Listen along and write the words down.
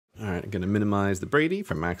going to minimize the Brady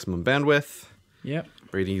for maximum bandwidth. Yep.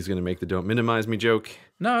 Brady's going to make the don't minimize me joke.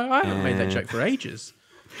 No, I haven't made that joke for ages.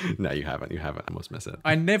 No, you haven't. You haven't. I almost miss it.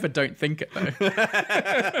 I never don't think it, though.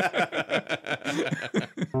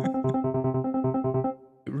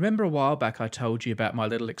 Remember a while back I told you about my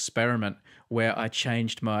little experiment where I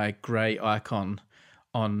changed my grey icon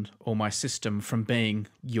on all my system from being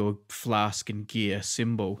your flask and gear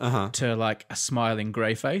symbol to like a smiling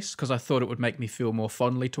grey face, because I thought it would make me feel more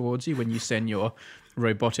fondly towards you when you send your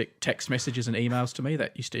robotic text messages and emails to me.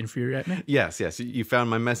 That used to infuriate me. Yes. You found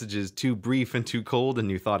my messages too brief and too cold, and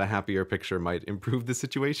you thought a happier picture might improve the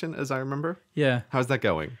situation, as I remember. Yeah. How's that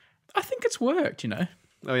going? I think it's worked, you know.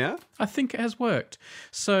 Oh, yeah? I think it has worked.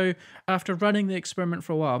 So after running the experiment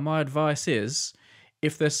for a while, my advice is,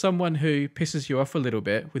 if there's someone who pisses you off a little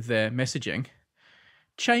bit with their messaging,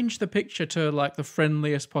 change the picture to like the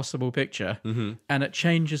friendliest possible picture, and it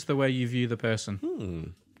changes the way you view the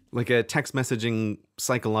person. Like a text messaging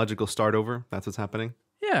psychological start over? That's what's happening?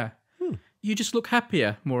 Yeah. You just look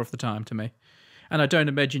happier more of the time to me. And I don't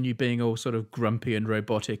imagine you being all sort of grumpy and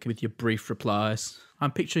robotic with your brief replies.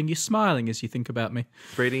 I'm picturing you smiling as you think about me.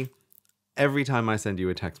 Brady, every time I send you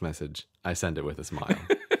a text message, I send it with a smile.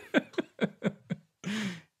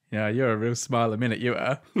 Yeah, you're a real smile a minute, you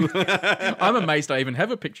are. I'm amazed I even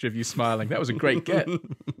have a picture of you smiling. That was a great get.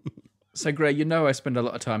 So, Gray, you know I spend a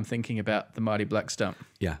lot of time thinking about the Mighty Black Stump.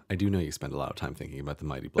 Yeah, I do know you spend a lot of time thinking about the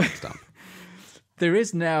Mighty Black Stump. There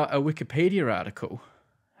is now a Wikipedia article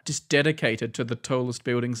just dedicated to the tallest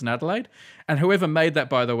buildings in Adelaide. And whoever made that,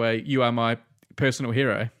 by the way, you are my personal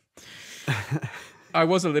hero. I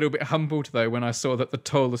was a little bit humbled, though, when I saw that the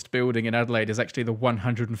tallest building in Adelaide is actually the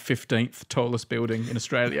 115th tallest building in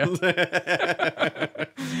Australia.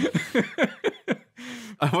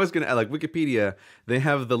 I was going to, like, Wikipedia, they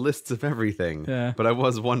have the lists of everything. Yeah. But I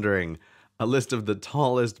was wondering, a list of the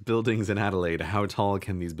tallest buildings in Adelaide, how tall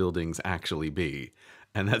can these buildings actually be?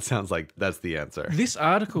 And that sounds like that's the answer. This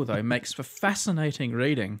article, though, makes for fascinating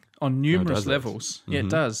reading on numerous levels. Yeah, it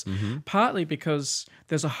does. Partly because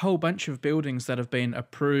there's a whole bunch of buildings that have been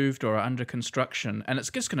approved or are under construction, and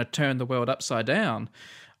it's just going to turn the world upside down.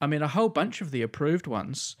 I mean, a whole bunch of the approved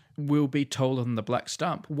ones will be taller than the Black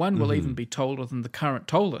Stump. One will even be taller than the current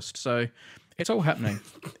tallest. So it's all happening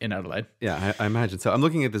in Adelaide. Yeah, I imagine so. I'm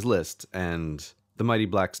looking at this list, and the Mighty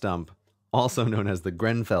Black Stump, also known as the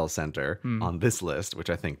Grenfell Center on this list, which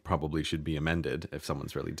I think probably should be amended if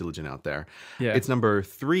someone's really diligent out there. Yeah. It's number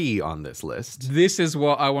 3 on this list. This is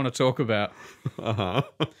what I want to talk about.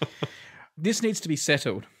 This needs to be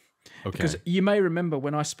settled. Okay. Because you may remember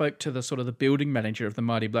when I spoke to the sort of the building manager of the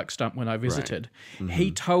Mighty Black Stump when I visited,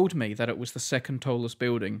 he told me that it was the second tallest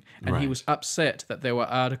building, and he was upset that there were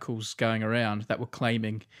articles going around that were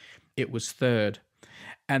claiming it was third.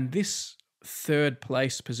 And this third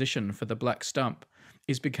place position for the Black Stump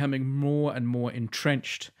is becoming more and more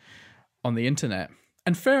entrenched on the internet.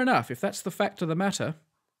 And fair enough, if that's the fact of the matter,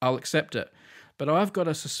 I'll accept it. But I've got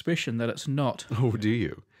a suspicion that it's not. Oh, do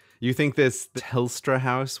you? You think this Telstra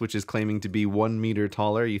house, which is claiming to be 1 meter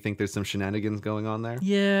taller, you think there's some shenanigans going on there?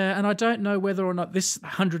 Yeah, and I don't know whether or not this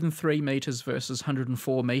 103 meters versus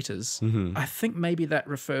 104 meters, I think maybe that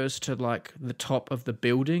refers to like the top of the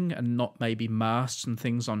building and not maybe masts and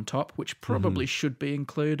things on top, which probably should be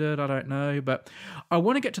included. I don't know, but I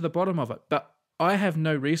want to get to the bottom of it. But I have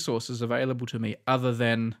no resources available to me other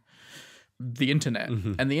than the internet.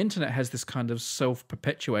 And the internet has this kind of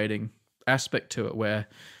self-perpetuating aspect to it where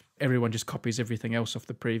everyone just copies everything else off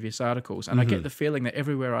the previous articles. And I get the feeling that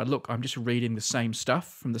everywhere I look, I'm just reading the same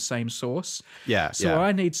stuff from the same source. Yeah. So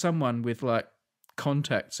I need someone with like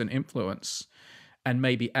contacts and influence and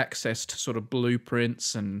maybe access to sort of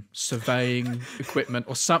blueprints and surveying equipment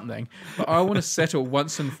or something. But I want to settle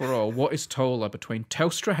once and for all what is taller between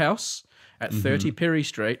Telstra House at 30 Perry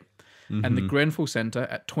Street and the Grenfell Centre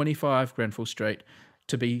at 25 Grenfell Street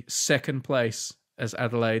to be second place as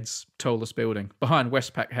Adelaide's tallest building, behind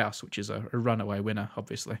Westpac House, which is a runaway winner,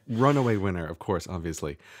 obviously. Runaway winner, of course,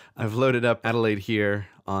 obviously. I've loaded up Adelaide here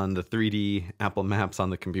on the 3D Apple Maps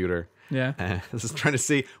on the computer. Yeah. This is trying to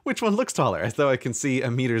see which one looks taller, as though I can see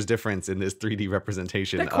a meter's difference in this 3D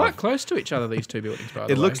representation. They're quite close to each other, these two buildings, by the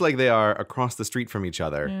way. It looks like they are across the street from each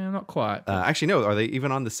other. Yeah, not quite. Actually, no. Are they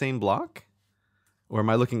even on the same block? Or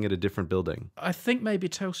am I looking at a different building? I think maybe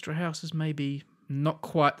Telstra House is maybe not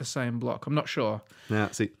quite the same block. I'm not sure. Now,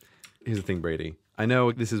 see, here's the thing, Brady. I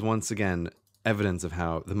know this is once again evidence of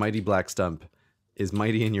how the Mighty Black Stump is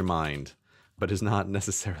mighty in your mind, but is not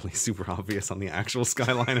necessarily super obvious on the actual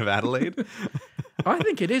skyline of Adelaide. I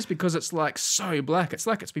think it is because it's like so black. It's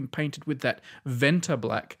like it's been painted with that Venta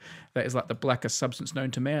black that is like the blackest substance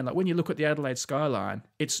known to man. Like when you look at the Adelaide skyline,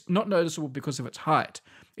 it's not noticeable because of its height.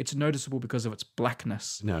 It's noticeable because of its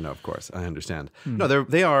blackness. No, of course. I understand. No,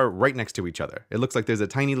 they are right next to each other. It looks like there's a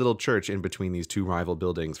tiny little church in between these two rival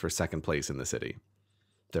buildings for second place in the city.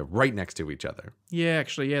 They're right next to each other. Yeah,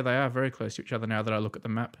 actually, yeah, they are very close to each other now that I look at the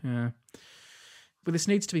map. Yeah. But this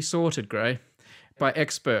needs to be sorted, Gray, by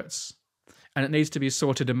experts. And it needs to be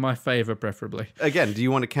sorted in my favour, preferably. Again, do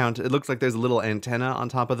you want to count? It looks like there's a little antenna on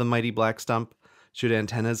top of the mighty black stump. Should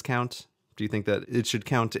antennas count? Do you think that it should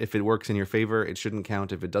count if it works in your favor? It shouldn't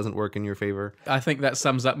count if it doesn't work in your favor? I think that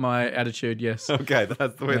sums up my attitude, yes. Okay,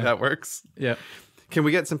 that's the way that works. Yeah. Can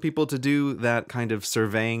we get some people to do that kind of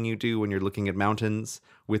surveying you do when you're looking at mountains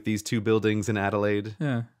with these two buildings in Adelaide?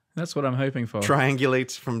 Yeah, that's what I'm hoping for.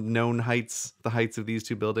 Triangulate from known heights, the heights of these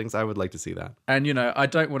two buildings. I would like to see that. And, you know, I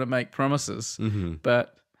don't want to make promises,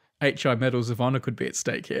 but HI Medals of Honour could be at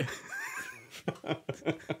stake here.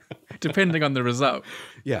 Depending on the result.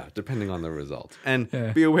 Yeah, depending on the result. And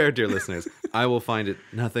be aware, dear listeners, I will find it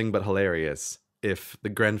nothing but hilarious if the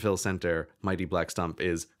Grenfell Centre Mighty Black Stump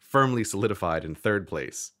is firmly solidified in third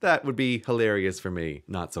place. That would be hilarious for me,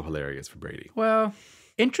 not so hilarious for Brady. Well,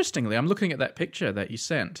 interestingly, I'm looking at that picture that you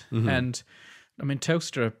sent, and I mean,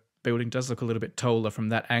 Telstra building does look a little bit taller from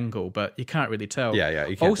that angle, but you can't really tell. Yeah,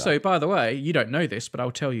 you can't Also, tell. by the way, you don't know this, but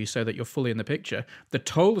I'll tell you so that you're fully in the picture. The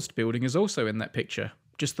tallest building is also in that picture,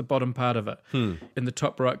 just the bottom part of it. In the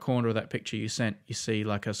top right corner of that picture you sent, you see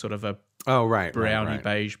like a sort of a browny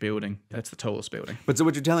beige building. That's the tallest building. But so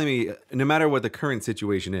what you're telling me, no matter what the current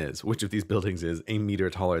situation is, which of these buildings is a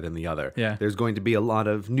meter taller than the other, there's going to be a lot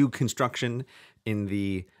of new construction in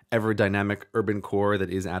the ever dynamic urban core that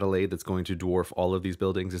is Adelaide that's going to dwarf all of these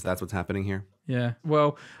buildings. Is that what's happening here? Yeah.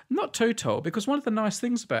 Well, not too tall, because one of the nice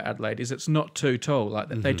things about Adelaide is it's not too tall. Like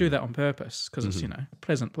they do that on purpose because it's, you know, a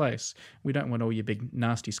pleasant place. We don't want all your big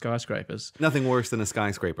nasty skyscrapers. Nothing worse than a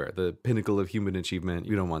skyscraper, the pinnacle of human achievement.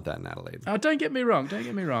 You don't want that in Adelaide. Oh, don't get me wrong.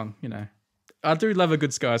 You know, I do love a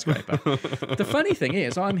good skyscraper. The funny thing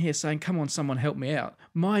is, I'm here saying, come on, someone help me out.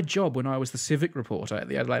 My job when I was the civic reporter at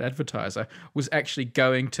the Adelaide Advertiser was actually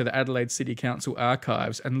going to the Adelaide City Council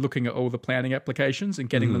archives and looking at all the planning applications and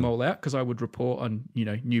getting them all out, because I would report on, you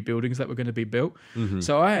know, new buildings that were going to be built.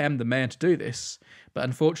 So I am the man to do this. But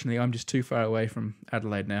unfortunately, I'm just too far away from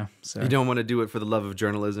Adelaide now. So you don't want to do it for the love of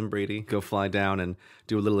journalism, Brady? Go fly down and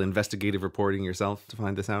do a little investigative reporting yourself to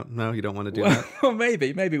find this out? No, you don't want to do that? Well,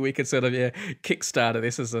 maybe we could sort of kickstarter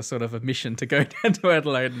this as a sort of a mission to go down to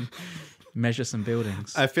Adelaide and measure some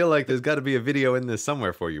buildings. I feel like there's got to be a video in this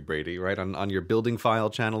somewhere for you, Brady, right? On your building file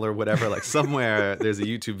channel or whatever. Like somewhere there's a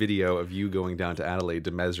YouTube video of you going down to Adelaide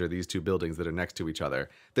to measure these two buildings that are next to each other.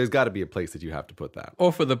 There's got to be a place that you have to put that.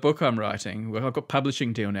 Or for the book I'm writing, well, I've got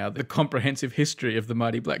publishing deal now, The Comprehensive History of the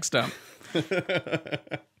Mighty Black Stump.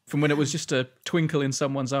 From when it was just a twinkle in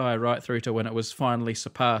someone's eye right through to when it was finally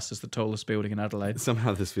surpassed as the tallest building in Adelaide.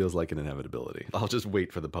 Somehow this feels like an inevitability. I'll just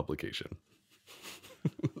wait for the publication.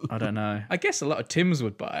 I don't know. I guess a lot of Tims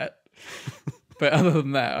would buy it. But other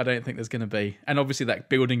than that, I don't think there's going to be. And obviously that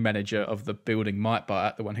building manager of the building might buy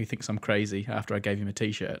it, the one who thinks I'm crazy after I gave him a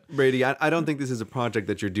T-shirt. Brady, I don't think this is a project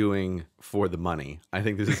that you're doing for the money. I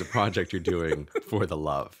think this is a project you're doing for the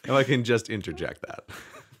love. If I can just interject that.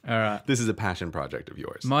 All right. This is a passion project of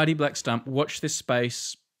yours. Mighty Black Stump, watch this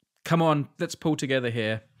space. Come on, let's pull together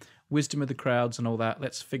here. Wisdom of the crowds and all that.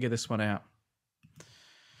 Let's figure this one out.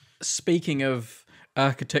 Speaking of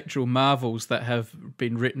architectural marvels that have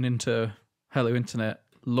been written into Hello Internet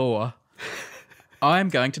lore, I'm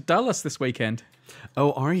going to Dulles this weekend.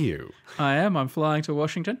 Oh, are you? I am. I'm flying to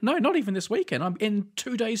Washington. No, not even this weekend. I'm in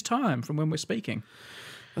 2 days' time from when we're speaking.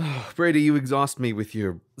 Brady, you exhaust me with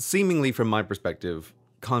your, seemingly from my perspective,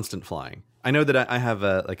 constant flying. I know that I have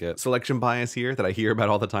a selection bias here that I hear about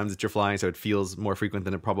all the times that you're flying, so it feels more frequent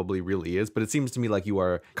than it probably really is. But it seems to me like you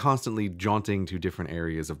are constantly jaunting to different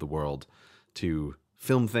areas of the world to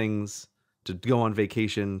film things, to go on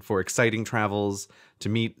vacation, for exciting travels, to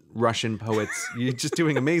meet Russian poets. You're just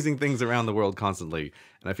doing amazing things around the world constantly,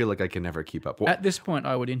 and I feel like I can never keep up. At this point,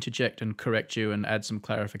 I would interject and correct you and add some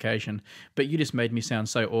clarification, but you just made me sound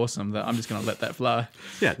so awesome that I'm just going to let that fly.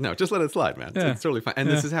 Yeah, no, just let it slide, man. Yeah. It's totally fine. And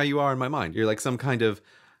this is how you are in my mind. You're like some kind of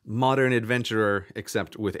modern adventurer,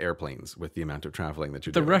 except with airplanes, with the amount of traveling that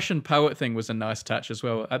you're doing. The Russian poet thing was a nice touch as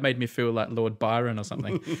well. It made me feel like Lord Byron or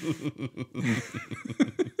something.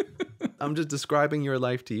 I'm just describing your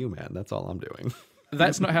life to you, man. That's all I'm doing.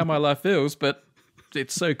 That's not how my life feels, but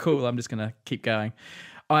it's so cool. I'm just going to keep going.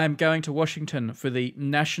 I am going to Washington for the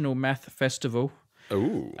National Math Festival.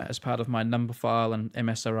 Ooh. As part of my number file and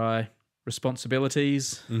MSRI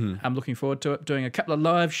responsibilities. I'm looking forward to it. Doing a couple of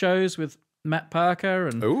live shows with Matt Parker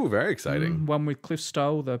and Oh, very exciting. one with Cliff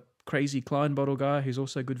Stoll, the crazy Klein bottle guy, who's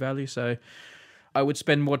also good value. So I would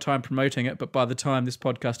spend more time promoting it, but by the time this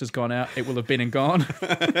podcast has gone out, it will have been and gone.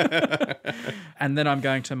 And then I'm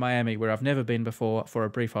going to Miami, where I've never been before, for a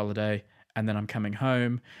brief holiday, and then I'm coming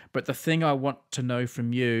home. But the thing I want to know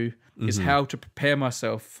from you is how to prepare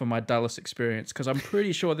myself for my Dulles experience, because I'm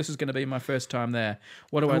pretty sure this is going to be my first time there.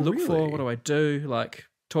 What do I look for? What do I do? Like,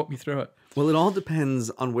 talk me through it. Well, it all depends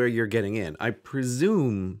on where you're getting in. I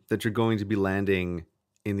presume that you're going to be landing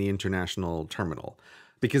in the international terminal,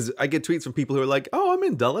 because I get tweets from people who are like, oh, I'm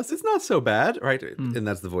in Dulles. It's not so bad, right? And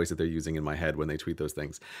that's the voice that they're using in my head when they tweet those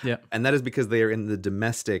things. Yeah. And that is because they are in the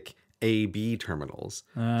domestic AB terminals,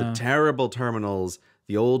 the terrible terminals,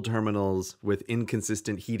 the old terminals with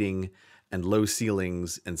inconsistent heating and low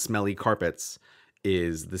ceilings and smelly carpets,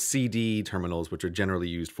 is the CD terminals, which are generally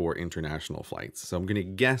used for international flights. So I'm going to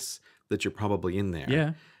guess that you're probably in there.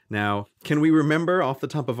 Yeah. Now, can we remember off the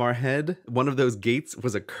top of our head, one of those gates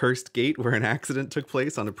was a cursed gate where an accident took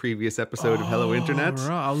place on a previous episode of Hello Internet? Right,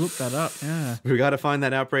 I'll look that up, yeah. We got to find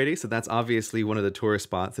that out, Brady. So that's obviously one of the tourist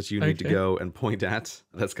spots that you need to go and point at.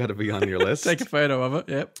 That's got to be on your list. Take a photo of it,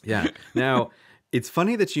 yep. Yeah. Now, it's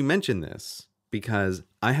funny that you mention this, because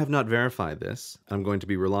I have not verified this. I'm going to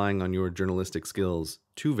be relying on your journalistic skills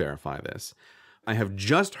to verify this. I have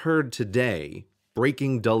just heard today,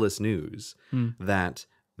 breaking Dulles news, that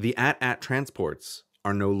the AT-AT transports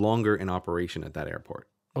are no longer in operation at that airport.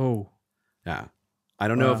 Oh. Yeah. I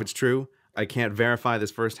don't know if it's true. I can't verify this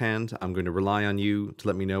firsthand. I'm going to rely on you to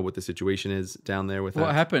let me know what the situation is down there with that.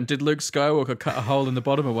 What happened? Did Luke Skywalker cut a hole in the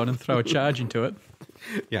bottom of one and throw a charge into it?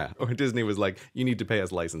 Yeah. Or Disney was like, you need to pay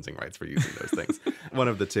us licensing rights for using those things. One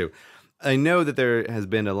of the two. I know that there has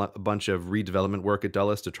been a bunch of redevelopment work at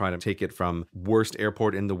Dulles to try to take it from worst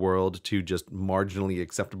airport in the world to just marginally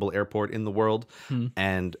acceptable airport in the world.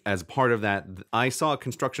 And as part of that, I saw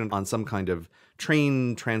construction on some kind of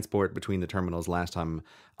train transport between the terminals last time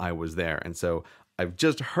I was there. And so I've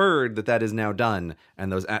just heard that that is now done,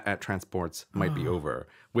 and those AT-AT transports might be over,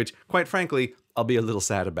 which, quite frankly, I'll be a little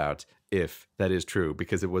sad about if that is true,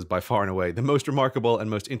 because it was by far and away the most remarkable and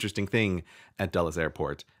most interesting thing at Dulles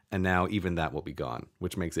Airport. And now even that will be gone,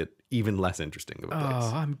 which makes it even less interesting of a place.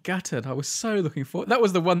 Oh, I'm gutted. I was so looking forward. That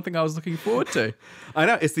was the one thing I was looking forward to. I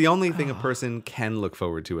know. It's the only thing a person can look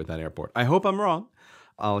forward to at that airport. I hope I'm wrong.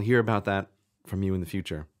 I'll hear about that from you in the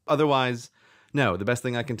future. Otherwise, no, the best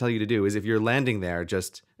thing I can tell you to do is, if you're landing there,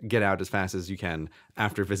 just get out as fast as you can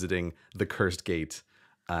after visiting the cursed gate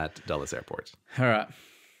at Dulles Airport. All right.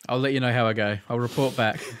 I'll let you know how I go. I'll report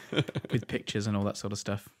back with pictures and all that sort of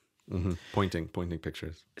stuff. Pointing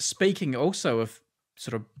pictures. Speaking also of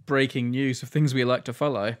sort of breaking news of things we like to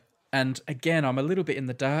follow, and again, I'm a little bit in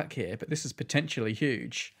the dark here, but this is potentially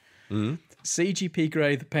huge. CGP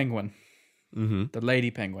Grey the penguin, the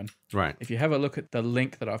lady penguin. Right. If you have a look at the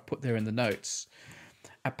link that I've put there in the notes,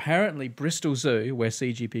 apparently Bristol Zoo, where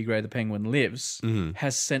CGP Grey the penguin lives,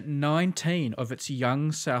 has sent 19 of its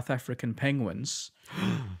young South African penguins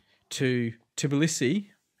to Tbilisi.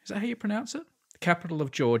 Is that how you pronounce it? Capital of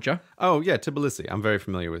Georgia. Oh, yeah, Tbilisi. I'm very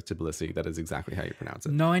familiar with Tbilisi. That is exactly how you pronounce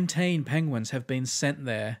it. 19 penguins have been sent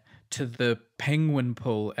there to the penguin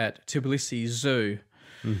pool at Tbilisi Zoo.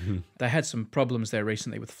 They had some problems there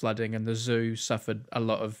recently with flooding, and the zoo suffered a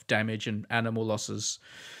lot of damage and animal losses,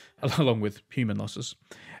 along with human losses.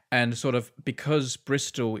 And sort of because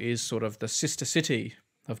Bristol is sort of the sister city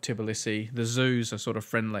of Tbilisi, the zoos are sort of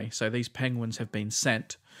friendly. So these penguins have been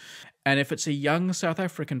sent. And if it's a young South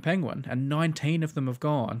African penguin and 19 of them have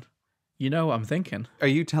gone, you know what I'm thinking. Are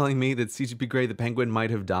you telling me that CGP Grey the penguin might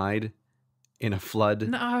have died in a flood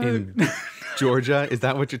in Georgia? Is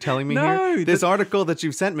that what you're telling me here? This article that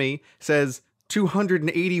you've sent me says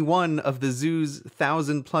 281 of the zoo's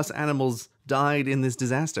 1,000+ animals died in this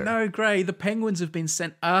disaster. No, Gray, the penguins have been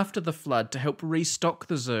sent after the flood to help restock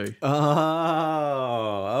the zoo.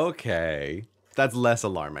 Oh, okay. That's less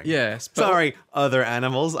alarming. Yes. But... Sorry, other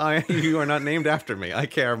animals. You are not named after me. I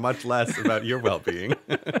care much less about your well-being.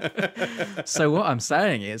 So what I'm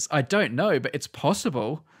saying is, I don't know, but it's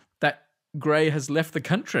possible that Gray has left the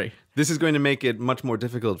country. This is going to make it much more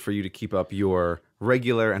difficult for you to keep up your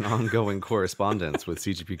regular and ongoing correspondence with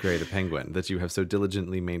CGP Grey the penguin that you have so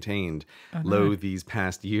diligently maintained these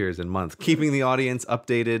past years and months, keeping the audience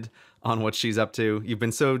updated on what she's up to. You've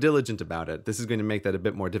been so diligent about it. This is going to make that a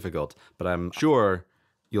bit more difficult, but I'm sure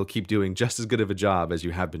you'll keep doing just as good of a job as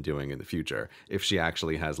you have been doing in the future if she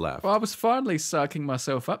actually has left. Well, I was finally sucking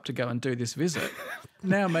myself up to go and do this visit.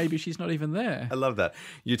 now maybe she's not even there. I love that.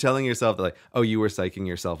 You're telling yourself that, like, oh, you were psyching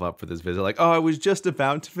yourself up for this visit. Like, oh, I was just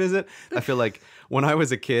about to visit. I feel like when I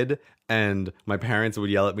was a kid and my parents would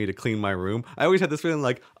yell at me to clean my room, I always had this feeling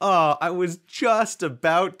like, oh, I was just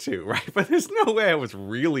about to, right? But there's no way I was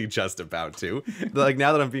really just about to. Like,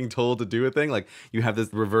 now that I'm being told to do a thing, like, you have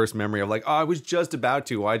this reverse memory of like, oh, I was just about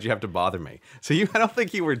to. Why'd you have to bother me? So I don't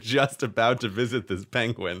think you were just about to visit this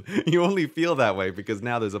penguin. You only feel that way because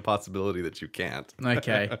now there's a possibility that you can't.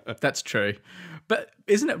 Okay, that's true. But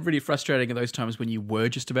isn't it really frustrating at those times when you were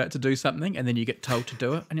just about to do something and then you get told to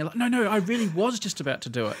do it and you're like, no, I really was just about to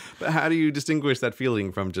do it. But how do you distinguish that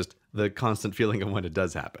feeling from just the constant feeling of when it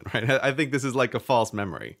does happen, right? I think this is like a false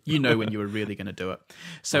memory. You know when you were really going to do it.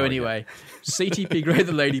 So anyway, CTP Grey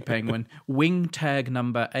the Lady Penguin, wing tag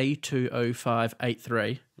number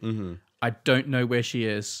A20583. Mm-hmm. I don't know where she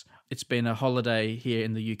is. It's been a holiday here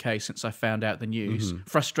in the UK since I found out the news. Mm-hmm.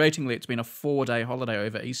 Frustratingly, it's been a 4-day holiday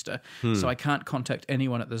over Easter, so I can't contact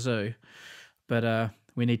anyone at the zoo. But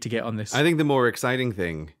we need to get on this. I think the more exciting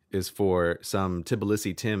thing is for some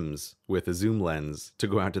Tbilisi Tims with a zoom lens to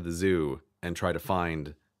go out to the zoo and try to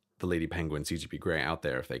find the Lady Penguin CGP Grey out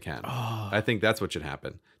there if they can. Oh. I think that's what should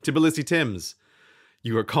happen. Tbilisi Tims,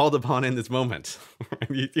 you are called upon in this moment.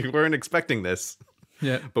 You weren't expecting this.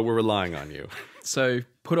 Yeah, but we're relying on you. So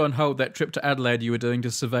put on hold that trip to Adelaide you were doing to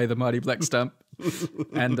survey the mighty black stump.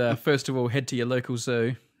 And first of all, head to your local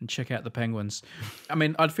zoo and check out the penguins. I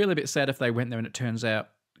mean, I'd feel a bit sad if they went there and it turns out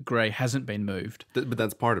Grey hasn't been moved. But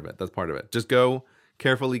that's part of it. That's part of it. Just go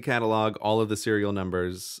carefully catalog all of the serial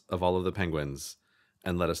numbers of all of the penguins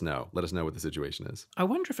and let us know. Let us know what the situation is. I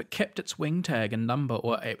wonder if it kept its wing tag and number,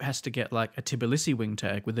 or it has to get like a Tbilisi wing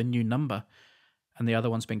tag with a new number and the other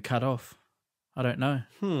one's been cut off. I don't know.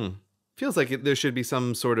 Feels like there should be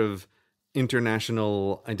some sort of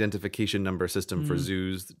international identification number system for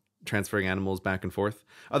zoos transferring animals back and forth.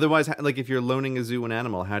 Otherwise, like if you're loaning a zoo an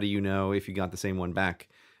animal, how do you know if you got the same one back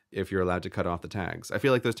if you're allowed to cut off the tags? I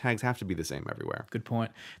feel like those tags have to be the same everywhere. Good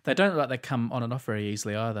point. They don't look like they come on and off very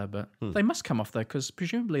easily either, but they must come off though, because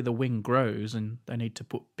presumably the wing grows and they need to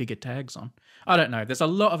put bigger tags on. I don't know. There's a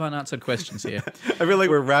lot of unanswered questions here. I feel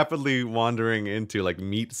like we're rapidly wandering into like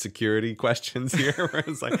meat security questions here, where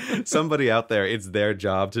it's like somebody out there, it's their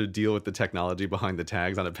job to deal with the technology behind the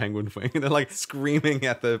tags on a penguin wing. And they're like screaming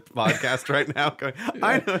at the podcast right now going,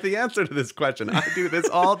 I know the answer to this question. I do this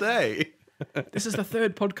all day. This is the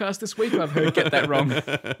third podcast this week I've heard get that wrong.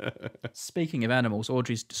 Speaking of animals,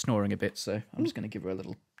 Audrey's snoring a bit, so I'm just going to give her a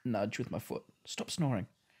little nudge with my foot. Stop snoring.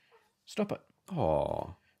 Stop it.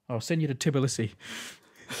 Oh, I'll send you to Tbilisi.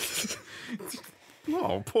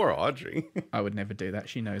 Oh, poor Audrey. I would never do that.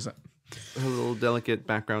 She knows it. Her little delicate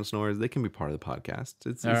background snores, they can be part of the podcast.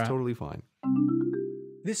 It's right. Totally fine.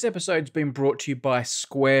 This episode's been brought to you by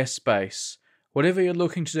Squarespace. Whatever you're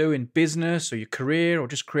looking to do in business or your career or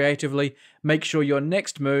just creatively, make sure your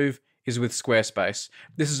next move is with Squarespace.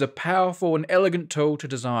 This is a powerful and elegant tool to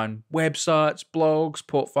design websites, blogs,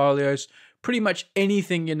 portfolios, pretty much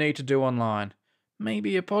anything you need to do online.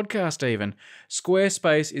 Maybe a podcast even.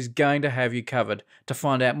 Squarespace is going to have you covered. To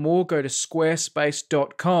find out more, go to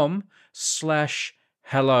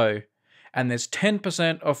squarespace.com/hello. And there's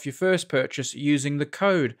 10% off your first purchase using the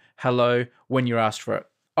code HELLO when you're asked for it.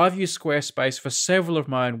 I've used Squarespace for several of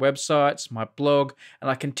my own websites, my blog, and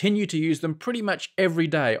I continue to use them pretty much every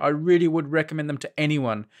day. I really would recommend them to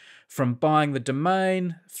anyone. From buying the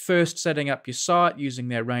domain, first setting up your site using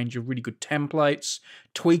their range of really good templates,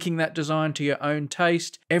 tweaking that design to your own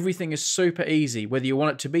taste, everything is super easy, whether you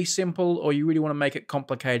want it to be simple or you really want to make it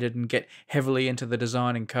complicated and get heavily into the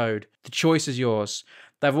design and code. The choice is yours.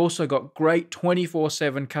 They've also got great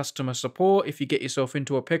 24/7 customer support if you get yourself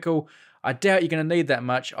into a pickle. I doubt you're going to need that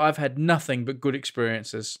much. I've had nothing but good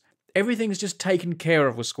experiences. Everything's just taken care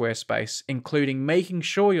of with Squarespace, including making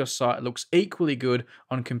sure your site looks equally good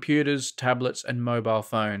on computers, tablets, and mobile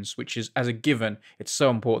phones, which is, as a given, it's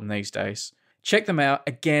so important these days. Check them out.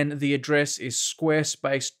 Again, the address is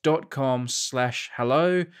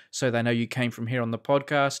squarespace.com/hello, so they know you came from here on the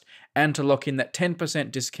podcast, and to lock in that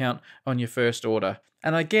 10% discount on your first order.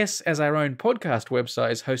 And I guess as our own podcast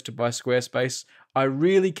website is hosted by Squarespace, I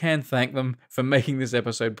really can thank them for making this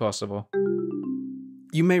episode possible.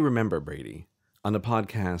 You may remember, Brady, on a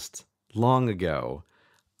podcast long ago,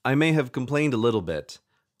 I may have complained a little bit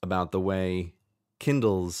about the way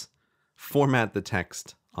Kindles format the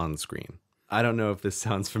text on screen. I don't know if this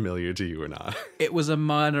sounds familiar to you or not. It was a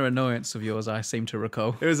minor annoyance of yours, I seem to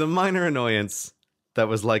recall. It was a minor annoyance that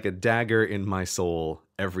was like a dagger in my soul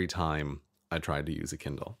every time I tried to use a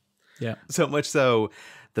Kindle. Yeah. So much so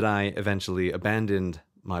that I eventually abandoned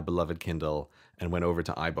my beloved Kindle and went over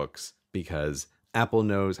to iBooks because Apple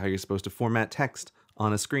knows how you're supposed to format text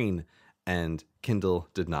on a screen, and Kindle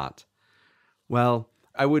did not. Well,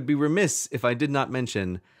 I would be remiss if I did not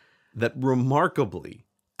mention that remarkably,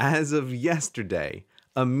 as of yesterday,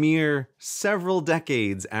 a mere several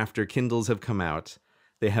decades after Kindles have come out,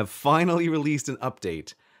 they have finally released an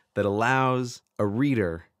update that allows a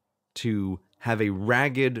reader to have a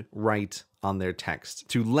ragged write on their text,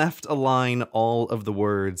 to left align all of the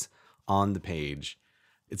words on the page.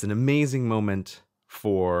 It's an amazing moment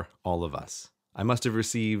for all of us. I must have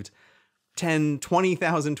received 10,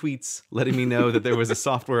 20,000 tweets letting me know that there was a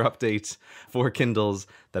software update for Kindles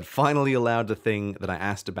that finally allowed the thing that I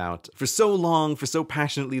asked about for so long, for so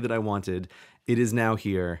passionately that I wanted. It is now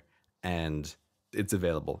here, and it's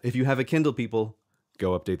available. If you have a Kindle, people,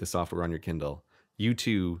 go update the software on your Kindle. You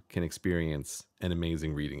too can experience an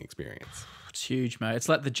amazing reading experience. It's huge, mate. It's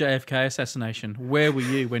like the JFK assassination. Where were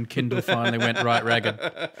you when Kindle finally went right ragged?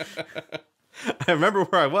 I remember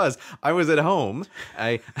where I was. I was at home.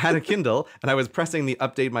 I had a Kindle, and I was pressing the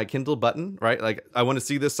update my Kindle button, right? Like, I want to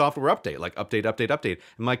see this software update, like update, update, update.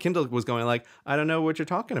 And my Kindle was going like, I don't know what you're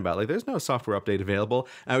talking about. Like, there's no software update available.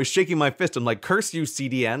 And I was shaking my fist. I'm like, curse you,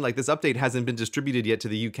 CDN. Like, this update hasn't been distributed yet to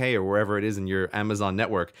the UK or wherever it is in your Amazon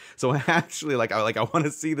network. So I actually, I want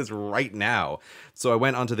to see this right now. So I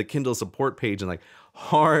went onto the Kindle support page and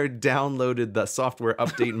hard downloaded the software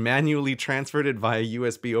update, manually transferred it via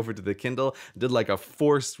USB over to the Kindle, did a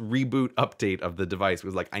forced reboot update of the device. It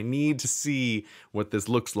was like, I need to see what this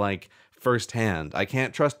looks like firsthand. I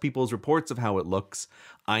can't trust people's reports of how it looks.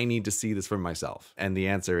 I need to see this for myself. And the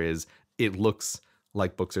answer is, it looks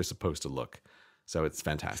like books are supposed to look. So it's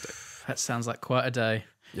fantastic. That sounds like quite a day.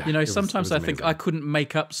 Yeah, sometimes I think I couldn't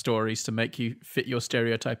make up stories to make you fit your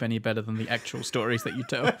stereotype any better than the actual stories that you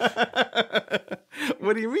tell.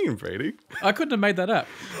 What do you mean, Brady? I couldn't have made that up.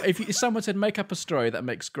 If someone said, make up a story that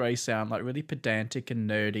makes Gray sound really pedantic and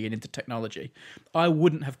nerdy and into technology, I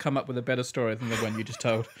wouldn't have come up with a better story than the one you just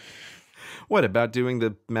told. What, about doing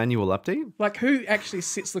the manual update? Who actually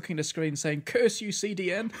sits looking at a screen saying, curse you,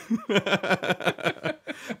 CDN?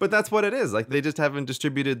 But that's what it is. They just haven't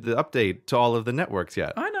distributed the update to all of the networks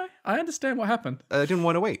yet. I know. I understand what happened. I didn't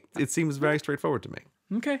want to wait. It seems very straightforward to me.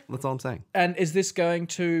 Okay. That's all I'm saying. And is this going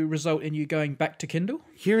to result in you going back to Kindle?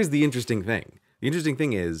 Here's the interesting thing. The interesting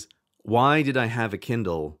thing is, why did I have a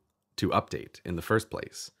Kindle to update in the first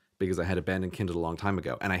place? Because I had abandoned Kindle a long time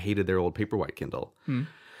ago, and I hated their old Paperwhite Kindle.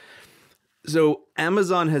 So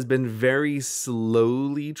Amazon has been very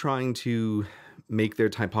slowly trying to make their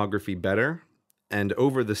typography better. And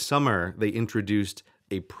over the summer, they introduced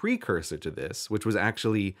a precursor to this, which was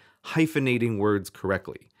actually hyphenating words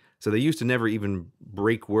correctly. So they used to never even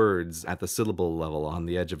break words at the syllable level on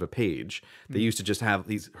the edge of a page. They used to just have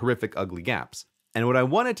these horrific, ugly gaps. And what I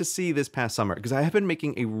wanted to see this past summer, because I have been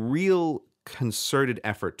making a real concerted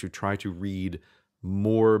effort to try to read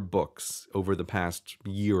more books over the past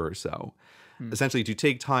year or so. Essentially to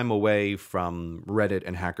take time away from Reddit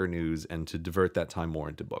and Hacker News and to divert that time more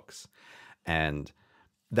into books. And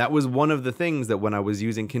that was one of the things that when I was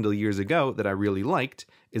using Kindle years ago that I really liked,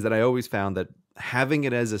 is that I always found that having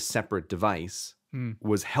it as a separate device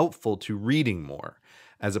was helpful to reading more,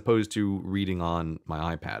 as opposed to reading on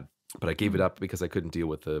my iPad. But I gave it up because I couldn't deal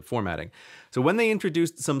with the formatting. So when they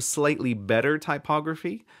introduced some slightly better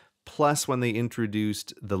typography, plus when they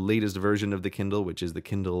introduced the latest version of the Kindle, which is the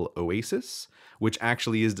Kindle Oasis, which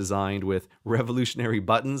actually is designed with revolutionary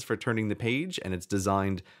buttons for turning the page, and it's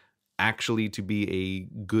designed actually to be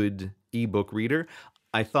a good ebook reader,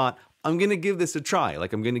 I thought, I'm going to give this a try.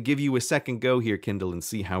 I'm going to give you a second go here, Kindle, and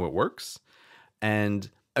see how it works. And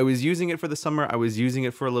I was using it for the summer. I was using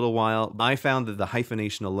it for a little while. I found that the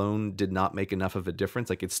hyphenation alone did not make enough of a difference.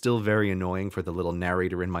 It's still very annoying for the little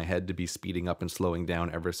narrator in my head to be speeding up and slowing down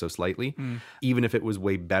ever so slightly, even if it was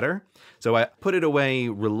way better. So I put it away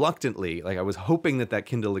reluctantly. I was hoping that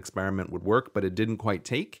Kindle experiment would work, but it didn't quite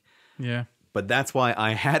take. Yeah. But that's why I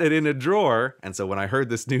had it in a drawer. And so when I heard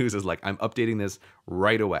this news, I was like, I'm updating this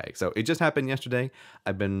right away. So it just happened yesterday.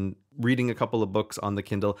 I've been reading a couple of books on the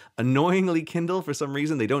Kindle. Annoyingly, Kindle, for some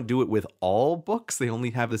reason, they don't do it with all books. They only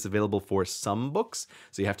have this available for some books.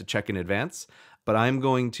 So you have to check in advance. But I'm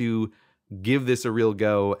going to give this a real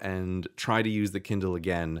go and try to use the Kindle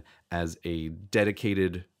again as a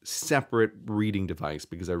dedicated, separate reading device,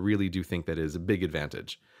 because I really do think that is a big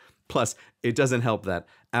advantage. Plus, it doesn't help that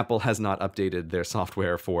Apple has not updated their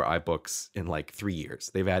software for iBooks in 3 years.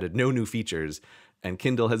 They've added no new features, and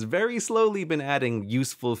Kindle has very slowly been adding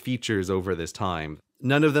useful features over this time.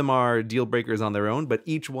 None of them are deal breakers on their own, but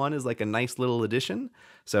each one is a nice little addition.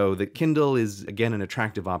 So the Kindle is, again, an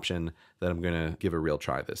attractive option that I'm going to give a real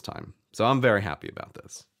try this time. So I'm very happy about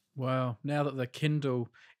this. Wow. Now that the Kindle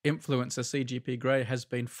influencer CGP Grey has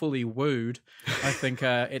been fully wooed, I think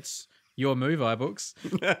it's your move, iBooks.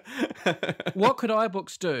 What could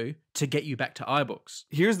iBooks do to get you back to iBooks?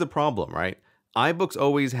 Here's the problem, right? iBooks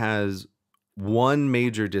always has one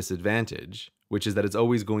major disadvantage, which is that it's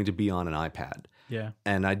always going to be on an iPad. Yeah.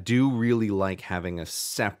 And I do really like having a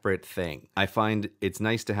separate thing. I find it's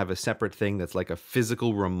nice to have a separate thing that's like a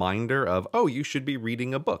physical reminder of, oh, you should be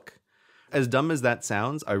reading a book. As dumb as that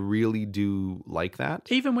sounds, I really do like that.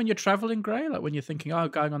 Even when you're traveling, Grey, like when you're thinking, oh,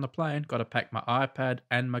 going on the plane, got to pack my iPad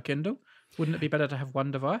and my Kindle, wouldn't it be better to have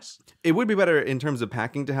one device? It would be better in terms of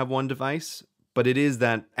packing to have one device, but it is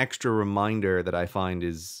that extra reminder that I find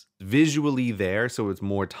is visually there, so it's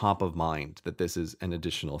more top of mind that this is an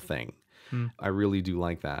additional thing. I really do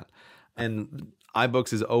like that. And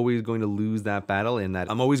iBooks is always going to lose that battle in that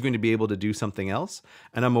I'm always going to be able to do something else.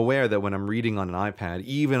 And I'm aware that when I'm reading on an iPad,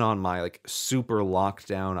 even on my like super locked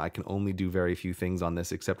down, I can only do very few things on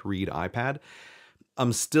this except read iPad.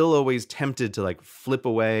 I'm still always tempted to like flip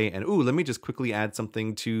away and, ooh, let me just quickly add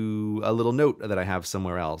something to a little note that I have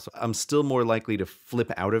somewhere else. I'm still more likely to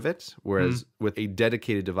flip out of it, whereas with a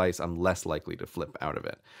dedicated device, I'm less likely to flip out of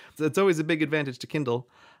it. So it's always a big advantage to Kindle.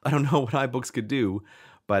 I don't know what iBooks could do,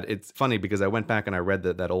 but it's funny because I went back and I read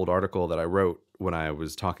that old article that I wrote when I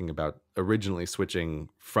was talking about originally switching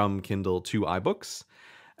from Kindle to iBooks.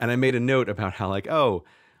 And I made a note about how like, oh,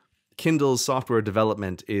 Kindle's software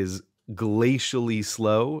development is glacially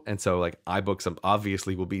slow, and so like iBooks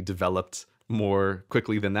obviously will be developed more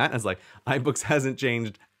quickly than that. And it's like iBooks hasn't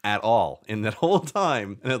changed at all in that whole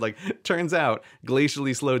time, and it like turns out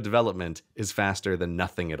glacially slow development is faster than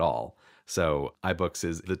nothing at all. So iBooks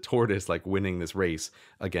is the tortoise like winning this race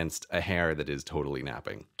against a hare that is totally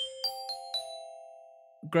napping.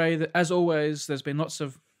 Grey, as always, there's been lots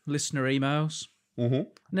of listener emails.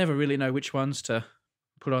 Never really know which ones to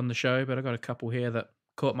put on the show, but I got a couple here that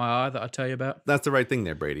caught my eye that I'll tell you about. That's the right thing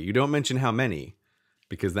there, Brady. You don't mention how many,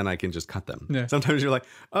 because then I can just cut them. Yeah. Sometimes you're like,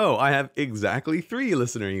 oh, I have exactly 3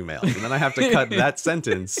 listener emails. And then I have to cut that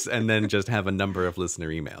sentence and then just have a number of listener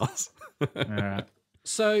emails. All right.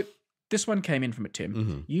 So this one came in from a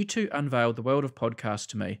Tim. You two unveiled the world of podcasts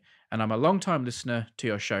to me, and I'm a long-time listener to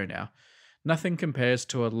your show now. Nothing compares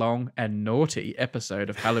to a long and naughty episode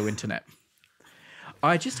of Hello Internet.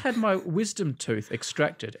 I just had my wisdom tooth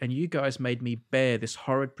extracted, and you guys made me bear this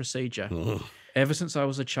horrid procedure. Ever since I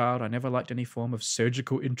was a child, I never liked any form of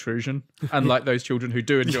surgical intrusion, unlike those children who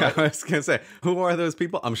do enjoy it. I was going to say, who are those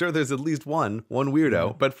people? I'm sure there's at least one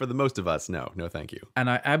weirdo, but for the most of us, no thank you. And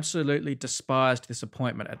I absolutely despised this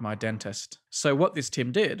appointment at my dentist. So what this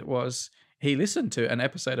Tim did was he listened to an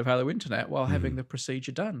episode of Hello Internet while having the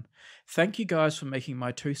procedure done. Thank you guys for making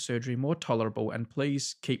my tooth surgery more tolerable, and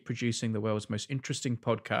please keep producing the world's most interesting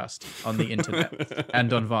podcast on the internet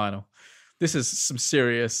and on vinyl. This is some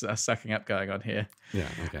serious sucking up going on here. Yeah,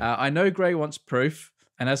 okay. I know Grey wants proof,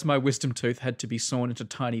 and as my wisdom tooth had to be sawn into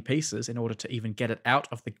tiny pieces in order to even get it out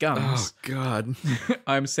of the gums, Oh, God.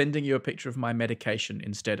 I'm sending you a picture of my medication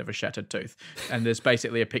instead of a shattered tooth. And there's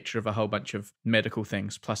basically a picture of a whole bunch of medical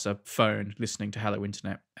things plus a phone listening to Hello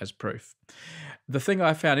Internet as proof. The thing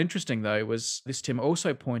I found interesting, though, was this Tim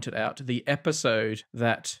also pointed out the episode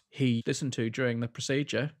that he listened to during the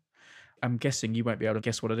procedure. I'm guessing you won't be able to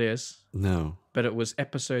guess what it is. No. But it was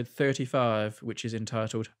episode 35, which is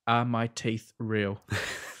entitled, Are My Teeth Real?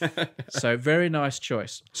 So very nice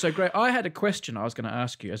choice. So, Grey, I had a question I was going to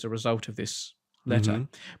ask you as a result of this letter,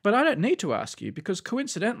 but I don't need to ask you because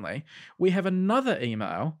coincidentally, we have another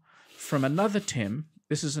email from another Tim.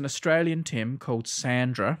 This is an Australian Tim called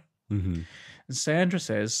Sandra. And Sandra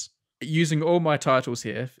says, using all my titles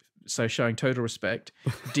here, so showing total respect,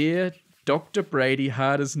 Dear Dr. Brady,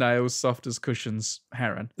 hard as nails, soft as cushions,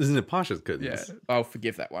 Harron. Isn't it posh as kittens? Yeah, I'll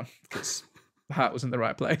forgive that one because the heart was in the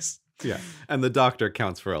right place. Yeah, and the doctor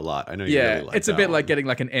counts for a lot. I know you really like it's a that bit one. like getting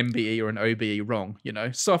like an MBE or an OBE wrong, you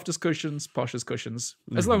know? Soft as cushions, posh as cushions.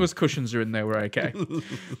 As long as cushions are in there, we're okay.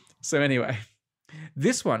 So anyway,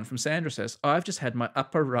 this one from Sandra says, I've just had my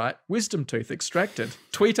upper right wisdom tooth extracted.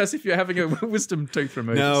 Tweet us if you're having a wisdom tooth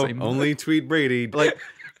removed. No, only tweet Brady. Like,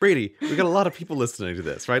 Brady, we got a lot of people listening to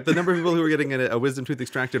this, right? The number of people who are getting a wisdom tooth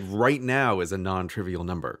extracted right now is a non-trivial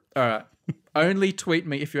number. All right. Only tweet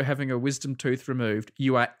me if you're having a wisdom tooth removed.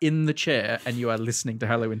 You are in the chair and you are listening to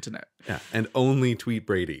Hello Internet. Yeah, and only tweet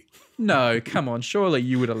Brady. No, come on. Surely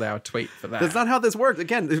you would allow a tweet for that. That's not how this works.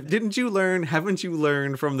 Again, haven't you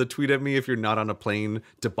learned from the tweet at me if you're not on a plane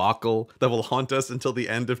debacle that will haunt us until the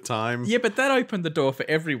end of time? Yeah, but that opened the door for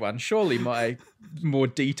everyone. Surely my more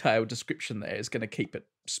detailed description there is going to keep it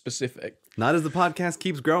specific. Not as the podcast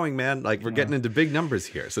keeps growing, man. Like, we're getting into big numbers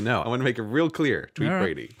here. So no, I want to make it real clear. Tweet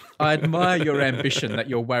Brady. I admire your ambition that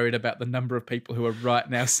you're worried about the number of people who are right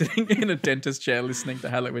now sitting in a dentist chair listening to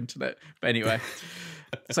Hello Internet. But anyway,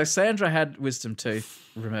 so Sandra had wisdom tooth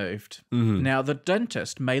removed. Now, the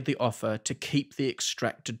dentist made the offer to keep the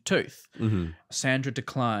extracted tooth. Sandra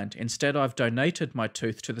declined. Instead, I've donated my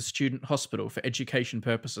tooth to the student hospital for education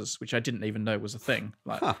purposes, which I didn't even know was a thing.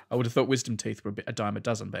 Like, I would have thought wisdom teeth were a dime a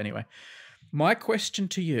dozen. But anyway, my question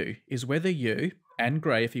to you is whether you, and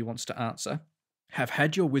Gray, if he wants to answer, have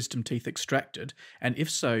had your wisdom teeth extracted, and if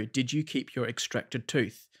so, did you keep your extracted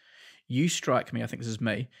tooth? You strike me, I think this is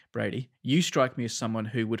me, Brady, you strike me as someone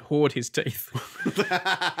who would hoard his teeth.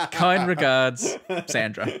 Kind regards,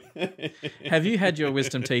 Sandra. Have you had your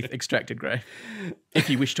wisdom teeth extracted, Gray? If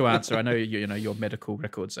you wish to answer, I know your medical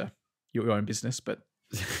records are your own business, but...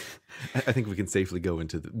 I think we can safely go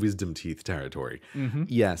into the wisdom teeth territory.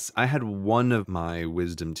 Yes, I had one of my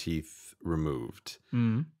wisdom teeth removed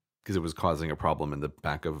because it was causing a problem in the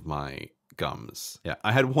back of my gums. Yeah,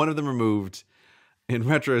 I had one of them removed. In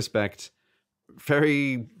retrospect,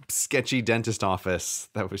 very sketchy dentist office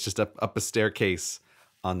that was just up a staircase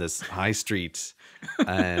on this high street.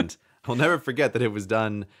 And I'll never forget that it was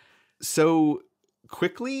done so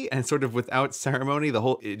quickly and sort of without ceremony.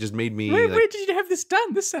 It just made me... Where did you have this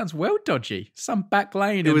done? This sounds well dodgy. Some back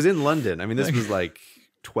lane. It was in London. I mean, this was like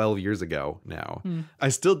 12 years ago now. I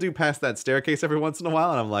still do pass that staircase every once in a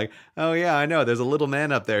while, and I'm like, oh yeah, I know. There's a little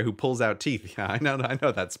man up there who pulls out teeth. Yeah, I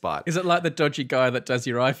know that spot. Is it like the dodgy guy that does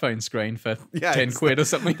your iPhone screen for 10 quid or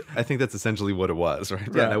something? I think that's essentially what it was, right?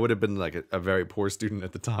 Yeah, and I would have been like a very poor student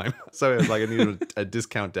at the time. So it was like I needed a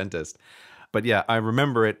discount dentist. But yeah, I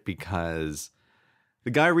remember it because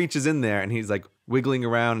the guy reaches in there and he's like wiggling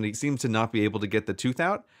around and he seems to not be able to get the tooth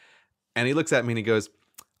out. And he looks at me and he goes,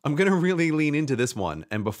 I'm going to really lean into this one.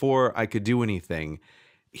 And before I could do anything,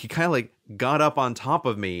 he kind of like got up on top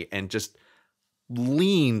of me and just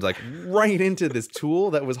leaned like right into this tool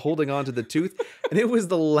that was holding on to the tooth. And it was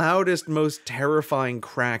the loudest, most terrifying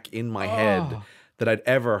crack in my head that I'd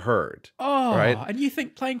ever heard. Oh, right? And you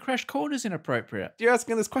think playing Crash Corner is inappropriate? You're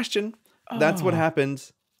asking this question. That's what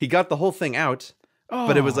happened. He got the whole thing out,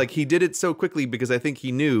 but it was like he did it so quickly because I think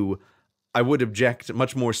he knew I would object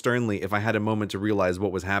much more sternly if I had a moment to realize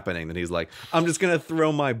what was happening. Then he's like, I'm just going to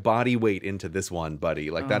throw my body weight into this one, buddy.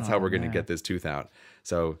 Like, that's how we're going to get this tooth out.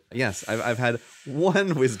 So, yes, I've had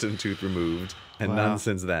one wisdom tooth removed and none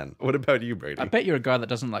since then. What about you, Brady? I bet you're a guy that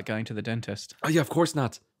doesn't like going to the dentist. Oh, yeah, of course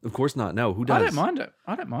not. Of course not. No, who does? I don't mind it.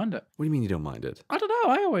 I don't mind it. What do you mean you don't mind it? I don't know.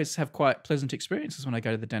 I always have quite pleasant experiences when I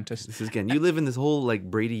go to the dentist. This is, again, you live in this whole, like,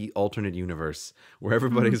 Brady alternate universe where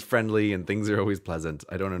everybody's friendly and things are always pleasant.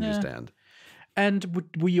 I don't understand. And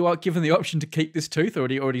were you given the option to keep this tooth, or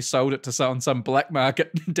had you already sold it to on some black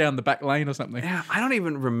market down the back lane or something? Yeah, I don't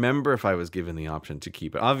even remember if I was given the option to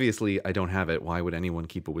keep it. Obviously, I don't have it. Why would anyone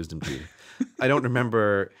keep a wisdom tooth? I don't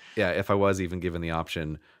remember, if I was even given the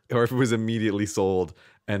option, or if it was immediately sold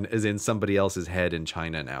and is in somebody else's head in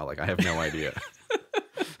China now. Like, I have no idea.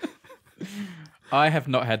 I have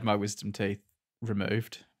not had my wisdom teeth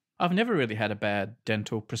removed. I've never really had a bad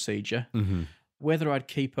dental procedure. Whether I'd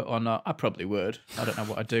keep it or not, I probably would. I don't know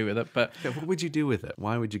what I'd do with it, but... Yeah, what would you do with it?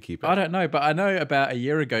 Why would you keep it? I don't know, but I know about a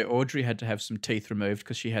year ago, Audrey had to have some teeth removed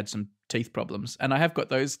because she had some teeth problems. And I have got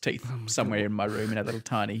those teeth somewhere in my room in a little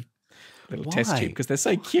tiny test tube because they're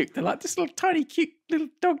so cute. They're like this little tiny cute little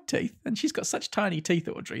dog teeth. And she's got such tiny teeth,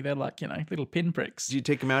 Audrey. They're like, little pinpricks. Do you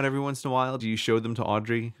take them out every once in a while? Do you show them to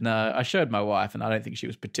Audrey? No, I showed my wife and I don't think she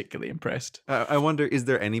was particularly impressed. I wonder, is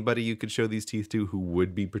there anybody you could show these teeth to who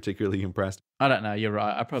would be particularly impressed? I don't know. You're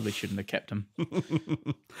right. I probably shouldn't have kept them.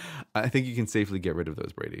 I think you can safely get rid of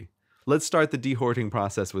those, Brady. Let's start the dehorting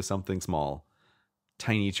process with something small.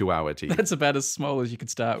 Tiny chihuahua teeth. That's about as small as you could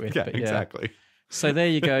start with. Yeah, exactly. So there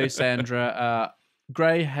you go, Sandra.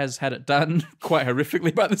 Gray has had it done quite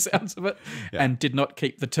horrifically by the sounds of it and did not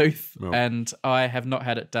keep the tooth. No. And I have not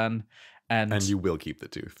had it done. And you will keep the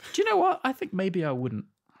tooth. Do you know what? I think maybe I wouldn't.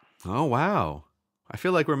 Oh, wow. I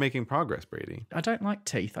feel like we're making progress, Brady. I don't like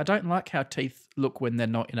teeth. I don't like how teeth look when they're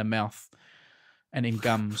not in a mouth and in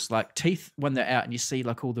gums. Like teeth, when they're out and you see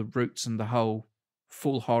like all the roots and the whole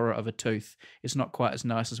full horror of a tooth, it's not quite as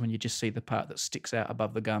nice as when you just see the part that sticks out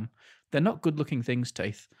above the gum. They're not good-looking things,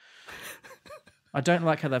 teeth. I don't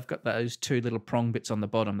like how they've got those two little prong bits on the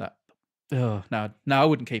bottom. No, I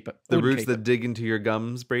wouldn't keep it. The roots that dig into your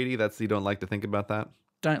gums, Brady, you don't like to think about that?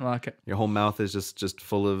 Don't like it. Your whole mouth is just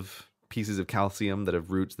full of pieces of calcium that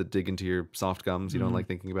have roots that dig into your soft gums. You don't like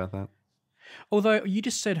thinking about that? Although you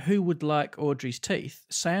just said who would like Audrey's teeth,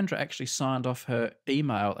 Sandra actually signed off her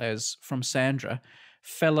email as from Sandra,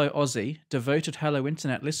 fellow Aussie, devoted Hello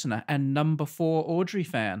Internet listener, and number 4 Audrey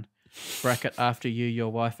fan. Bracket after you, your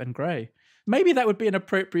wife, and Gray. Maybe that would be an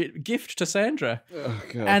appropriate gift to Sandra. Oh,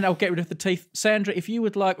 God. And I'll get rid of the teeth. Sandra, if you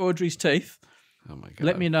would like Audrey's teeth, Oh my God.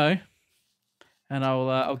 let me know, and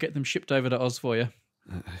I'll get them shipped over to Oz for you.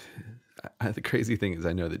 The crazy thing is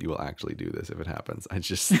I know that you will actually do this if it happens. I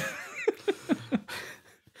just... You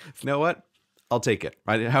know what? I'll take it.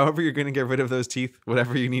 Right? However you're going to get rid of those teeth,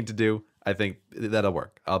 whatever you need to do, I think that'll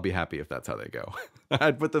work. I'll be happy if that's how they go.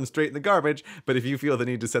 I'd put them straight in the garbage, but if you feel the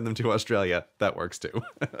need to send them to Australia, that works too.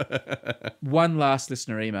 One last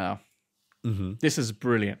listener email. Mm-hmm. This is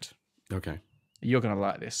brilliant. Okay. You're going to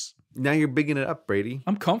like this. Now you're bigging it up, Brady.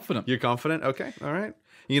 I'm confident. You're confident? Okay. All right.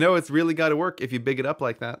 You know, it's really got to work if you big it up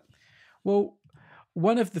like that. Well,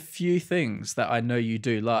 one of the few things that I know you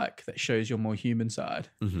do like that shows your more human side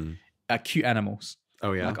are cute animals.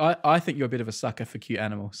 Oh, yeah? Like I think you're a bit of a sucker for cute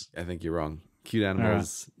animals. I think you're wrong. Cute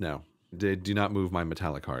animals, no. Do not move my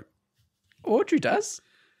metallic heart. Audrey does.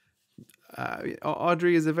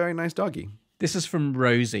 Audrey is a very nice doggy. This is from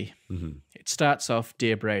Rosie. Mm-hmm. It starts off,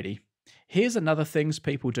 Dear Brady, here's another things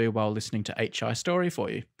people do while listening to HI Story for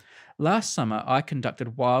you. Last summer, I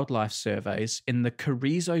conducted wildlife surveys in the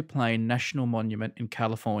Carrizo Plain National Monument in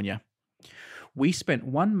California. We spent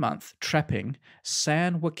 1 month trapping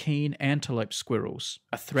San Joaquin antelope squirrels,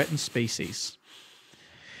 a threatened species.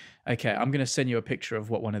 Okay, I'm going to send you a picture of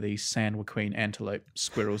what one of these San Joaquin antelope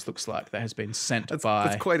squirrels looks like that has been sent by...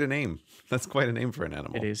 That's quite a name. That's quite a name for an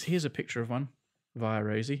animal. It is. Here's a picture of one via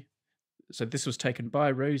Rosie. So this was taken by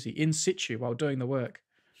Rosie in situ while doing the work.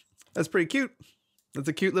 That's pretty cute. That's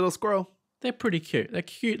a cute little squirrel. They're pretty cute. They're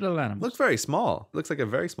cute little animals. Looks very small. Looks like a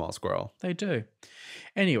very small squirrel. They do.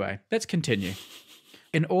 Anyway, let's continue.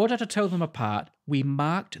 In order to tell them apart, we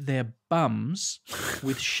marked their bums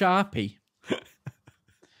with Sharpie.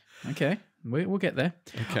 Okay, we'll get there.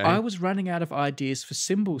 Okay. I was running out of ideas for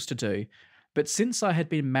symbols to do, but since I had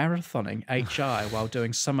been marathoning HI while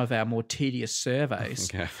doing some of our more tedious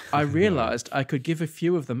surveys, I realised I could give a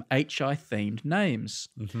few of them HI-themed names.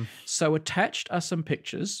 Mm-hmm. So attached are some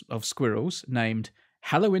pictures of squirrels named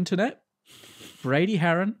Hello Internet, Brady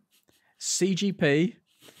Harron, CGP,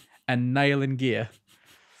 and Nail and Gear.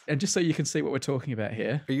 And just so you can see what we're talking about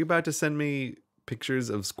here. Are you about to send me pictures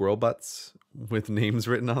of squirrel butts with names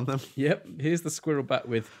written on them? Yep. Here's the squirrel butt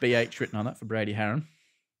with BH written on it for Brady Harron.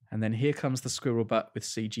 And then here comes the squirrel butt with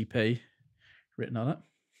CGP written on it.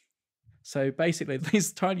 So basically,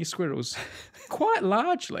 these tiny squirrels quite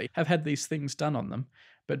largely have had these things done on them.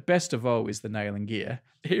 But best of all is the Nail and Gear.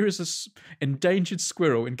 Here is an endangered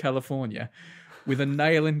squirrel in California with a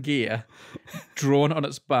nail and gear drawn on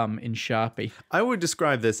its bum in Sharpie. I would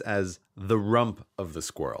describe this as the rump of the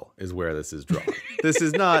squirrel is where this is drawn. This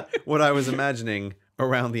is not what I was imagining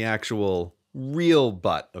around the actual real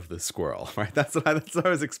butt of the squirrel, right? That's what I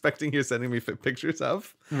was expecting you're sending me pictures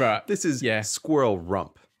of. Right. This is squirrel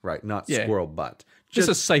rump, right? Not squirrel butt. Just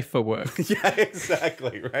a safe for work. Yeah,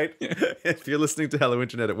 exactly, right? If you're listening to Hello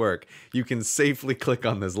Internet at work, you can safely click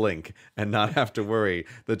on this link and not have to worry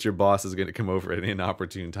that your boss is going to come over at an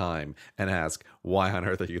inopportune time and ask, why on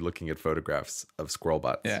earth are you looking at photographs of squirrel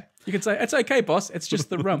butts? Yeah. You can say, it's okay, boss. It's just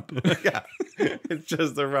the rump. Yeah, it's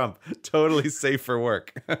just the rump. Totally safe for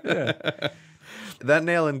work. Yeah. That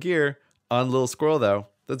nail and gear on little squirrel, though,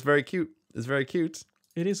 that's very cute. It's very cute.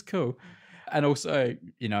 It is cool. And also,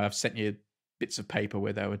 I've sent you bits of paper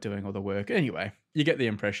where they were doing all the work. Anyway, you get the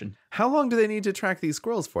impression. How long do they need to track these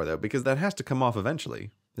squirrels for, though? Because that has to come off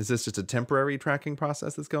eventually. Is this just a temporary tracking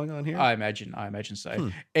process that's going on here? I imagine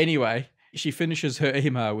so. Anyway, she finishes her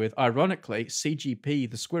email with, ironically,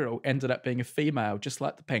 CGP, the squirrel, ended up being a female, just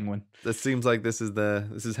like the penguin. That seems like this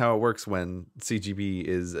is how it works when CGP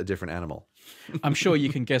is a different animal. I'm sure you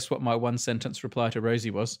can guess what my one-sentence reply to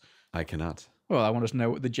Rosie was. I cannot. Well, I wanted to know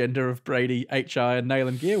what the gender of Brady, HI, and Nail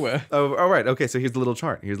and Gear were. Oh, all right. Okay, so here's the little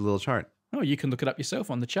chart. Oh, you can look it up yourself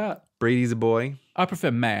on the chart. Brady's a boy. I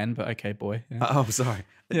prefer man, but okay, boy. Yeah. Oh, sorry.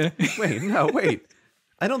 Yeah. Wait.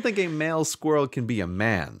 I don't think a male squirrel can be a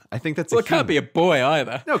man. I think that's it can't be a boy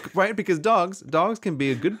either. No, right? Because dogs can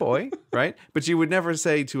be a good boy, right? But you would never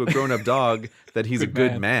say to a grown-up dog that he's a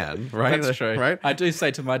good man, right? That's true. Right? I do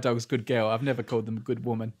say to my dogs, good girl. I've never called them good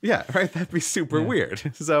woman. Yeah, right? That'd be super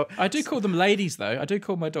weird. So I do call them ladies, though. I do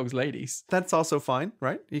call my dogs ladies. That's also fine,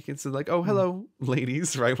 right? You can say like, oh, hello,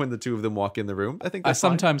 ladies, right? When the two of them walk in the room. I think that's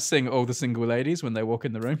sometimes sing all the single ladies when they walk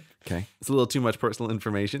in the room. Okay. It's a little too much personal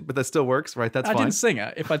information, but that still works, right? That's fine. I didn't sing it.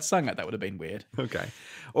 If I'd sung it, that would have been weird. Okay.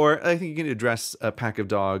 Or I think you can address a pack of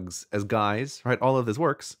dogs as guys, right? All of this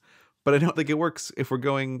works. But I don't think it works if we're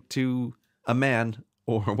going to a man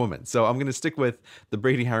or a woman. So I'm going to stick with the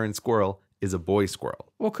Brady Harron squirrel is a boy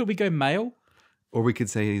squirrel. Or could we go male? Or we could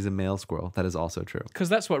say he's a male squirrel. That is also true. Because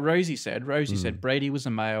that's what Rosie said. Rosie said Brady was a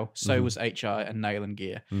male, so was HI and Nail and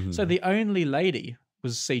Gear. So the only lady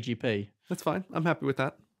was CGP. That's fine. I'm happy with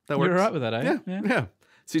that. That works. You're all right with that, eh? Yeah.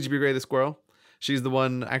 CGP Grey the squirrel. She's the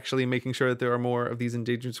one actually making sure that there are more of these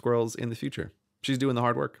endangered squirrels in the future. She's doing the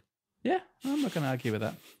hard work. Yeah, I'm not going to argue with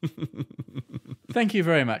that. Thank you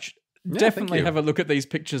very much. Yeah, Definitely have a look at these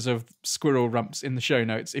pictures of squirrel rumps in the show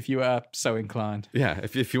notes if you are so inclined. Yeah,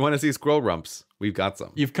 if you want to see squirrel rumps, we've got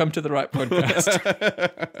some. You've come to the right podcast.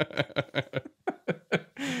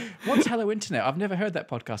 What's Hello Internet? I've never heard that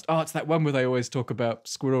podcast. Oh, it's that one where they always talk about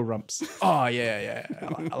squirrel rumps. Oh, yeah.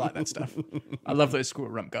 I like that stuff. I love those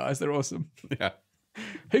squirrel rump guys. They're awesome. Yeah.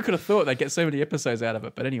 Who could have thought they'd get so many episodes out of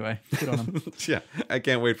it? But anyway, good on them. Yeah, I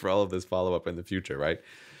can't wait for all of this follow-up in the future, right?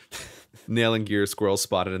 Nail and Gear squirrel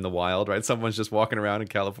spotted in the wild, right? Someone's just walking around in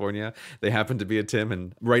California. They happen to be a Tim,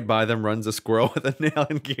 and right by them runs a squirrel with a nail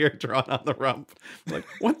and gear drawn on the rump. Like,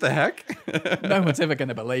 what the heck? No one's ever going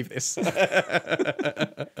to believe this.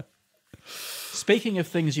 Speaking of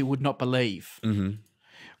things you would not believe,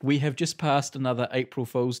 we have just passed another April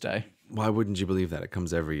Fool's Day. Why wouldn't you believe that? It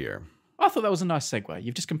comes every year. I thought that was a nice segue.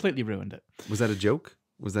 You've just completely ruined it. Was that a joke?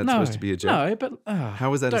 Was that supposed to be a joke? No, but...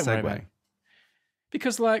 How was that a segue?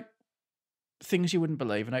 Because, like, things you wouldn't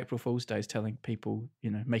believe, and April Fool's Day is telling people,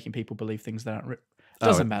 making people believe things that aren't...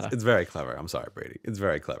 Doesn't matter. It's very clever. I'm sorry, Brady. It's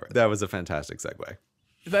very clever. That was a fantastic segue.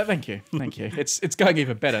 Thank you. It's going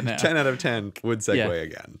even better now. 10 out of 10 would segue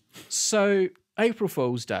again. So, April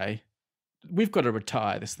Fool's Day, we've got to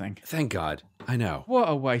retire this thing. Thank God. I know. What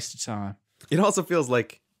a waste of time. It also feels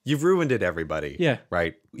like you've ruined it, everybody. Yeah.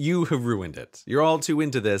 Right? You have ruined it. You're all too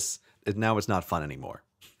into this, and now it's not fun anymore.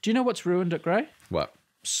 Do you know what's ruined it, Gray? What?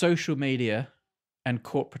 Social media and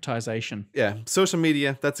corporatization. Yeah, social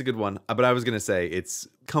media, that's a good one. But I was going to say, it's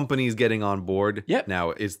companies getting on board. Yep.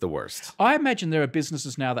 Now is the worst. I imagine there are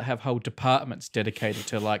businesses now that have whole departments dedicated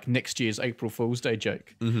to, like, next year's April Fool's Day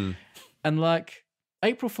joke. And, like,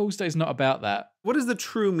 April Fool's Day is not about that. What is the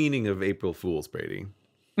true meaning of April Fools, Brady?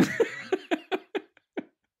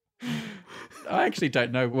 I actually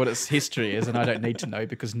don't know what its history is, and I don't need to know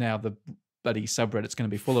because now the bloody subreddit's going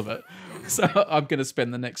to be full of it. So I'm going to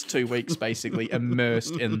spend the next 2 weeks basically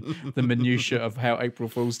immersed in the minutiae of how April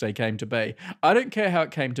Fool's Day came to be. I don't care how it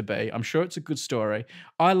came to be. I'm sure it's a good story.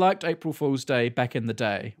 I liked April Fool's Day back in the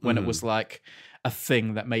day when it was like a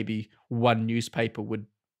thing that maybe one newspaper would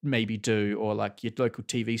maybe do, or like your local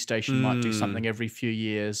TV station might do something every few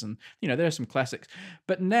years. And, there are some classics.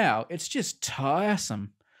 But now it's just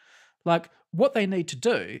tiresome. Like, what they need to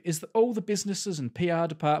do is that all the businesses and PR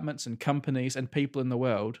departments and companies and people in the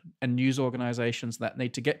world and news organizations that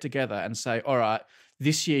need to get together and say, all right,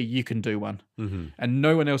 this year you can do one and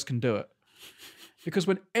no one else can do it. Because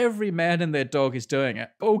when every man and their dog is doing it,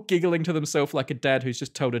 all giggling to themselves like a dad who's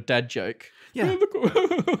just told a dad joke. Yeah. Look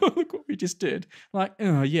what we just did. Like,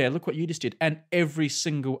 oh, yeah, look what you just did. And every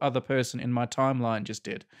single other person in my timeline just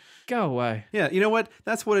did. Go away. Yeah, you know what?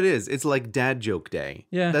 That's what it is. It's like dad joke day.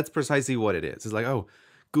 Yeah. That's precisely what it is. It's like, oh,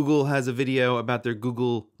 Google has a video about their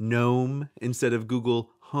Google Gnome instead of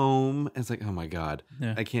Google Home. And it's like, oh my God,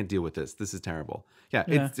 I can't deal with this. This is terrible. Yeah,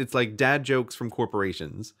 it's like dad jokes from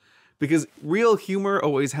corporations. Because real humor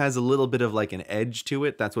always has a little bit of like an edge to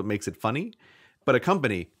it. That's what makes it funny. But a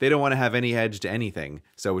company, they don't want to have any edge to anything.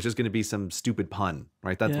 So it's just going to be some stupid pun,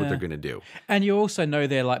 right? That's what they're going to do. And you also know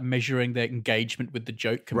they're like measuring their engagement with the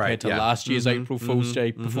joke compared to last year's April Fool's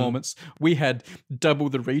Day performance. We had double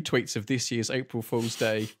the retweets of this year's April Fool's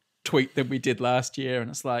Day tweet than we did last year. And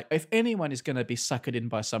it's like, if anyone is going to be suckered in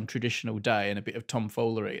by some traditional day and a bit of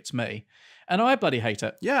tomfoolery, it's me. And I bloody hate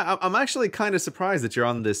it. Yeah, I'm actually kind of surprised that you're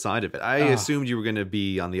on this side of it. I assumed you were going to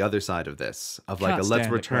be on the other side of this, of like, let's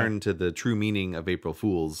return to the true meaning of April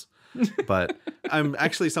Fools. But I'm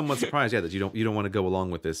actually somewhat surprised, that you don't want to go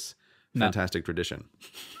along with this fantastic tradition.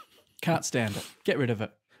 Can't stand it. Get rid of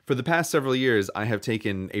it. For the past several years, I have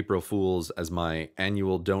taken April Fools as my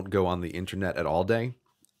annual don't go on the internet at all day.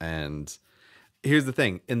 And here's the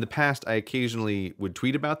thing. In the past, I occasionally would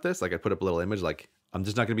tweet about this. Like, I put up a little image like, I'm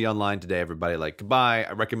just not going to be online today, everybody. Like, goodbye.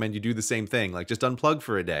 I recommend you do the same thing. Like, just unplug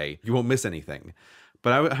for a day. You won't miss anything.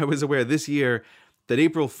 But I was aware this year that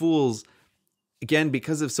April Fools, again,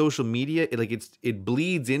 because of social media, it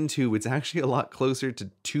bleeds into, it's actually a lot closer to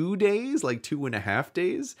 2 days, like 2.5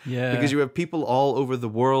 days. Yeah. Because you have people all over the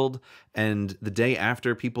world, and the day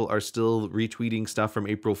after, people are still retweeting stuff from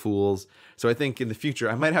April Fools. So I think in the future,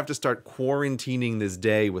 I might have to start quarantining this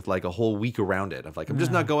day with like a whole week around it. Of like, I'm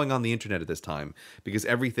just not going on the internet at this time because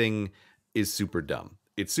everything is super dumb.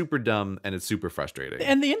 It's super dumb and it's super frustrating.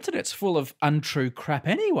 And the internet's full of untrue crap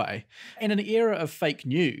anyway. In an era of fake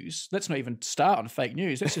news, let's not even start on fake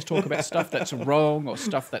news. Let's just talk about stuff that's wrong or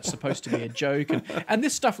stuff that's supposed to be a joke. And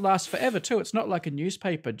this stuff lasts forever too. It's not like a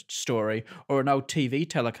newspaper story or an old TV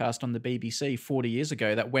telecast on the BBC 40 years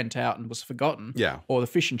ago that went out and was forgotten. Yeah. Or the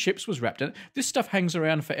fish and chips was wrapped in it. This stuff hangs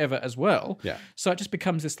around forever as well. Yeah. So it just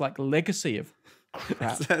becomes this like legacy of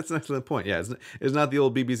crap. That's actually the point. Yeah, it's not the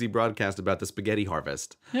old BBC broadcast about the spaghetti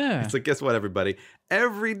harvest. Yeah. It's like, guess what, everybody?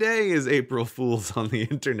 Every day is April Fool's on the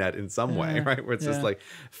internet in some way, right? Where it's just like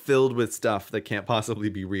filled with stuff that can't possibly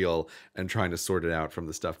be real and trying to sort it out from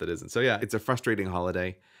the stuff that isn't. So yeah, it's a frustrating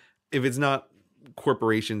holiday. If it's not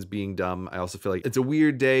corporations being dumb, I also feel like it's a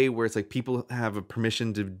weird day where it's like people have a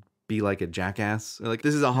permission to be like a jackass. Like,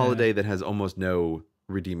 this is a holiday that has almost no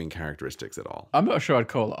redeeming characteristics at all. I'm not sure I'd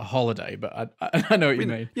call it a holiday, but I know what you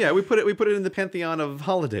mean. Yeah, we put it in the pantheon of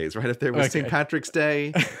holidays, right? If there was St. Patrick's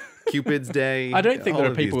Day, Cupid's Day. I don't think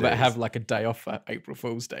there are people that have like a day off for April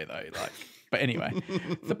Fool's Day though. Like, but anyway,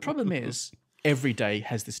 the problem is every day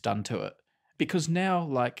has this done to it, because now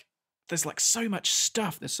like there's like so much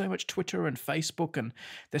stuff. There's so much Twitter and Facebook, and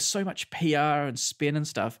there's so much PR and spin and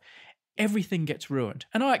stuff. Everything gets ruined.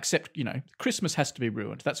 And I accept, Christmas has to be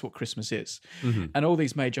ruined. That's what Christmas is. Mm-hmm. And all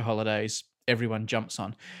these major holidays, everyone jumps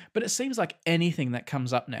on. But it seems like anything that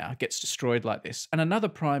comes up now gets destroyed like this. And another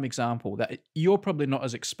prime example that you're probably not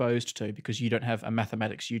as exposed to because you don't have a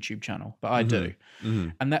mathematics YouTube channel, but I do. Mm-hmm.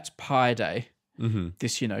 And that's Pi Day,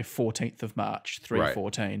 this, 14th of March,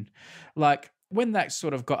 3/14. Like, when that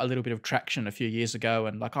sort of got a little bit of traction a few years ago,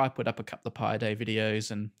 and like I put up a couple of Pi Day videos,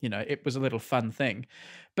 and it was a little fun thing.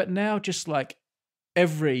 But now just like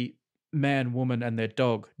every man, woman and their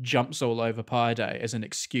dog jumps all over Pi Day as an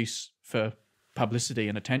excuse for publicity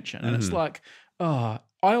and attention. And it's like, oh,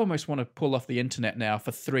 I almost want to pull off the internet now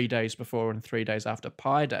for 3 days before and 3 days after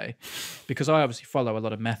Pi Day, because I obviously follow a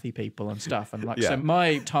lot of mathy people and stuff. And so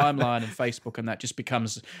my timeline and Facebook and that just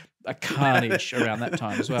becomes a carnage around that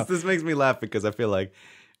time as well. This makes me laugh because I feel like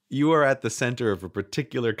you are at the center of a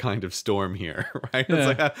particular kind of storm here, right? Yeah.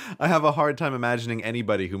 It's like I have a hard time imagining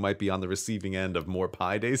anybody who might be on the receiving end of more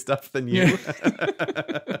Pi Day stuff than you.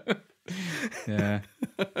 Yeah.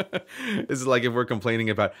 This is like if we're complaining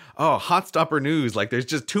about, hot stopper news, like there's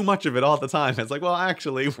just too much of it all the time. It's like, well,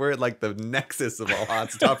 actually, we're at like the nexus of all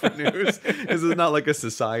hot stopper news. This is not like a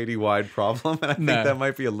society-wide problem. And I think that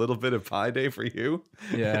might be a little bit of Pi Day for you.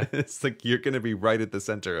 Yeah. It's like you're going to be right at the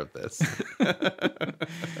center of this.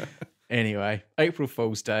 Anyway, April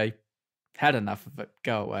Fool's Day. Had enough of it.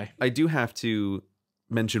 Go away. I do have to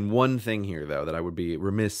mention one thing here, though, that I would be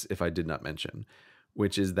remiss if I did not mention,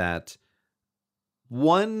 which is that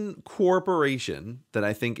one corporation that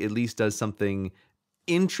I think at least does something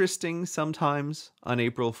interesting sometimes on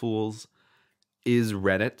April Fools is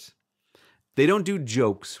Reddit. They don't do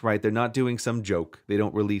jokes, right? They're not doing some joke. They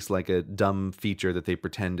don't release like a dumb feature that they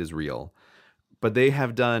pretend is real. But they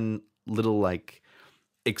have done little like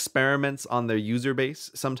experiments on their user base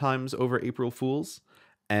sometimes over April Fools.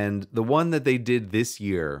 And the one that they did this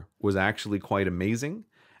year was actually quite amazing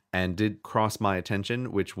and did cross my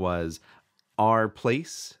attention, which was Our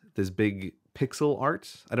Place, this big pixel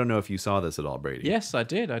art. I don't know if you saw this at all, Brady. Yes, I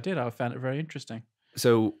did. I found it very interesting.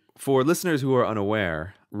 So for listeners who are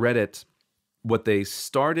unaware, Reddit, what they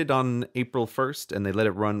started on April 1st and they let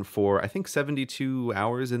it run for, I think, 72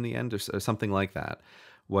 hours in the end or something like that,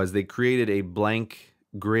 was they created a blank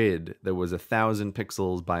grid that was 1,000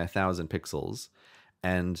 pixels by 1,000 pixels.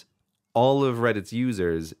 And all of Reddit's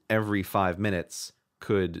users every 5 minutes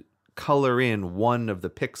could color in one of the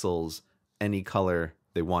pixels any color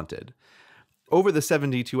they wanted. Over the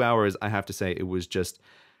 72 hours, I have to say, it was just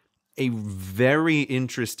a very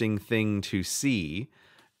interesting thing to see.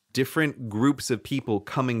 Different groups of people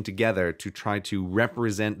coming together to try to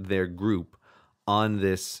represent their group on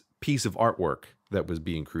this piece of artwork that was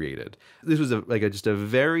being created. This was just a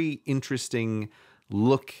very interesting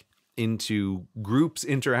look into groups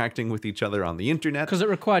interacting with each other on the internet. Because it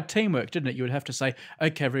required teamwork, didn't it? You would have to say,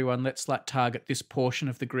 okay, everyone, let's like target this portion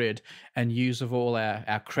of the grid and use of all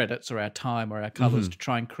our credits or our time or our colors to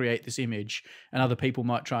try and create this image. And other people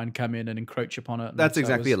might try and come in and encroach upon it. That's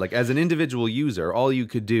exactly it. Like, as an individual user, all you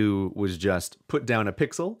could do was just put down a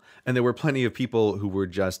pixel. And there were plenty of people who were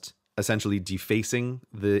just essentially defacing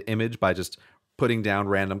the image by just putting down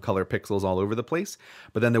random color pixels all over the place.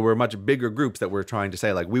 But then there were much bigger groups that were trying to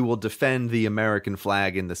say, like, we will defend the American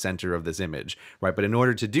flag in the center of this image, right? But in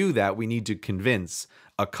order to do that, we need to convince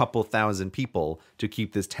a couple thousand people to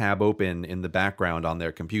keep this tab open in the background on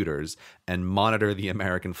their computers and monitor the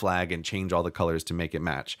American flag and change all the colors to make it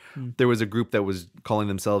match. There was a group that was calling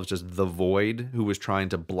themselves just The Void, who was trying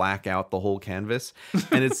to black out the whole canvas.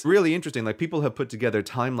 And it's really interesting. Like, people have put together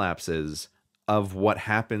time lapses of what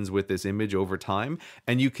happens with this image over time,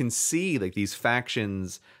 and you can see like these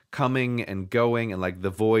factions coming and going, and like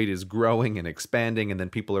the void is growing and expanding, and then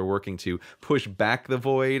people are working to push back the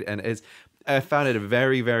void. And I found it a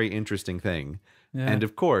very, very interesting thing. Yeah. And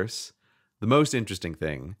of course, the most interesting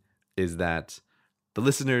thing is that the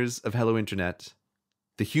listeners of Hello Internet,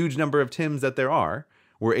 the huge number of Tims that there are,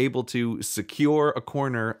 were able to secure a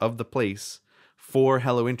corner of the place for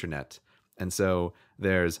Hello Internet. And so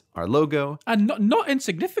there's our logo. And not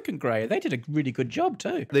insignificant, Gray. They did a really good job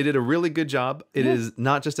too. They did a really good job. It is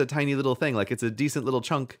not just a tiny little thing. Like, it's a decent little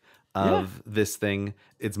chunk of this thing.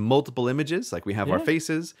 It's multiple images. Like, we have our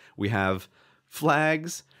faces. We have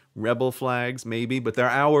flags, rebel flags maybe, but they're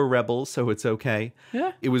our rebels, so it's okay.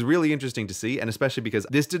 Yeah. It was really interesting to see, and especially because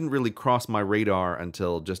this didn't really cross my radar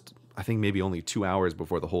until just, I think, maybe only 2 hours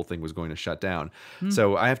before the whole thing was going to shut down.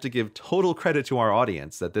 So I have to give total credit to our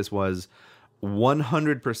audience that this was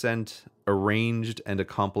 100% arranged and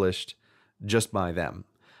accomplished just by them.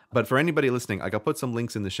 But for anybody listening, like, I'll put some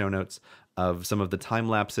links in the show notes of some of the time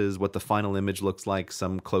lapses, what the final image looks like,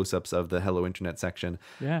 some close-ups of the Hello Internet section.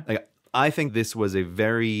 Yeah. Like, I think this was a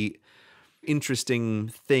very interesting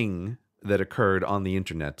thing that occurred on the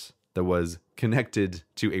internet that was connected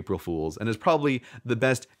to April Fools, and is probably the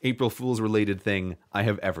best April Fools related thing I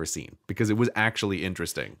have ever seen, because it was actually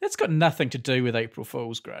interesting. It's got nothing to do with April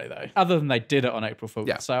Fools, Gray, though, other than they did it on April Fools.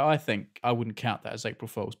 Yeah. So I think I wouldn't count that as April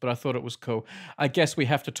Fools, but I thought it was cool. I guess we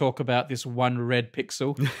have to talk about this one red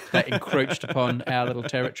pixel that encroached upon our little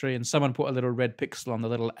territory, and someone put a little red pixel on the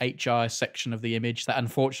little HI section of the image that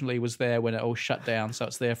unfortunately was there when it all shut down, so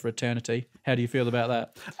it's there for eternity. How do you feel about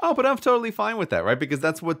that? Oh, but I'm totally fine with that, right? Because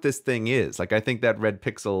that's what this thing is. Like, I think that red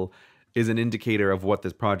pixel is an indicator of what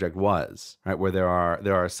this project was, right? Where there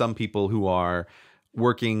are some people who are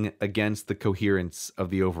working against the coherence of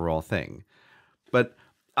the overall thing. But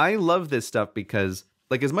I love this stuff because,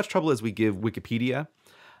 like, as much trouble as we give Wikipedia,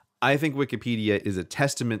 I think Wikipedia is a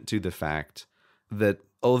testament to the fact that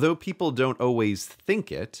although people don't always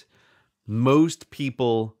think it, most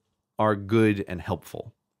people are good and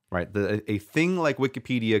helpful, right? A thing like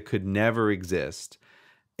Wikipedia could never exist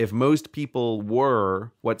if most people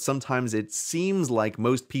were what sometimes it seems like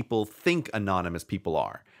most people think anonymous people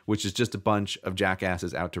are, which is just a bunch of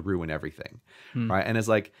jackasses out to ruin everything, right? And it's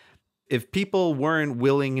like, if people weren't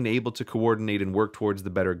willing and able to coordinate and work towards the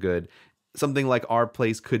better good, something like our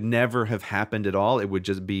place could never have happened at all. It would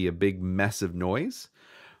just be a big mess of noise.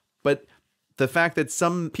 But the fact that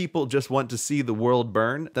some people just want to see the world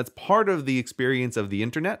burn, that's part of the experience of the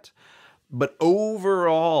internet. But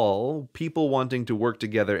overall, people wanting to work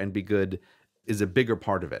together and be good is a bigger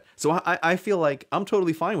part of it. So I feel like I'm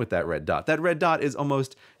totally fine with that red dot. That red dot is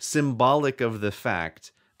almost symbolic of the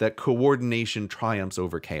fact that coordination triumphs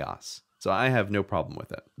over chaos. So I have no problem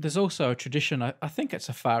with it. There's also a tradition, I think it's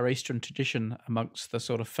a Far Eastern tradition amongst the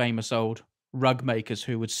sort of famous old rug makers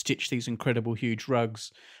who would stitch these incredible huge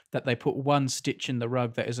rugs, that they put one stitch in the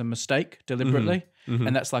rug that is a mistake deliberately.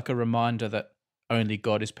 And that's like a reminder that only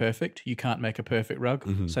God is perfect. You can't make a perfect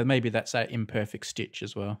rug. So maybe that's an imperfect stitch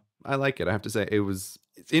as well. I like it. I have to say, it's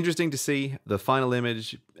interesting to see the final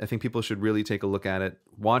image. I think people should really take a look at it.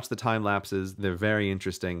 Watch the time lapses. They're very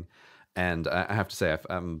interesting. And I have to say,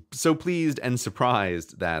 I'm so pleased and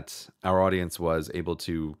surprised that our audience was able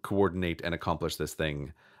to coordinate and accomplish this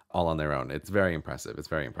thing all on their own. It's very impressive. It's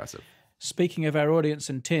very impressive. Speaking of our audience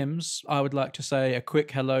and Tims, I would like to say a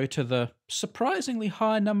quick hello to the surprisingly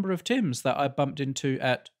high number of Tims that I bumped into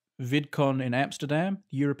at VidCon in Amsterdam,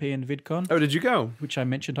 European VidCon. Oh, did you go? Which I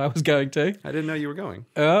mentioned I was going to. I didn't know you were going.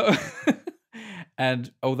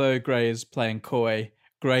 And although Gray is playing coy,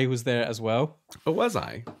 Gray was there as well. Oh, was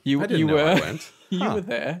I? I didn't know I went. You were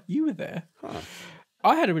there. You were there. Huh.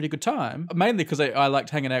 I had a really good time, mainly because I liked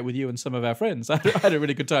hanging out with you and some of our friends. I had a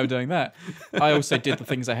really good time doing that. I also did the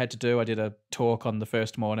things I had to do. I did a talk on the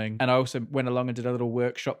first morning, and I also went along and did a little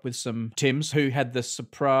workshop with some Tims who had the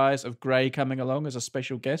surprise of Gray coming along as a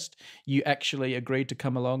special guest. You actually agreed to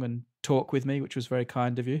come along and talk with me, which was very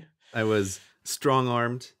kind of you. I was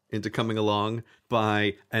strong-armed into coming along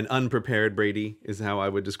by an unprepared Brady, is how I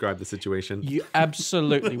would describe the situation. You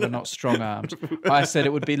absolutely were not strong-armed. I said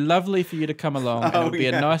it would be lovely for you to come along, and it would be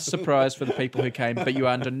a nice surprise for the people who came, but you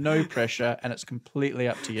are under no pressure, and it's completely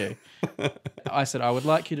up to you. I said, I would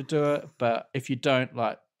like you to do it, but if you don't,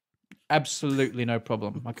 like, absolutely no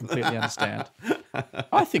problem. I completely understand.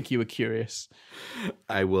 I think you were curious.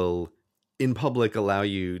 I will, in public, allow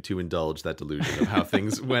you to indulge that delusion of how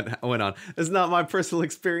things went on. It's not my personal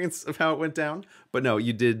experience of how it went down, but no,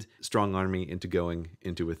 you did strong-arm me into going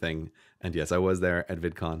into a thing. And yes, I was there at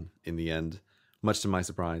VidCon in the end, much to my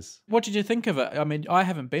surprise. What did you think of it? I mean, I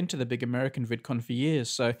haven't been to the big American VidCon for years,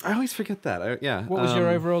 so... I always forget that. Yeah. What was your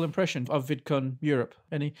overall impression of VidCon Europe?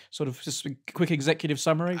 Any sort of just a quick executive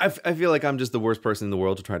summary? I feel like I'm just the worst person in the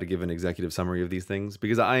world to try to give an executive summary of these things,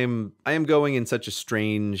 because I am going in such a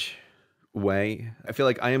strange way. I feel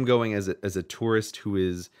like I am going as a tourist who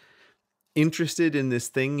is interested in this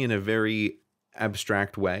thing in a very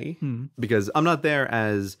abstract way, because I'm not there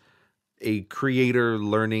as a creator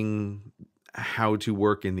learning how to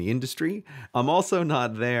work in the industry. I'm also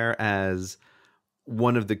not there as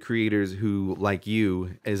one of the creators who, like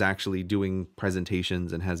you, is actually doing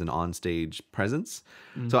presentations and has an onstage presence.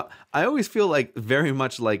 So I always feel like very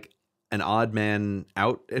much like an odd man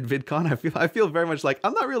out at VidCon. I feel very much like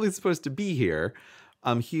I'm not really supposed to be here.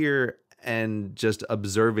 I'm here and just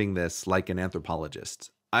observing this like an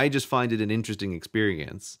anthropologist. I just find it an interesting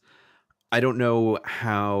experience. I don't know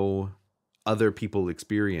how other people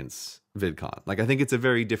experience VidCon. Like, I think it's a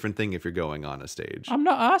very different thing if you're going on a stage. I'm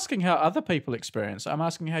not asking how other people experience it. I'm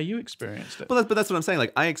asking how you experienced it. But that's what I'm saying.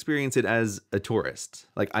 Like, I experience it as a tourist.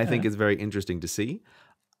 Like, I think it's very interesting to see.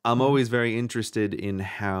 I'm always very interested in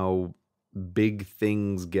how big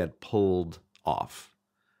things get pulled off.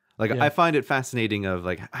 Like, I find it fascinating of,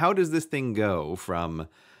 like, how does this thing go from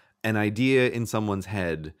an idea in someone's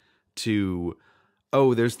head to,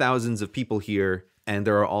 oh, there's thousands of people here, and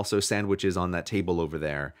there are also sandwiches on that table over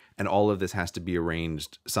there, and all of this has to be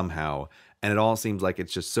arranged somehow. And it all seems like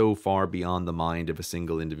it's just so far beyond the mind of a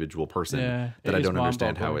single individual person that I don't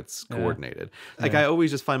understand how it's coordinated. Like, I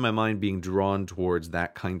always just find my mind being drawn towards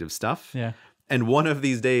that kind of stuff. Yeah. And one of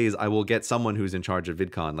these days, I will get someone who's in charge of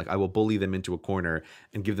VidCon. Like, I will bully them into a corner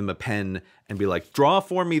and give them a pen and be like, draw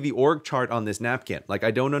for me the org chart on this napkin. Like,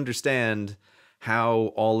 I don't understand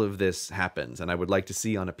how all of this happens, and I would like to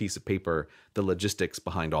see on a piece of paper the logistics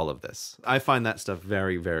behind all of this. I find that stuff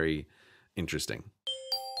very, very interesting.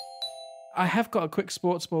 I have got a quick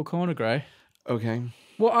sports ball corner, Gray. Okay.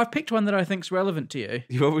 Well, I've picked one that I think's relevant to you.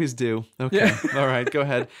 You always do. Okay. Yeah. All right, go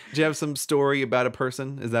ahead. Do you have some story about a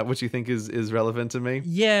person? Is that what you think is relevant to me?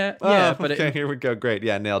 Yeah, but okay, here we go. Great.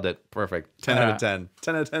 Yeah, nailed it. Perfect. 10 out of 10.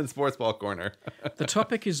 10 out of 10 sports ball corner. The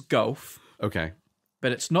topic is golf. Okay.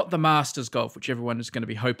 But it's not the Masters golf, which everyone is going to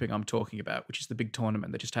be hoping I'm talking about, which is the big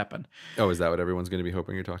tournament that just happened. Oh, is that what everyone's going to be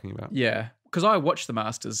hoping you're talking about? Yeah, because I watched the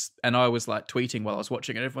Masters and I was like tweeting while I was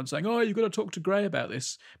watching it. Everyone's saying, oh, you've got to talk to Gray about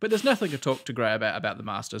this. But there's nothing to talk to Gray about the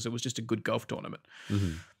Masters. It was just a good golf tournament.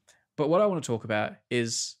 But what I want to talk about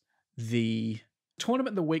is the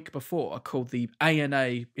tournament the week before called the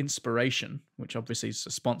ANA Inspiration, which obviously is a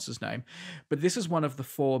sponsor's name. But this is one of the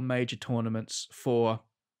 4 major tournaments for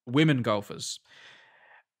women golfers.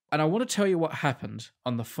 And I want to tell you what happened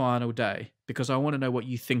on the final day, because I want to know what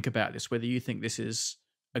you think about this, whether you think this is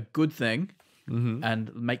a good thing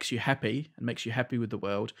and makes you happy with the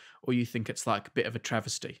world, or you think it's like a bit of a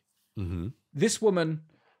travesty. This woman,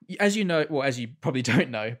 as you know, well, as you probably don't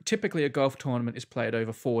know, typically a golf tournament is played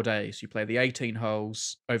over 4 days. You play the 18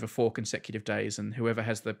 holes over 4 consecutive days, and whoever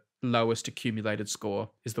has the lowest accumulated score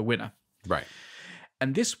is the winner. Right.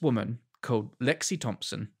 And this woman, called Lexi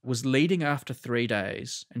Thompson, was leading after 3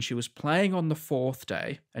 days, and she was playing on the 4th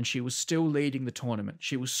day, and she was still leading the tournament.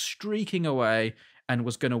 She was streaking away and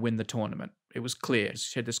was going to win the tournament. It was clear.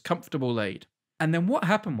 She had this comfortable lead. And then what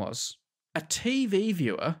happened was a TV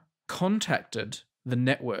viewer contacted the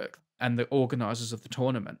network and the organisers of the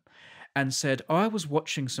tournament and said, I was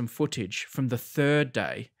watching some footage from the 3rd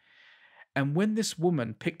day, and when this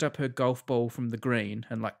woman picked up her golf ball from the green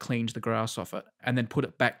and like cleaned the grass off it and then put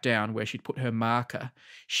it back down where she'd put her marker,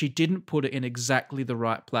 she didn't put it in exactly the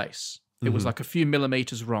right place. It was like a few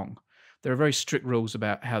millimeters wrong. There are very strict rules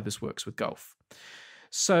about how this works with golf.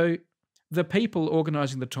 So the people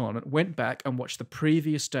organising the tournament went back and watched the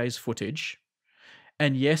previous day's footage.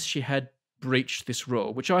 And yes, she had breached this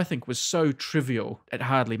rule, which I think was so trivial, it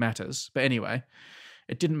hardly matters. But anyway,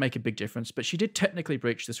 it didn't make a big difference, but she did technically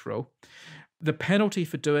breach this rule. The penalty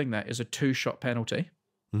for doing that is a 2-shot penalty.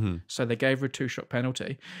 So they gave her a 2-shot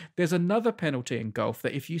penalty. There's another penalty in golf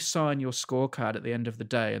that if you sign your scorecard at the end of the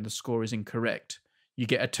day and the score is incorrect, you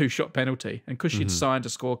get a 2-shot penalty. And because she'd signed a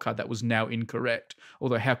scorecard that was now incorrect,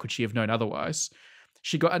 although how could she have known otherwise,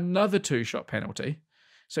 she got another 2-shot penalty.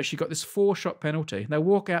 So she got this 4-shot penalty. They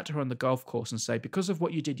walk out to her on the golf course and say, because of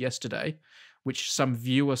what you did yesterday, which some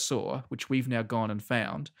viewer saw, which we've now gone and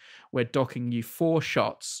found, we're docking you 4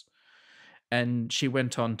 shots. And she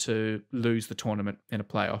went on to lose the tournament in a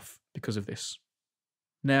playoff because of this.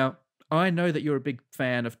 Now, I know that you're a big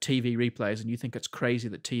fan of TV replays and you think it's crazy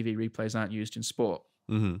that TV replays aren't used in sport.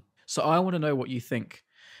 So I want to know what you think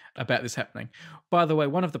about this happening. By the way,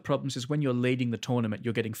 one of the problems is when you're leading the tournament,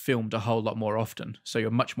 you're getting filmed a whole lot more often. So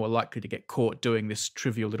you're much more likely to get caught doing this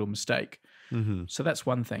trivial little mistake. So that's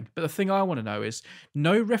one thing. But the thing I want to know is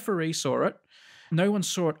no referee saw it. No one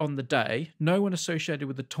saw it on the day. No one associated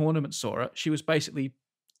with the tournament saw it. She was basically,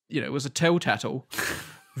 it was a tell-tattle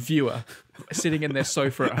viewer sitting in their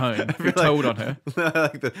sofa at home who told on her.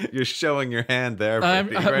 You're showing your hand there.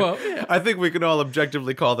 Brittany, right? Well, yeah. I think we can all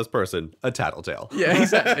objectively call this person a tattletale. Yeah,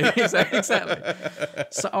 exactly.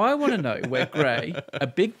 So I want to know where Gray, a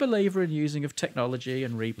big believer in using of technology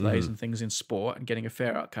and replays and things in sport and getting a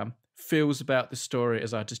fair outcome, feels about the story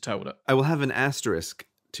as I just told it. I will have an asterisk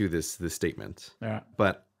to this statement. All right.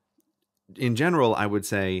 But in general, I would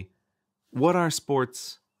say, what are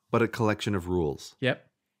sports but a collection of rules? Yep.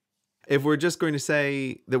 If we're just going to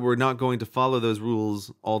say that we're not going to follow those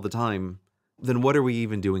rules all the time, then what are we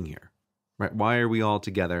even doing here? Right? Why are we all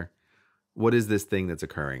together? What is this thing that's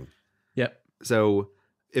occurring? Yep. So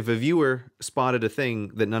if a viewer spotted a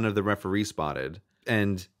thing that none of the referees spotted,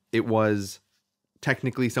 and it was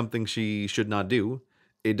technically something she should not do,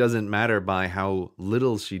 it doesn't matter by how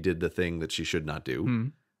little she did the thing that she should not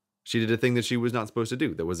do. She did a thing that she was not supposed to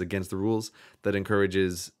do, that was against the rules, that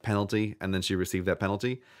encourages penalty, and then she received that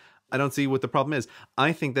penalty. I don't see what the problem is.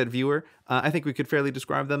 I think that viewer, I think we could fairly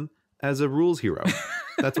describe them as a rules hero.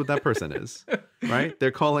 That's what that person is, right?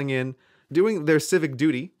 They're calling in, doing their civic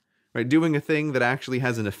duty, right? Doing a thing that actually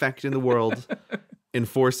has an effect in the world,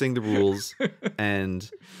 enforcing the rules,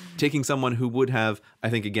 and taking someone who would have,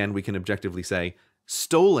 I think, again, we can objectively say,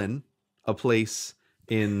 stolen a place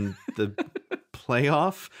in the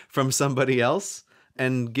playoff from somebody else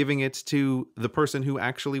and giving it to the person who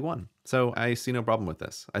actually won. So I see no problem with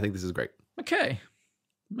this. I think this is great. Okay.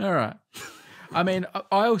 All right. I mean,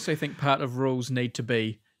 I also think part of rules need to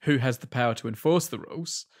be who has the power to enforce the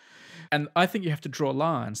rules. And I think you have to draw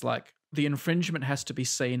lines. Like the infringement has to be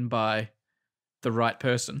seen by the right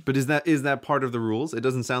person. But is that part of the rules? It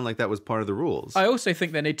doesn't sound like that was part of the rules. I also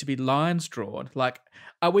think there need to be lines drawn. Like,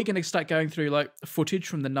 are we going to start going through like footage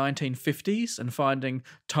from the 1950s and finding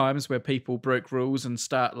times where people broke rules and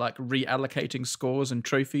start like reallocating scores and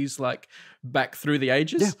trophies like back through the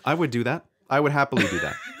ages? Yeah, I would do that. I would happily do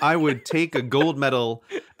that. I would take a gold medal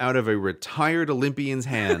out of a retired Olympian's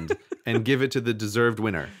hand and give it to the deserved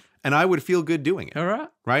winner. And I would feel good doing it. All right.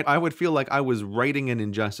 Right? I would feel like I was righting an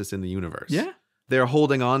injustice in the universe. Yeah. They're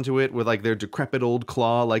holding on to it with like their decrepit old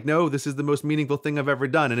claw, like, no, this is the most meaningful thing I've ever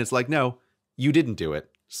done. And it's like, no, you didn't do it.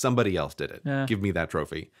 Somebody else did it. Yeah. Give me that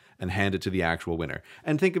trophy and hand it to the actual winner.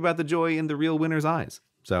 And think about the joy in the real winner's eyes.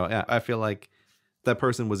 So yeah, I feel like that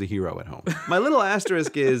person was a hero at home. My little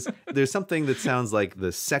asterisk is there's something that sounds like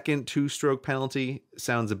the second 2-stroke penalty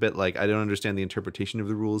sounds a bit like I don't understand the interpretation of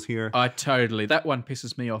the rules here. That one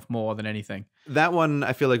pisses me off more than anything. That one,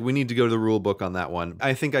 I feel like we need to go to the rule book on that one.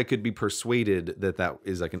 I think I could be persuaded that that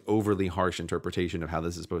is like an overly harsh interpretation of how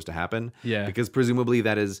this is supposed to happen. Yeah. Because presumably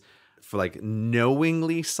that is for like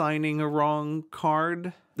knowingly signing a wrong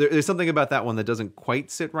card. There's something about that one that doesn't quite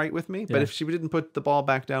sit right with me. But Yeah. if she didn't put the ball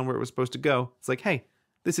back down where it was supposed to go, it's like, hey,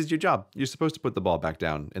 this is your job. You're supposed to put the ball back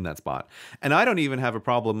down in that spot. And I don't even have a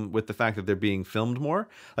problem with the fact that they're being filmed more.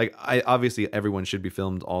 Like, obviously everyone should be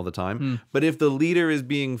filmed all the time. But if the leader is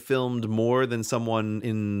being filmed more than someone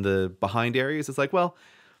in the behind areas, it's like, well,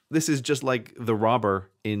 this is just like the robber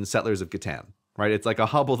in Settlers of Catan, right? It's like a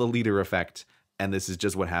hobble the leader effect. And this is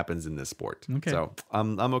just what happens in this sport. Okay. So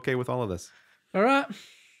I'm okay with all of this. All right.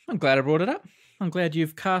 I'm glad I brought it up. I'm glad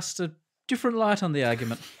you've cast a different light on the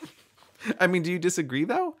argument. I mean, do you disagree,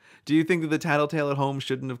 though? Do you think that the tattletale at home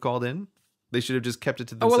shouldn't have called in? They should have just kept it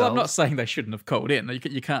to themselves? Well, I'm not saying they shouldn't have called in.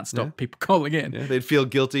 You can't stop people calling in. Yeah, they'd feel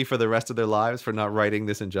guilty for the rest of their lives for not righting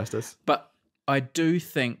this injustice. But I do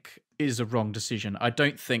think it is a wrong decision. I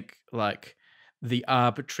don't think, like, the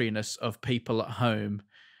arbitrariness of people at home,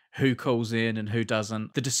 who calls in and who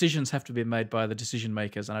doesn't. The decisions have to be made by the decision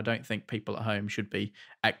makers, and I don't think people at home should be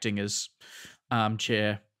acting as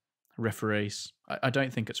armchair referees. I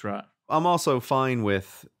don't think it's right. I'm also fine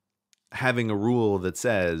with having a rule that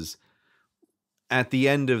says at the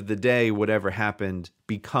end of the day, whatever happened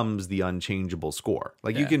becomes the unchangeable score.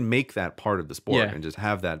 Like you can make that part of the sport and just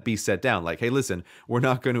have that be set down. Like, hey, listen, we're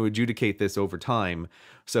not going to adjudicate this over time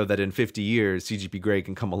so that in 50 years, CGP Grey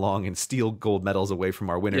can come along and steal gold medals away from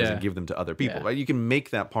our winners and give them to other people. Right? You can make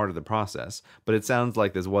that part of the process, but it sounds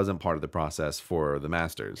like this wasn't part of the process for the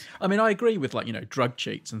Masters. I mean, I agree with like, drug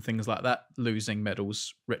cheats and things like that, losing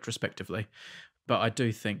medals retrospectively. But I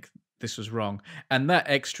do think this was wrong. And that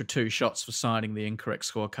extra 2 shots for signing the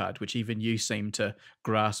incorrect scorecard, which even you seem to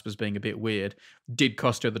grasp as being a bit weird, did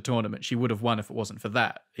cost her the tournament. She would have won if it wasn't for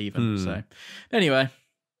that, even. So anyway,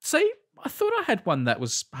 see, I thought I had one that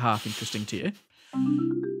was half interesting to you.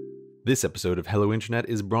 This episode of Hello Internet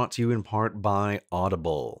is brought to you in part by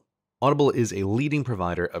Audible. Audible is a leading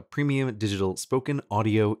provider of premium digital spoken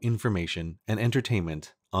audio information and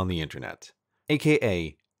entertainment on the internet.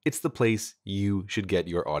 AKA, it's the place you should get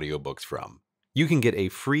your audiobooks from. You can get a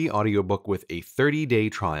free audiobook with a 30-day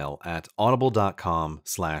trial at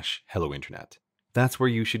audible.com/hellointernet. That's where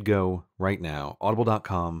you should go right now,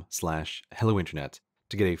 audible.com/hellointernet,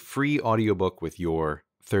 to get a free audiobook with your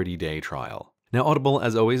 30-day trial. Now, Audible,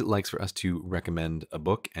 as always, likes for us to recommend a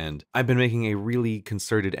book, and I've been making a really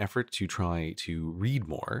concerted effort to try to read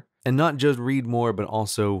more. And not just read more, but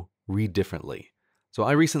also read differently. So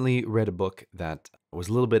I recently read a book that was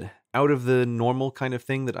a little bit out of the normal kind of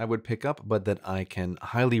thing that I would pick up, but that I can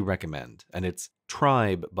highly recommend. And it's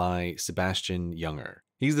Tribe by Sebastian Junger.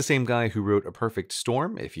 He's the same guy who wrote A Perfect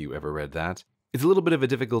Storm, if you ever read that. It's a little bit of a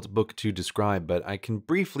difficult book to describe, but I can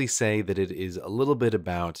briefly say that it is a little bit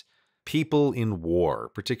about people in war,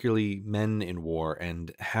 particularly men in war,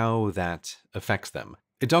 and how that affects them.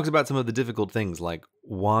 It talks about some of the difficult things, like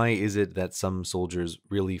why is it that some soldiers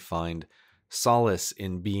really find solace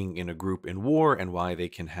in being in a group in war and why they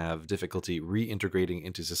can have difficulty reintegrating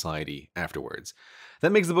into society afterwards.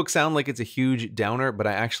 That makes the book sound like it's a huge downer, but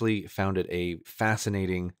I actually found it a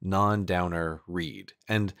fascinating non-downer read.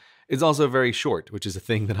 And it's also very short, which is a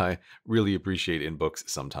thing that I really appreciate in books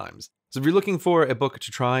sometimes. So if you're looking for a book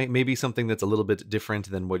to try, maybe something that's a little bit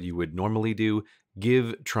different than what you would normally do,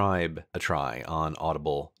 give Tribe a try on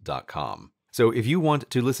audible.com. So if you want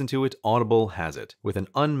to listen to it, Audible has it, with an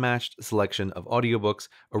unmatched selection of audiobooks,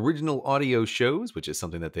 original audio shows, which is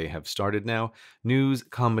something that they have started now, news,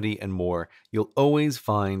 comedy, and more. You'll always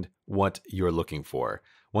find what you're looking for.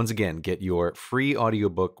 Once again, get your free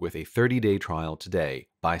audiobook with a 30-day trial today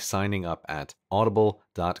by signing up at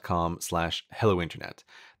audible.com/hellointernet.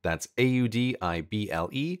 That's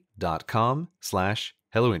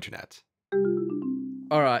audible.com/hellointernet.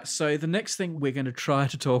 All right, so the next thing we're going to try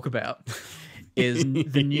to talk about is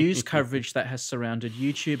the news coverage that has surrounded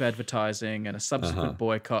YouTube advertising and a subsequent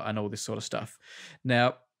boycott and all this sort of stuff.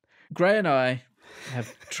 Now, Gray and I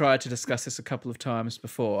have tried to discuss this a couple of times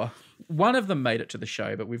before. One of them made it to the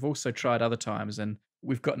show, but we've also tried other times, and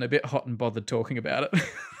we've gotten a bit hot and bothered talking about it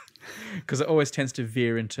because it always tends to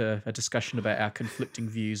veer into a discussion about our conflicting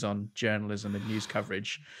views on journalism and news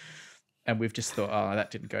coverage. And we've just thought, oh,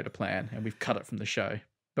 that didn't go to plan, and we've cut it from the show.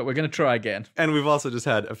 But we're going to try again. And we've also just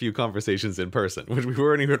had a few conversations in person, which we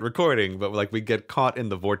weren't even recording, but like we get caught in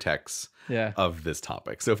the vortex of this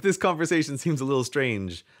topic. So if this conversation seems a little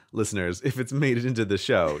strange, listeners, if it's made it into the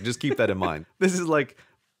show, just keep that in mind. This is like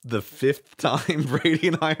the 5th time Brady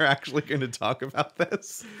and I are actually going to talk about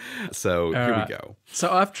this. So here we go.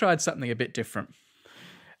 So I've tried something a bit different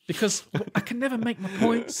because I can never make my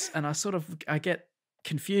points, and I get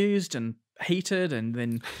confused and heated, and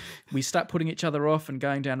then we start putting each other off and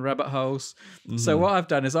going down rabbit holes. So what I've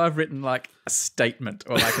done is I've written like a statement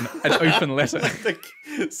or like an open letter.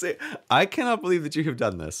 See, I cannot believe that you have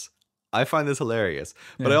done this. I find this hilarious.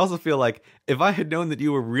 But I also feel like if I had known that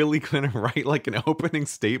you were really going to write like an opening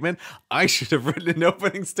statement, I should have written an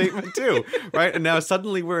opening statement too, right? And now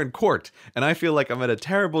suddenly we're in court, and I feel like I'm at a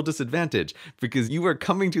terrible disadvantage because you are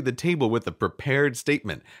coming to the table with a prepared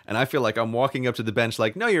statement. And I feel like I'm walking up to the bench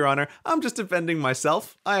like, no, Your Honor, I'm just defending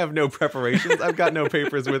myself. I have no preparations. I've got no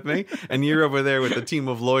papers with me. And you're over there with a team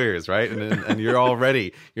of lawyers, right? And you're all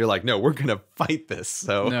ready. You're like, no, we're going to fight this.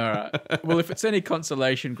 So, all right. Well, if it's any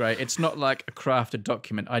consolation, Gray, it's not like a crafted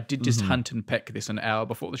document. I did just hunt and peck this an hour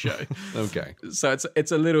before the show. Okay. So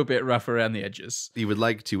it's a little bit rough around the edges. You would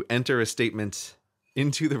like to enter a statement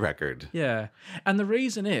into the record. Yeah. And the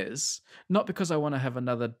reason is not because I want to have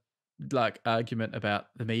another like argument about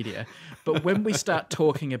the media, but when we start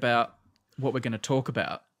talking about what we're going to talk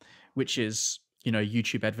about, which is,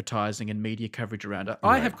 YouTube advertising and media coverage around it,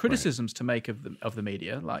 I have criticisms to make of the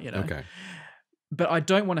media, like, Okay. But I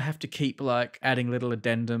don't want to have to keep like adding little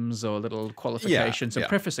addendums or little qualifications and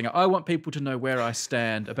prefacing it. I want people to know where I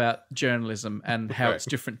stand about journalism and how it's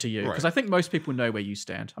different to you. Because I think most people know where you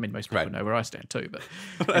stand. I mean, most people know where I stand too,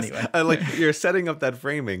 but anyway. Like, you're setting up that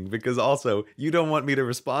framing because also you don't want me to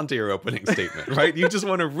respond to your opening statement, right? You just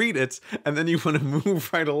want to read it and then you want to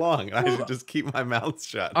move right along. I should just keep my mouth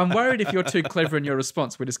shut. I'm worried if you're too clever in your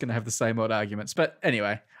response, we're just going to have the same old arguments. But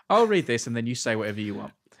anyway, I'll read this and then you say whatever you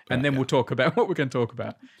want. And then we'll talk about what we're going to talk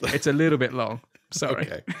about. It's a little bit long. Sorry.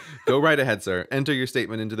 Okay. Go right ahead, sir. Enter your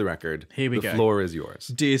statement into the record. Here we go. The floor is yours.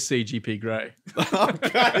 Dear CGP Grey. Oh,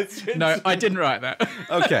 God. No, I didn't write that.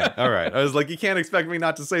 Okay. All right. I was like, you can't expect me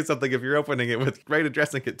not to say something if you're opening it with right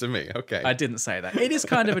addressing it to me. Okay. I didn't say that. It is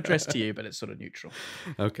kind of addressed to you, but it's sort of neutral.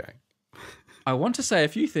 Okay. I want to say a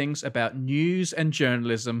few things about news and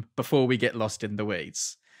journalism before we get lost in the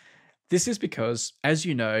weeds. This is because, as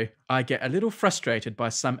you know, I get a little frustrated by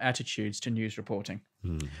some attitudes to news reporting.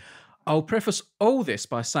 I'll preface all this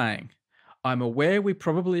by saying, I'm aware we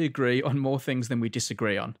probably agree on more things than we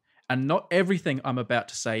disagree on, and not everything I'm about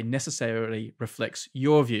to say necessarily reflects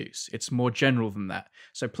your views. It's more general than that,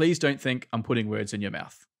 so please don't think I'm putting words in your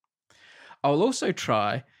mouth. I'll also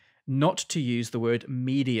try not to use the word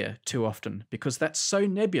media too often, because that's so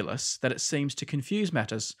nebulous that it seems to confuse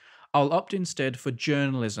matters. I'll opt instead for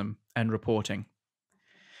journalism and reporting.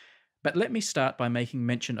 But let me start by making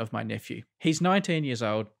mention of my nephew. He's 19 years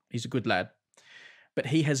old, he's a good lad, but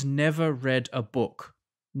he has never read a book.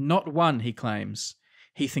 Not one, he claims.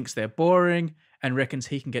 He thinks they're boring and reckons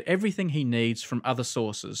he can get everything he needs from other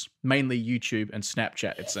sources, mainly YouTube and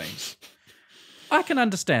Snapchat, it seems. I can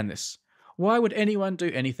understand this. Why would anyone do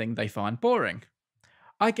anything they find boring?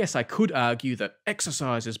 I guess I could argue that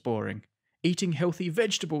exercise is boring. Eating healthy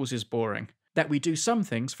vegetables is boring, that we do some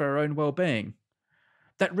things for our own well-being,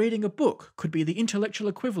 that reading a book could be the intellectual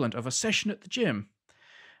equivalent of a session at the gym.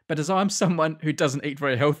 But as I'm someone who doesn't eat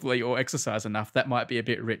very healthily or exercise enough, that might be a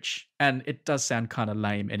bit rich, and it does sound kind of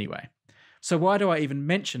lame anyway. So why do I even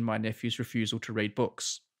mention my nephew's refusal to read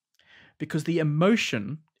books? Because the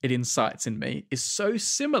emotion it incites in me is so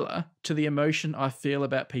similar to the emotion I feel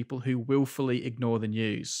about people who willfully ignore the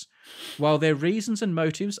news. While their reasons and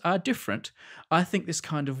motives are different, I think this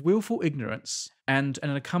kind of willful ignorance and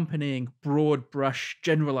an accompanying broad brush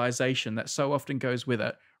generalization that so often goes with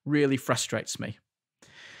it really frustrates me.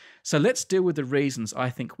 So let's deal with the reasons I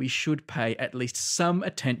think we should pay at least some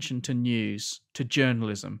attention to news, to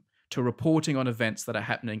journalism, to reporting on events that are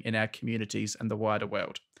happening in our communities and the wider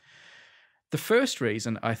world. The first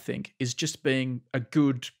reason, I think, is just being a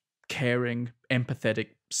good, caring, empathetic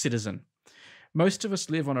citizen. Most of us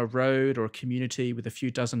live on a road or a community with a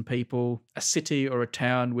few dozen people, a city or a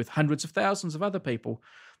town with hundreds of thousands of other people,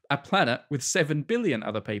 a planet with 7 billion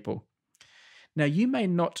other people. Now, you may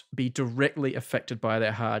not be directly affected by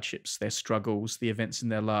their hardships, their struggles, the events in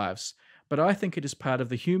their lives, but I think it is part of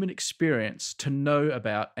the human experience to know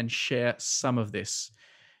about and share some of this.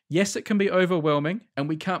 Yes, it can be overwhelming, and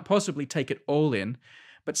we can't possibly take it all in,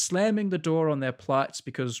 but slamming the door on their plights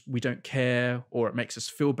because we don't care or it makes us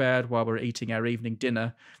feel bad while we're eating our evening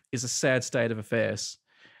dinner is a sad state of affairs.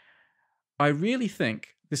 I really think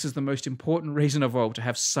this is the most important reason of all to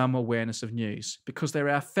have some awareness of news, because they're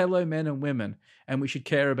our fellow men and women, and we should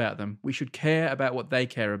care about them. We should care about what they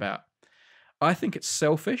care about. I think it's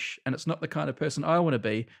selfish, and it's not the kind of person I want to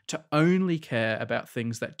be, to only care about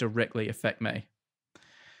things that directly affect me.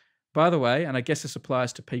 By the way, and I guess this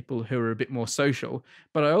applies to people who are a bit more social,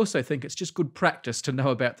 but I also think it's just good practice to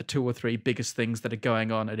know about the 2 or 3 biggest things that are going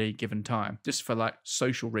on at any given time, just for like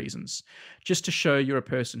social reasons. Just to show you're a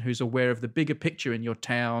person who's aware of the bigger picture in your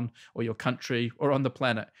town or your country or on the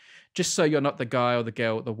planet. Just so you're not the guy or the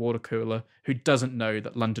girl at the water cooler who doesn't know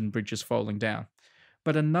that London Bridge is falling down.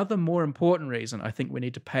 But another more important reason I think we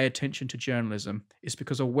need to pay attention to journalism is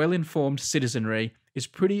because a well-informed citizenry is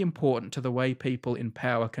pretty important to the way people in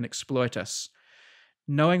power can exploit us.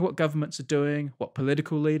 Knowing what governments are doing, what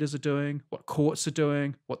political leaders are doing, what courts are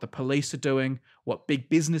doing, what the police are doing, what big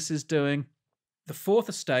business is doing. The Fourth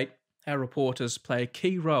Estate, our reporters, play a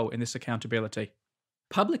key role in this accountability.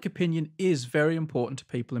 Public opinion is very important to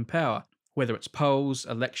people in power, whether it's polls,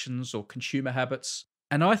 elections, or consumer habits.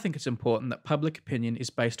 And I think it's important that public opinion is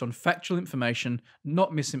based on factual information,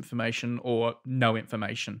 not misinformation or no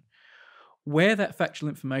information. Where that factual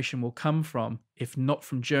information will come from, if not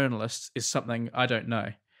from journalists, is something I don't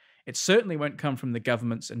know. It certainly won't come from the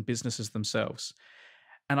governments and businesses themselves.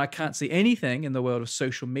 And I can't see anything in the world of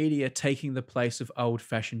social media taking the place of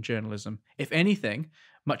old-fashioned journalism. If anything,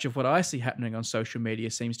 much of what I see happening on social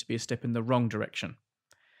media seems to be a step in the wrong direction.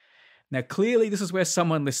 Now, clearly, this is where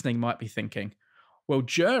someone listening might be thinking, well,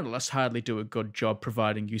 journalists hardly do a good job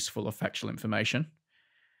providing useful or factual information.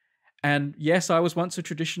 And yes, I was once a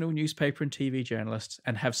traditional newspaper and TV journalist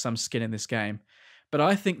and have some skin in this game. But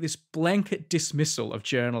I think this blanket dismissal of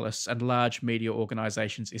journalists and large media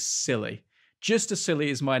organisations is silly. Just as silly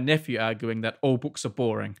as my nephew arguing that all books are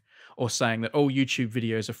boring, or saying that all YouTube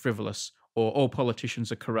videos are frivolous, or all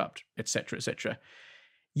politicians are corrupt, etc., etc.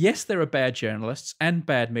 Yes, there are bad journalists and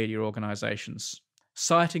bad media organisations.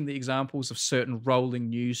 Citing the examples of certain rolling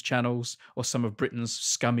news channels or some of Britain's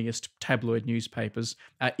scummiest tabloid newspapers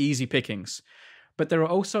are easy pickings. But there are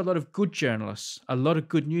also a lot of good journalists, a lot of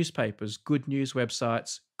good newspapers, good news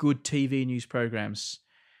websites, good TV news programs.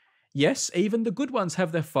 Yes, even the good ones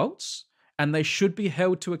have their faults, and they should be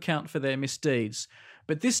held to account for their misdeeds.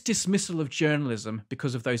 But this dismissal of journalism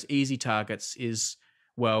because of those easy targets is,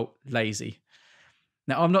 well, lazy.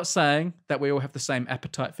 Now, I'm not saying that we all have the same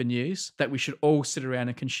appetite for news, that we should all sit around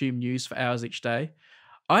and consume news for hours each day.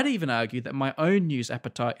 I'd even argue that my own news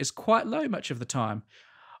appetite is quite low much of the time.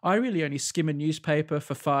 I really only skim a newspaper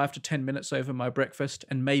for 5 to 10 minutes over my breakfast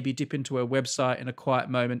and maybe dip into a website in a quiet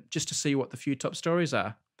moment just to see what the few top stories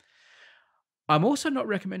are. I'm also not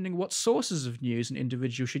recommending what sources of news an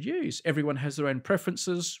individual should use. Everyone has their own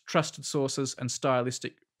preferences, trusted sources, and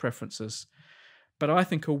stylistic preferences. But I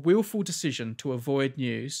think a willful decision to avoid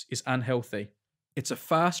news is unhealthy. It's a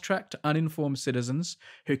fast track to uninformed citizens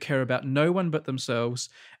who care about no one but themselves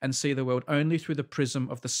and see the world only through the prism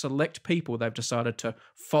of the select people they've decided to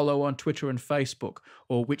follow on Twitter and Facebook,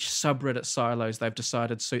 or which subreddit silos they've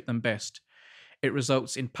decided suit them best. It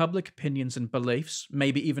results in public opinions and beliefs,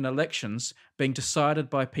 maybe even elections, being decided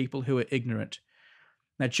by people who are ignorant.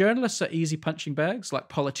 Now, journalists are easy punching bags, like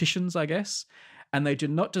politicians, I guess, and they do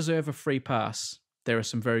not deserve a free pass. There are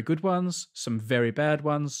some very good ones, some very bad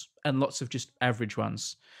ones, and lots of just average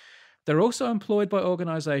ones. They're also employed by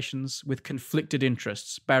organisations with conflicted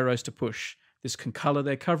interests, barrows to push. This can colour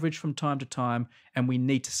their coverage from time to time, and we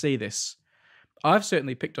need to see this. I've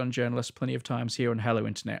certainly picked on journalists plenty of times here on Hello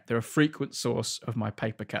Internet. They're a frequent source of my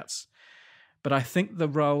paper cuts. But I think the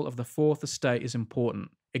role of the Fourth Estate is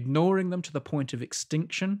important. Ignoring them to the point of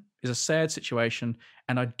extinction is a sad situation,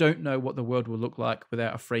 and I don't know what the world will look like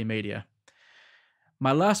without a free media.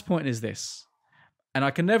 My last point is this, and I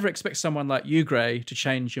can never expect someone like you, Gray, to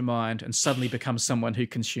change your mind and suddenly become someone who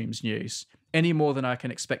consumes news, any more than I can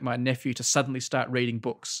expect my nephew to suddenly start reading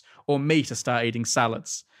books, or me to start eating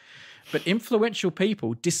salads. But influential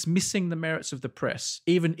people dismissing the merits of the press,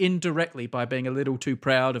 even indirectly by being a little too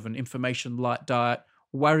proud of an information-light diet,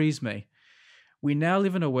 worries me. We now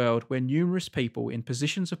live in a world where numerous people in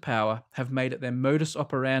positions of power have made it their modus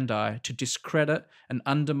operandi to discredit and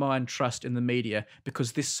undermine trust in the media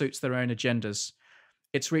because this suits their own agendas.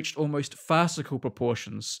 It's reached almost farcical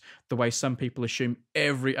proportions, the way some people assume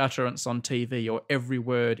every utterance on TV or every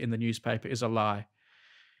word in the newspaper is a lie.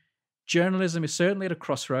 Journalism is certainly at a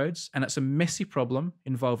crossroads, and it's a messy problem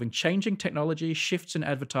involving changing technology, shifts in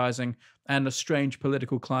advertising, and a strange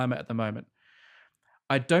political climate at the moment.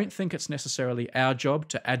 I don't think it's necessarily our job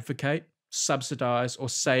to advocate, subsidise, or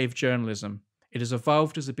save journalism. It has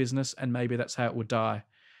evolved as a business, and maybe that's how it will die.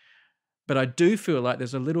 But I do feel like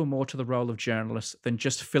there's a little more to the role of journalists than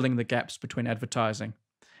just filling the gaps between advertising.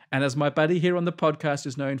 And as my buddy here on the podcast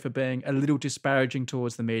is known for being a little disparaging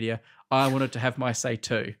towards the media, I wanted to have my say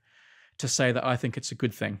too, to say that I think it's a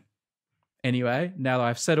good thing. Anyway, now that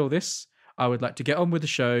I've said all this, I would like to get on with the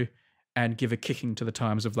show and give a kicking to the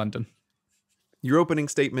Times of London. Your opening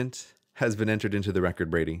statement has been entered into the record,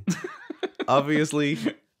 Brady. Obviously,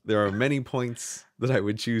 there are many points that I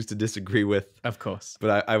would choose to disagree with. Of course.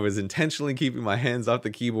 But I was intentionally keeping my hands off the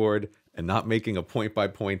keyboard and not making a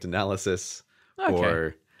point-by-point analysis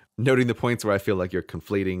or noting the points where I feel like you're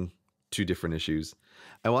conflating two different issues.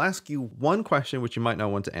 I will ask you one question which you might not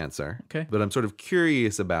want to answer, but I'm sort of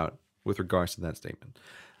curious about with regards to that statement.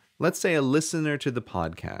 Let's say a listener to the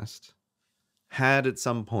podcast had at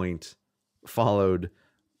some point followed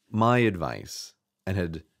my advice and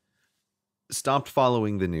had stopped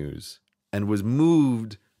following the news and was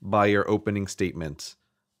moved by your opening statement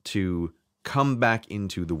to come back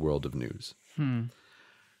into the world of news.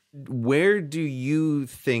 Where do you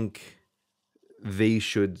think they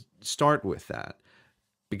should start with that?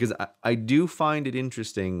 Because I do find it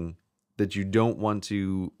interesting that you don't want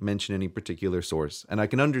to mention any particular source. And I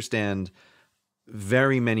can understand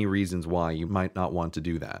very many reasons why you might not want to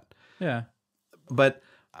do that. Yeah. But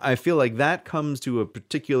I feel like that comes to a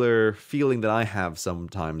particular feeling that I have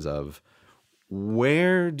sometimes of,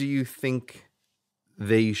 where do you think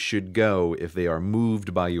they should go if they are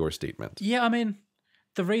moved by your statement? Yeah, I mean,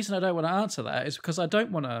 the reason I don't want to answer that is because I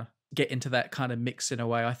don't want to get into that kind of mix in a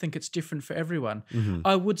way. I think it's different for everyone. Mm-hmm.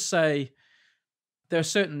 I would say there are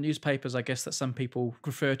certain newspapers, I guess, that some people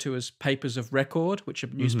refer to as papers of record, which are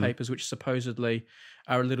newspapers which supposedly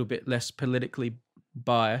are a little bit less politically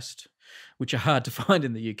biased, which are hard to find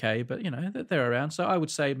in the UK, but, they're around. So I would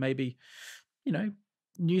say maybe,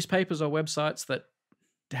 newspapers or websites that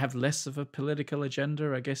have less of a political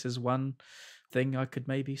agenda, I guess, is one thing I could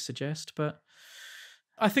maybe suggest. But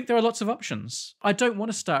I think there are lots of options. I don't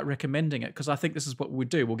want to start recommending it because I think this is what we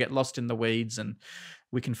do. We'll get lost in the weeds and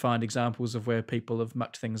we can find examples of where people have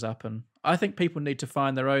mucked things up. And I think people need to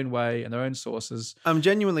find their own way and their own sources. I'm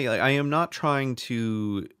genuinely, I am not trying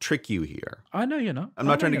to trick you here. I know you're not. I'm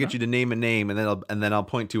not trying to get you to name a name and then I'll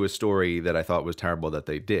point to a story that I thought was terrible that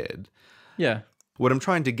they did. Yeah. What I'm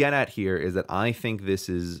trying to get at here is that I think this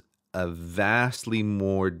is a vastly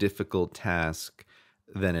more difficult task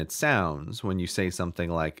than it sounds when you say something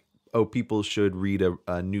like, oh, people should read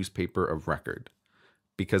a newspaper of record.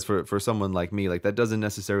 Because for someone like me, like that doesn't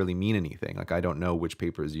necessarily mean anything. Like I don't know which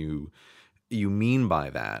papers you mean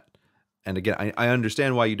by that. And again, I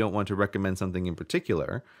understand why you don't want to recommend something in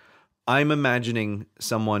particular. I'm imagining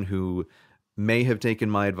someone who may have taken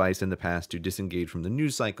my advice in the past to disengage from the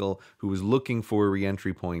news cycle, who was looking for a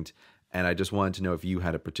re-entry point, and I just wanted to know if you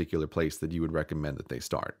had a particular place that you would recommend that they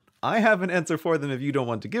start. I have an answer for them if you don't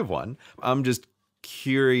want to give one. I'm just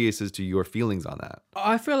curious as to your feelings on that.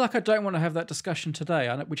 I feel like I don't want to have that discussion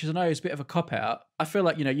today, which I know is a bit of a cop-out. I feel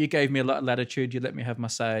like, you gave me a lot of latitude, you let me have my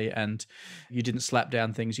say, and you didn't slap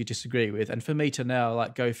down things you disagree with. And for me to now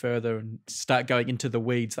like go further and start going into the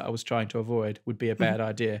weeds that I was trying to avoid would be a bad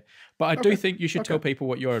idea. But I do think you should tell people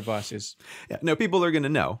what your advice is. Yeah, no, people are going to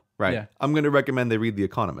know, right? Yeah. I'm going to recommend they read The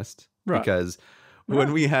Economist. Right. Because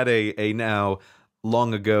when we had a now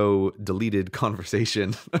long ago deleted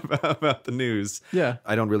conversation about the news. Yeah.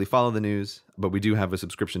 I don't really follow the news, but we do have a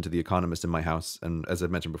subscription to The Economist in my house. And as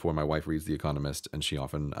I've mentioned before, my wife reads The Economist and she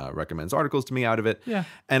often recommends articles to me out of it. Yeah.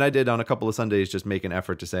 And I did on a couple of Sundays just make an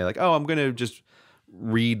effort to say like, oh, I'm going to just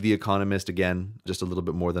read The Economist again, just a little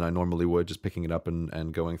bit more than I normally would, just picking it up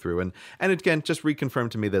and going through. And again, just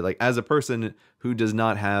reconfirmed to me that like as a person who does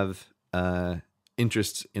not have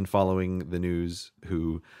interest in following the news,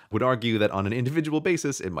 who would argue that on an individual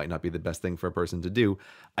basis, it might not be the best thing for a person to do.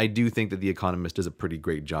 I do think that The Economist does a pretty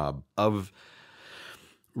great job of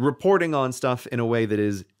reporting on stuff in a way that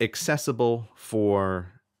is accessible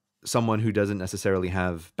for someone who doesn't necessarily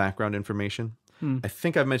have background information. I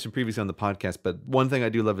think I've mentioned previously on the podcast, but one thing I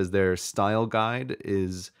do love is their style guide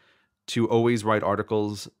is to always write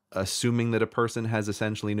articles assuming that a person has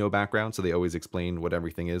essentially no background. So they always explain what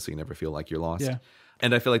everything is, so you never feel like you're lost. Yeah.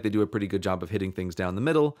 And I feel like they do a pretty good job of hitting things down the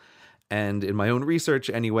middle. And in my own research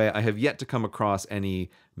anyway, I have yet to come across any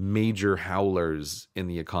major howlers in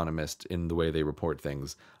The Economist in the way they report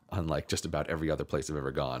things, unlike just about every other place I've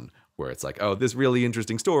ever gone, where it's like, oh, this really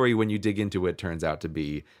interesting story, when you dig into it, turns out to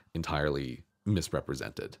be entirely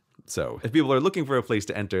misrepresented. So if people are looking for a place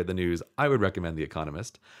to enter the news, I would recommend The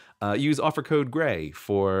Economist. Use offer code GRAY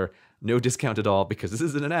for no discount at all, because this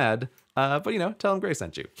isn't an ad, but tell them Gray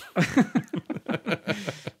sent you.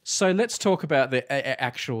 So let's talk about the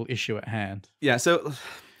actual issue at hand. Yeah, so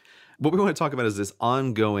what we want to talk about is this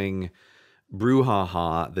ongoing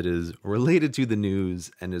brouhaha that is related to the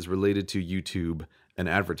news and is related to YouTube and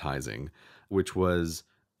advertising, which was,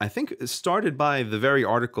 I think, started by the very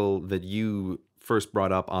article that you first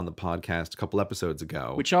brought up on the podcast a couple episodes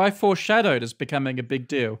ago. Which I foreshadowed as becoming a big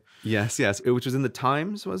deal. Yes. Which was in the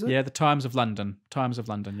Times, was it? Yeah, the Times of London. Times of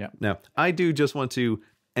London, yeah. Now, I do just want to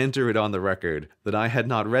enter it on the record that I had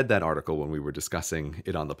not read that article when we were discussing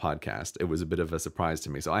it on the podcast. It was a bit of a surprise to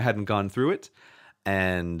me. So I hadn't gone through it.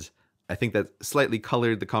 And I think that slightly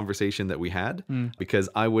colored the conversation that we had, because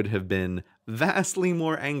I would have been vastly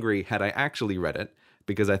more angry had I actually read it,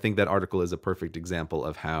 because I think that article is a perfect example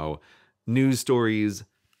of how news stories,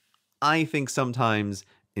 I think, sometimes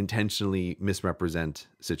intentionally misrepresent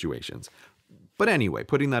situations. But anyway,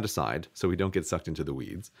 putting that aside, so we don't get sucked into the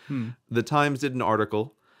weeds, the Times did an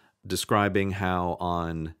article describing how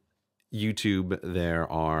on YouTube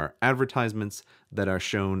there are advertisements that are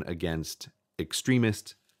shown against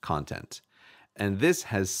extremist content. And this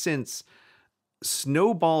has since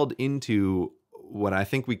snowballed into what I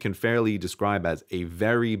think we can fairly describe as a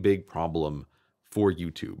very big problem for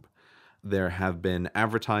YouTube. There have been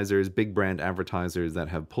advertisers, big brand advertisers, that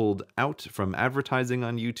have pulled out from advertising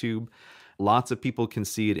on YouTube. Lots of people can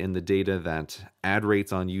see it in the data that ad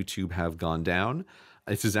rates on YouTube have gone down.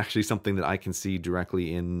 This is actually something that I can see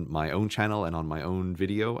directly in my own channel and on my own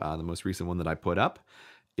video. The most recent one that I put up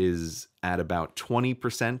is at about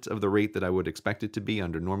 20% of the rate that I would expect it to be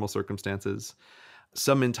under normal circumstances.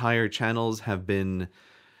 Some entire channels have been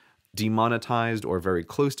demonetized or very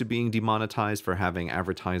close to being demonetized for having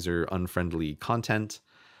advertiser unfriendly content.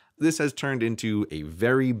 This has turned into a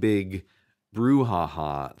very big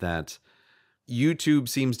brouhaha that YouTube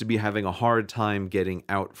seems to be having a hard time getting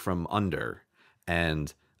out from under,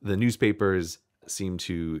 and the newspapers seem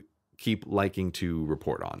to keep liking to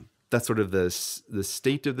report on. That's sort of the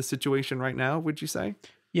state of the situation right now, would you say?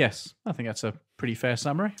 Yes, I think that's a pretty fair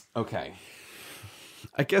summary. Okay.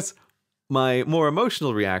 I guess my more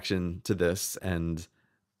emotional reaction to this and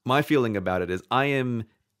my feeling about it is I am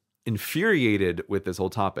infuriated with this whole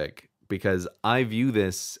topic because I view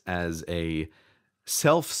this as a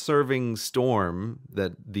self-serving storm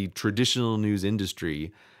that the traditional news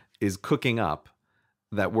industry is cooking up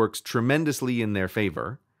that works tremendously in their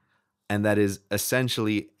favor, and that is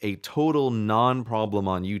essentially a total non-problem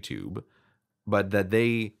on YouTube, but that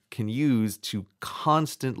they can use to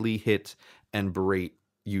constantly hit and berate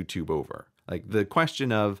YouTube over. Like the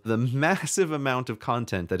question of the massive amount of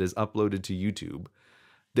content that is uploaded to YouTube,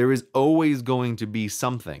 there is always going to be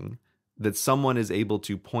something that someone is able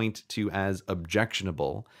to point to as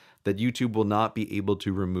objectionable that YouTube will not be able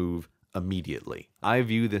to remove immediately. I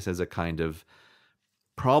view this as a kind of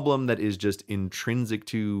problem that is just intrinsic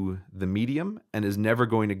to the medium and is never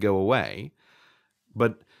going to go away.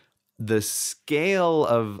 But the scale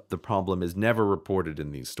of the problem is never reported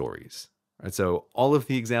in these stories. Right? So all of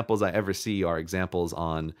the examples I ever see are examples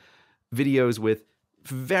on videos with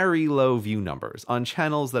very low view numbers, on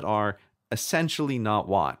channels that are essentially not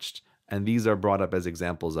watched. And these are brought up as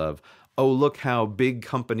examples of, oh, look how big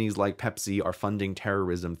companies like Pepsi are funding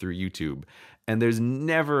terrorism through YouTube. And there's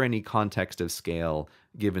never any context of scale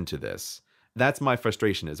given to this. That's my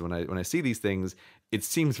frustration, is when I see these things, it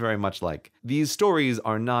seems very much like these stories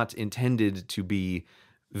are not intended to be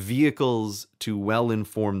vehicles to well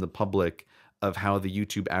inform the public of how the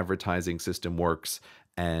YouTube advertising system works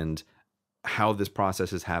and how this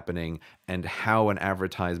process is happening and how an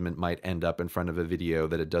advertisement might end up in front of a video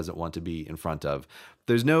that it doesn't want to be in front of.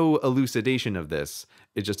 There's no elucidation of this.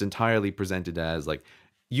 It's just entirely presented as like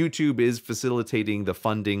YouTube is facilitating the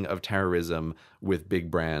funding of terrorism with big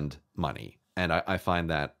brand money. And I find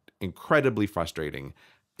that incredibly frustrating.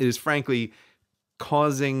 It is frankly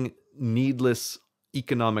causing needless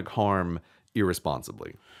economic harm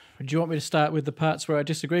irresponsibly. Do you want me to start with the parts where I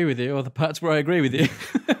disagree with you or the parts where I agree with you?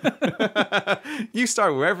 You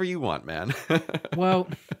start wherever you want, man. Well,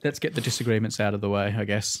 let's get the disagreements out of the way, I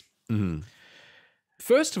guess. Mm-hmm.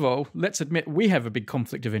 First of all, let's admit we have a big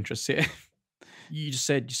conflict of interest here. You just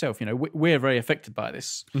said yourself, we're very affected by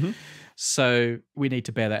this. Mm-hmm. So we need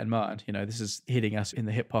to bear that in mind. This is hitting us in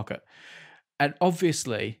the hip pocket. And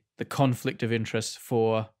obviously, the conflict of interest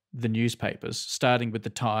for the newspapers, starting with the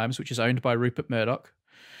Times, which is owned by Rupert Murdoch.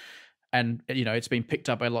 And, it's been picked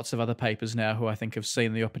up by lots of other papers now who I think have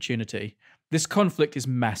seen the opportunity. This conflict is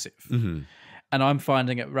massive. Mm-hmm. And I'm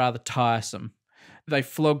finding it rather tiresome. They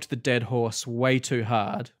flogged the dead horse way too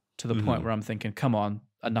hard to the point where I'm thinking, come on,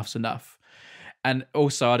 enough's enough. And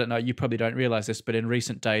also, I don't know, you probably don't realize this, but in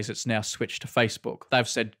recent days, it's now switched to Facebook. They've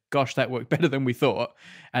said, gosh, that worked better than we thought.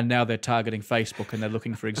 And now they're targeting Facebook and they're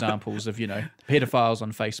looking for examples of, pedophiles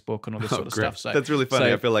on Facebook and all this sort of stuff. So that's really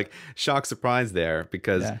funny. I feel like shock surprise there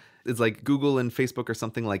because it's like Google and Facebook are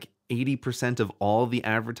something like 80% of all the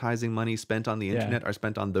advertising money spent on the internet are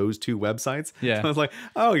spent on those two websites. Yeah. So I was like,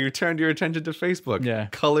 oh, you turned your attention to Facebook. Yeah.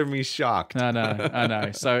 Color me shocked. I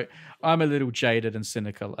know. So I'm a little jaded and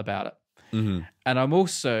cynical about it. Mm-hmm. And I'm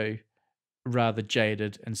also rather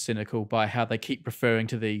jaded and cynical by how they keep referring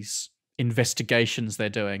to these investigations they're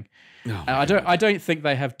doing. Oh, and I don't think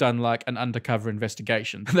they have done like an undercover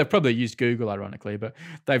investigation. They've probably used Google, ironically, but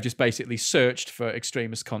they've just basically searched for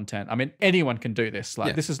extremist content. I mean, anyone can do this.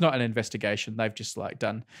 This is not an investigation. They've just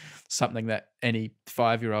done something that any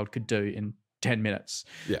 5-year-old could do in 10 minutes.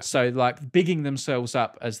 Yeah. So bigging themselves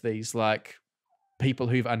up as these people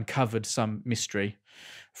who've uncovered some mystery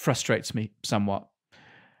frustrates me somewhat.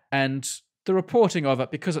 And the reporting of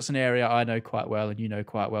it, because it's an area I know quite well and you know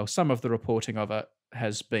quite well, some of the reporting of it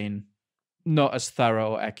has been not as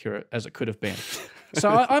thorough or accurate as it could have been. So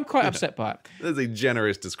I'm quite upset by it. That's a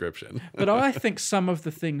generous description. But I think some of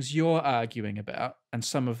the things you're arguing about and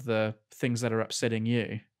some of the things that are upsetting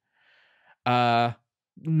you are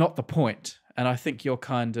not the point. And I think you're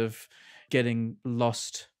kind of getting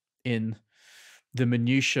lost in the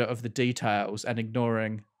minutiae of the details and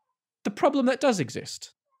ignoring the problem that does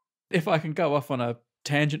exist. If I can go off on a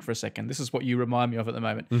tangent for a second, this is what you remind me of at the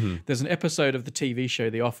moment. Mm-hmm. There's an episode of the TV show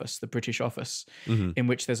The Office, the British Office, in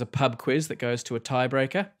which there's a pub quiz that goes to a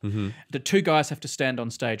tiebreaker. Mm-hmm. The two guys have to stand on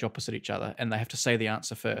stage opposite each other and they have to say the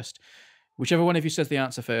answer first. Whichever one of you says the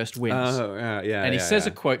answer first wins. Oh, yeah. And he says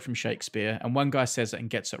a quote from Shakespeare, and one guy says it and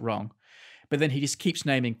gets it wrong. But then he just keeps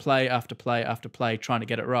naming play after play after play, trying to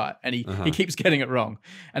get it right. And he keeps getting it wrong.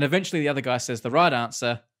 And eventually the other guy says the right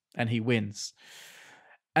answer, and he wins.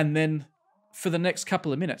 And then for the next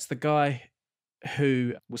couple of minutes, the guy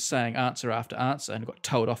who was saying answer after answer and got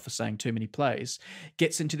told off for saying too many plays,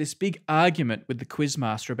 gets into this big argument with the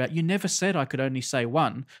quizmaster about, you never said I could only say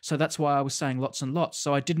one, so that's why I was saying lots and lots,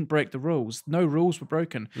 so I didn't break the rules. No rules were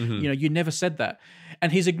broken. You never said that.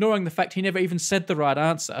 And he's ignoring the fact he never even said the right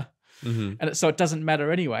answer. And so it doesn't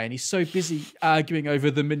matter anyway. And he's so busy arguing over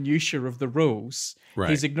the minutiae of the rules,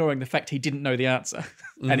 he's ignoring the fact he didn't know the answer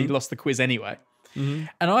and he lost the quiz anyway. And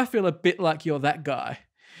I feel a bit like you're that guy.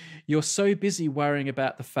 You're so busy worrying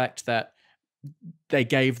about the fact that they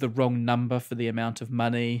gave the wrong number for the amount of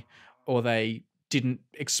money, or they didn't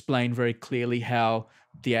explain very clearly how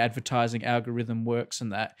the advertising algorithm works,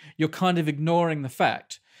 and that you're kind of ignoring the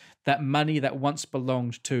fact that money that once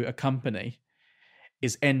belonged to a company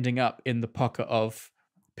is ending up in the pocket of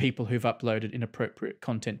people who've uploaded inappropriate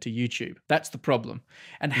content to YouTube. That's the problem.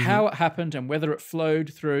 And how it happened, and whether it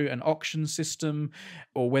flowed through an auction system,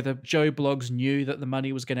 or whether Joe Blogs knew that the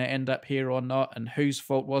money was going to end up here or not, and whose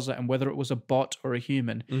fault was it, and whether it was a bot or a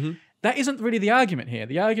human. That isn't really the argument here.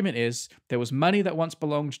 The argument is there was money that once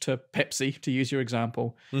belonged to Pepsi, to use your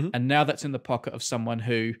example, and now that's in the pocket of someone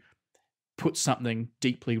who put something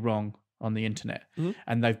deeply wrong on the internet,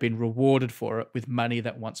 and they've been rewarded for it with money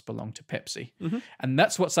that once belonged to Pepsi. And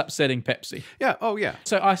that's what's upsetting Pepsi. Yeah. Oh, yeah.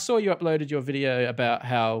 So I saw you uploaded your video about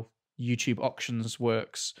how YouTube auctions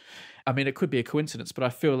works. I mean, it could be a coincidence, but I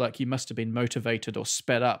feel like you must have been motivated or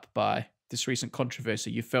sped up by this recent controversy.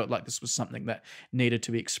 You felt like this was something that needed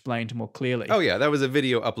to be explained more clearly. Oh, yeah. That was a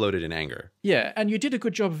video uploaded in anger. Yeah, and you did a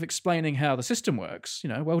good job of explaining how the system works.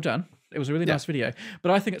 Well done. It was a really nice video.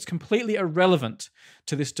 But I think it's completely irrelevant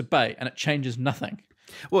to this debate, and it changes nothing.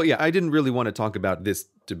 Well, yeah, I didn't really want to talk about this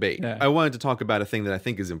debate. Yeah. I wanted to talk about a thing that I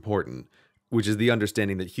think is important, which is the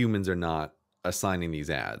understanding that humans are not assigning these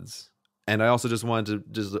ads. And I also just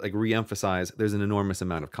wanted to re-emphasize there's an enormous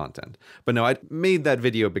amount of content. But no, I made that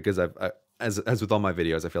video because as with all my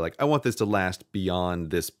videos, I feel like I want this to last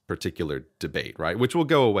beyond this particular debate, right? Which will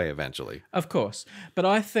go away eventually. Of course. But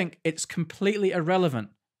I think it's completely irrelevant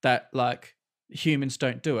that humans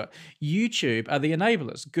don't do it. YouTube are the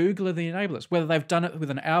enablers. Google are the enablers. Whether they've done it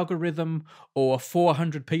with an algorithm or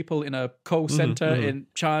 400 people in a call center in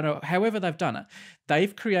China, however they've done it,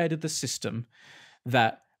 they've created the system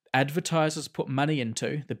that advertisers put money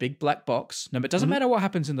into, the big black box. No, it doesn't matter what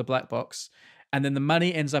happens in the black box. And then the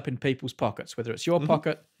money ends up in people's pockets, whether it's your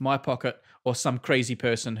pocket, my pocket, or some crazy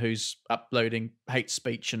person who's uploading hate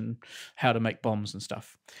speech and how to make bombs and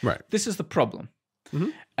stuff. Right. This is the problem.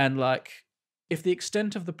 And if the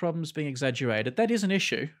extent of the problem's being exaggerated, that is an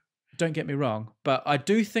issue. Don't get me wrong. But I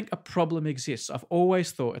do think a problem exists. I've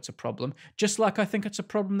always thought it's a problem, just like I think it's a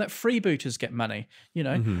problem that freebooters get money.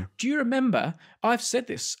 Do you remember, I've said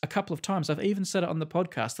this a couple of times, I've even said it on the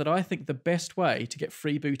podcast, that I think the best way to get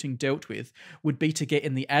freebooting dealt with would be to get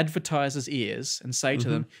in the advertisers' ears and say to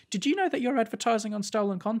them, did you know that you're advertising on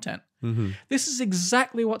stolen content? This is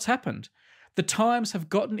exactly what's happened. The Times have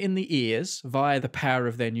gotten in the ears, via the power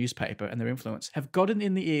of their newspaper and their influence, have gotten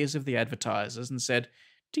in the ears of the advertisers and said,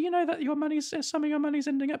 do you know that some of your money's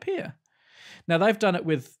ending up here? Now, they've done it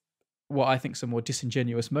with what I think is a more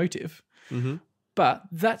disingenuous motive, but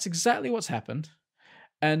that's exactly what's happened.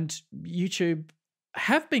 And YouTube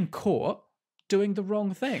have been caught doing the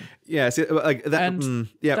wrong thing. Yeah, see, like that, and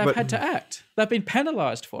they've had to act. They've been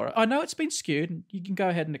penalised for it. I know it's been skewed. You can go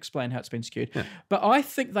ahead and explain how it's been skewed. But I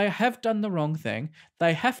think they have done the wrong thing.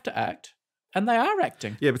 They have to act. And they are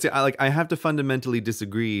acting. Yeah, but see, I have to fundamentally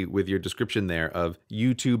disagree with your description there of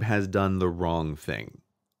YouTube has done the wrong thing,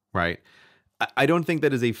 right? I don't think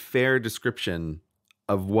that is a fair description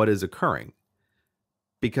of what is occurring,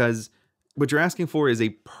 because what you're asking for is a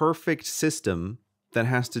perfect system that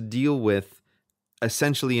has to deal with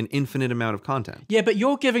essentially an infinite amount of content. Yeah, but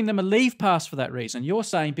you're giving them a leave pass for that reason. You're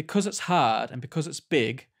saying because it's hard and because it's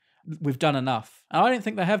big, we've done enough. And I don't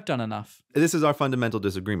think they have done enough. This is our fundamental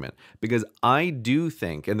disagreement, because I do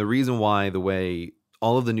think, and the reason why the way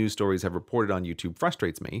all of the news stories have reported on YouTube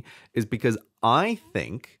frustrates me, is because I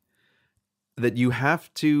think that you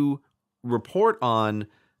have to report on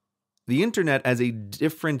the internet as a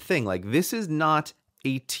different thing. Like, this is not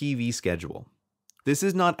a TV schedule. This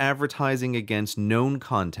is not advertising against known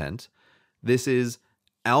content. This is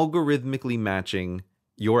algorithmically matching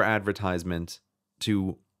your advertisement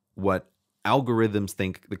to what algorithms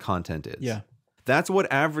think the content is. Yeah. That's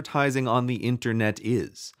what advertising on the internet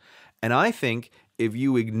is. And I think if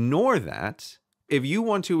you ignore that, if you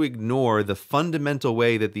want to ignore the fundamental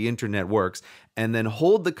way that the internet works and then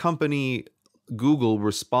hold the company Google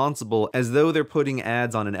responsible as though they're putting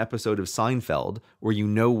ads on an episode of Seinfeld where you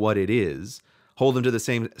know what it is, hold them to the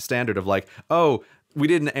same standard of like, oh, we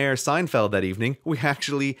didn't air Seinfeld that evening. We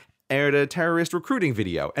actually aired a terrorist recruiting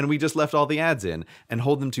video and we just left all the ads in, and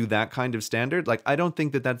hold them to that kind of standard. Like, I don't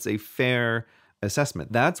think that that's a fair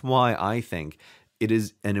assessment. That's why I think it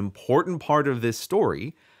is an important part of this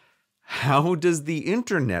story. How does the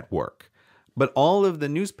internet work? But all of the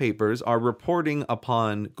newspapers are reporting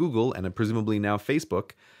upon Google and presumably now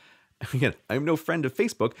Facebook. Again, I'm no friend of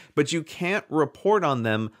Facebook, but you can't report on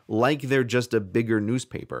them like they're just a bigger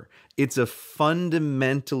newspaper. It's a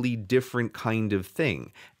fundamentally different kind of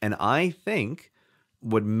thing. And I think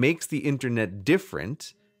what makes the internet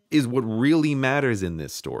different is what really matters in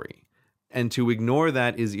this story. And to ignore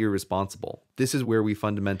that is irresponsible. This is where we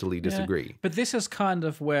fundamentally disagree. Yeah, but this is kind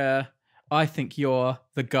of where I think you're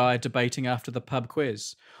the guy debating after the pub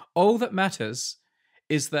quiz. All that matters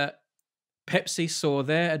is that Pepsi saw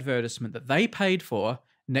their advertisement that they paid for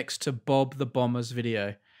next to Bob the Bomber's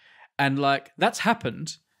video. And like, that's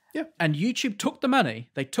happened. Yeah. And YouTube took the money.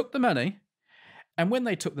 They took the money. And when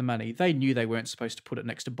they took the money, they knew they weren't supposed to put it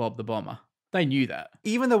next to Bob the Bomber. They knew that.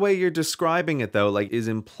 Even the way you're describing it, though, like, is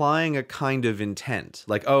implying a kind of intent.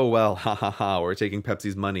 Like, oh, well, ha ha ha, we're taking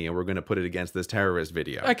Pepsi's money and we're going to put it against this terrorist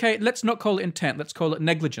video. Okay, let's not call it intent. Let's call it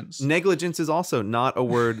negligence. Negligence is also not a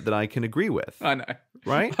word that I can agree with. I know.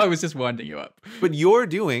 Right? I was just winding you up. But you're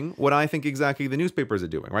doing what I think exactly the newspapers are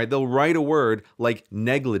doing, right? They'll write a word like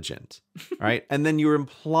negligent, right? And then you're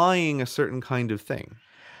implying a certain kind of thing.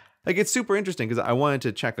 Like, it's super interesting because I wanted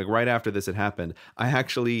to check, like, right after this had happened, I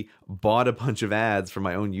actually bought a bunch of ads for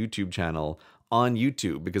my own YouTube channel on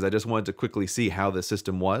YouTube because I just wanted to quickly see how the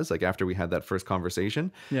system was, like, after we had that first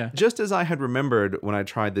conversation. Yeah. Just as I had remembered when I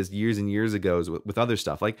tried this years and years ago with other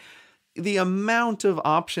stuff, like, the amount of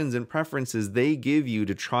options and preferences they give you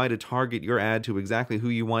to try to target your ad to exactly who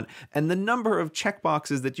you want, and the number of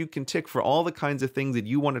checkboxes that you can tick for all the kinds of things that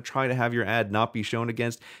you want to try to have your ad not be shown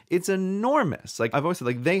against, it's enormous. Like, I've always said,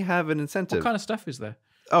 like, they have an incentive. What kind of stuff is there?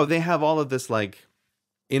 Oh, they have all of this, like,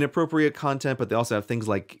 inappropriate content, but they also have things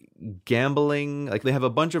like gambling. Like, they have a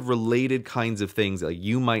bunch of related kinds of things. Like,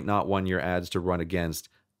 you might not want your ads to run against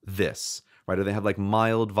this. Right? Or they have like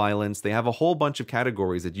mild violence. They have a whole bunch of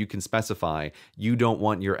categories that you can specify you don't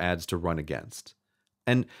want your ads to run against.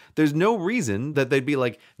 And there's no reason that they'd be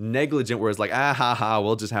like negligent where it's like, ah, ha, ha,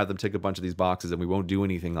 we'll just have them tick a bunch of these boxes and we won't do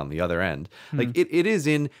anything on the other end. Like, it is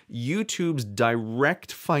in YouTube's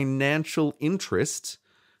direct financial interest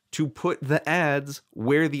to put the ads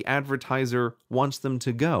where the advertiser wants them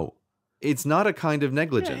to go. It's not a kind of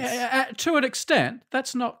negligence. To an extent,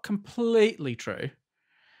 that's not completely true.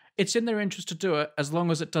 It's in their interest to do it as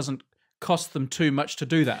long as it doesn't cost them too much to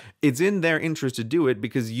do that. It's in their interest to do it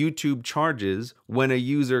because YouTube charges when a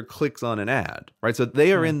user clicks on an ad, right? So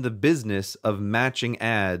they are in the business of matching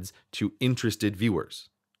ads to interested viewers.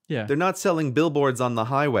 Yeah. They're not selling billboards on the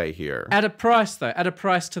highway here. At a price, though, at a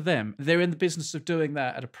price to them. They're in the business of doing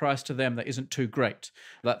that at a price to them that isn't too great.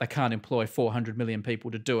 Like, they can't employ 400 million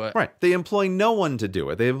people to do it. Right. They employ no one to do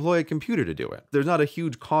it. They employ a computer to do it. There's not a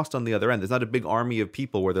huge cost on the other end. There's not a big army of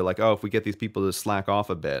people where they're like, oh, if we get these people to slack off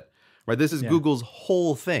a bit. Right. This is Google's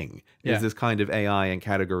whole thing is this kind of AI and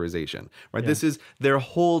categorization. Right. This is their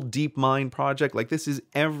whole DeepMind project. Like, this is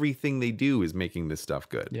everything they do is making this stuff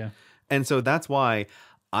good. Yeah. And so that's why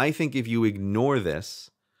I think if you ignore this,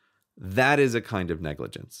 that is a kind of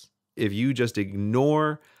negligence. If you just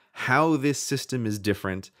ignore how this system is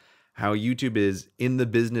different, how YouTube is in the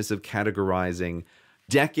business of categorizing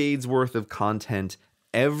decades worth of content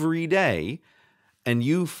every day, and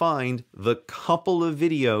you find the couple of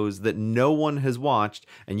videos that no one has watched,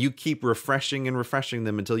 and you keep refreshing and refreshing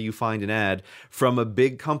them until you find an ad from a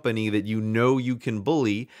big company that you know you can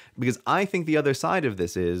bully, because I think the other side of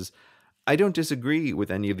this is, I don't disagree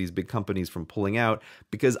with any of these big companies from pulling out,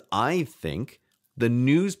 because I think the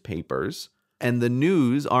newspapers and the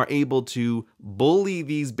news are able to bully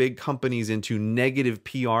these big companies into negative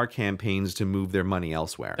PR campaigns to move their money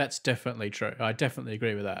elsewhere. That's definitely true. I definitely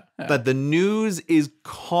agree with that. Yeah. That the news is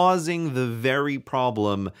causing the very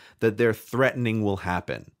problem that they're threatening will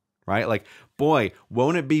happen. Right? Like, boy,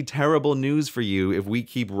 won't it be terrible news for you if we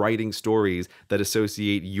keep writing stories that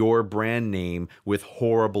associate your brand name with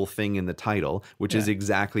horrible thing in the title, which is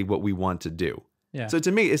exactly what we want to do. Yeah. So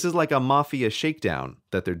to me, this is like a mafia shakedown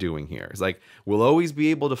that they're doing here. It's like, we'll always be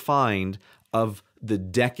able to find, of the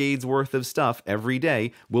decades worth of stuff every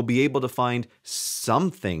day, we'll be able to find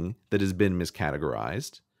something that has been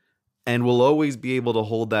miscategorized. And we'll always be able to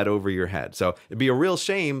hold that over your head. So it'd be a real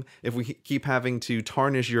shame if we keep having to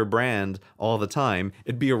tarnish your brand all the time.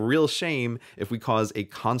 It'd be a real shame if we cause a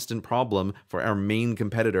constant problem for our main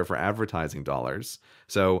competitor for advertising dollars.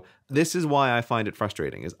 So this is why I find it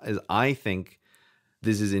frustrating, is I think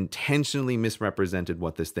this is intentionally misrepresented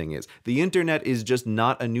what this thing is. The internet is just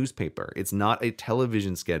not a newspaper. It's not a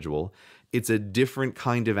television schedule. It's a different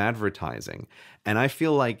kind of advertising. And I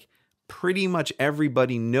feel like pretty much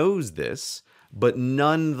everybody knows this, but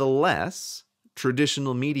nonetheless,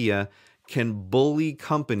 traditional media can bully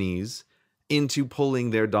companies into pulling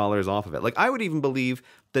their dollars off of it. Like, I would even believe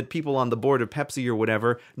that people on the board of Pepsi or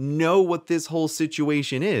whatever know what this whole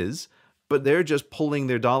situation is, but they're just pulling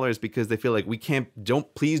their dollars because they feel like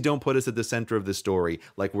please don't put us at the center of the story.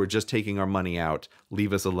 Like, we're just taking our money out.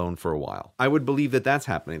 Leave us alone for a while. I would believe that that's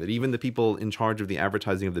happening, that even the people in charge of the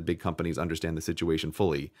advertising of the big companies understand the situation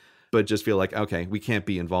fully, but just feel like, okay, we can't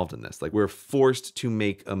be involved in this. Like, we're forced to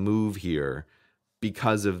make a move here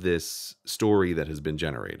because of this story that has been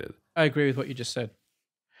generated. I agree with what you just said.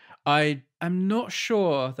 I am not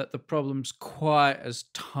sure that the problem's quite as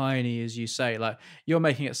tiny as you say. Like, you're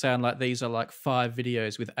making it sound like these are like 5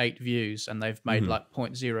 videos with 8 views and they've made like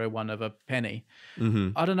 0.01 of a penny.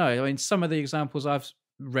 I don't know. I mean, some of the examples I've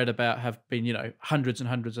read about have been, you know, hundreds and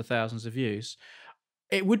hundreds of thousands of views.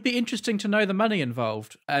 It would be interesting to know the money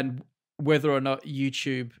involved and whether or not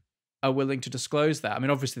YouTube are willing to disclose that. I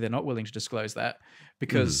mean, obviously they're not willing to disclose that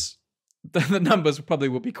because the numbers probably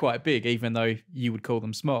will be quite big, even though you would call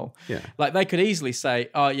them small. Yeah. Like, they could easily say,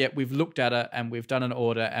 oh yeah, we've looked at it and we've done an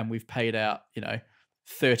order and we've paid out, you know,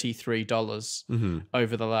 $33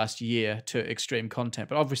 over the last year to Extreme Content.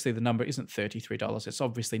 But obviously the number isn't $33. It's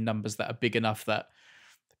obviously numbers that are big enough that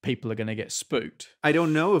people are going to get spooked. I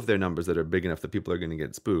don't know if they're numbers that are big enough that people are going to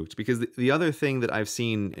get spooked, because the other thing that I've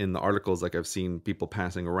seen in the articles, like I've seen people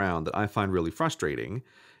passing around, that I find really frustrating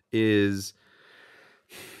is,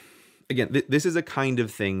 again, this is a kind of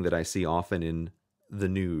thing that I see often in the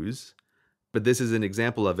news, but this is an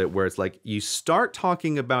example of it where it's like you start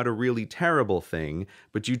talking about a really terrible thing,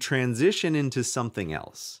 but you transition into something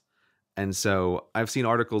else. And so I've seen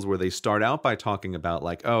articles where they start out by talking about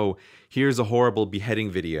like, oh, here's a horrible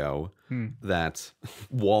beheading video that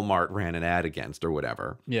Walmart ran an ad against or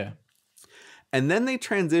whatever. Yeah. And then they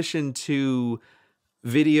transition to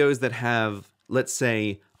videos that have, let's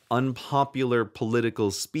say, unpopular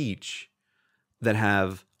political speech that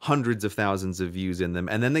have hundreds of thousands of views in them.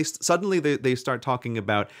 And then they start talking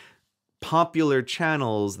about popular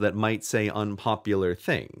channels that might say unpopular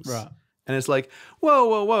things. Right. And it's like,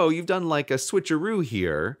 whoa, you've done like a switcheroo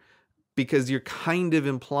here, because you're kind of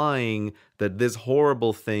implying that this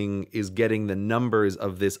horrible thing is getting the numbers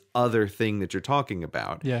of this other thing that you're talking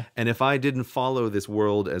about. Yeah. And if I didn't follow this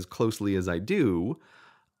world as closely as I do,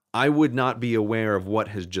 I would not be aware of what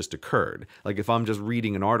has just occurred. Like, if I'm just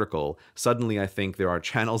reading an article, suddenly I think there are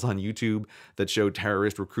channels on YouTube that show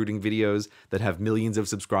terrorist recruiting videos that have millions of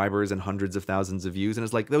subscribers and hundreds of thousands of views. And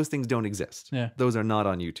it's like, those things don't exist. Yeah. Those are not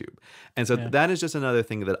on YouTube. And so that is just another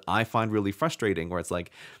thing that I find really frustrating, where it's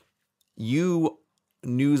like, you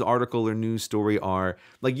news article or news story are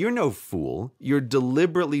like, you're no fool. You're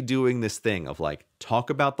deliberately doing this thing of like, talk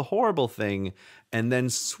about the horrible thing and then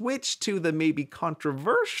switch to the maybe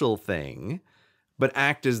controversial thing, but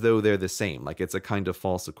act as though they're the same. Like, it's a kind of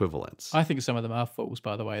false equivalence. I think some of them are fools,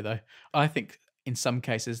 by the way, though. I think in some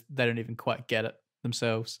cases they don't even quite get it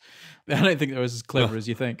themselves. I don't think they're as clever as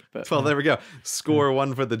you think. But well, there we go. Score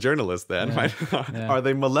one for the journalist then. Right? Are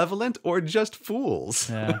they malevolent or just fools?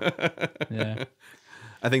 Yeah.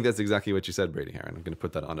 I think that's exactly what you said, Brady Heron. I'm going to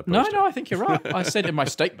put that on a No, poster. I think you're right. I said in my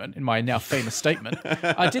statement, in my now famous statement,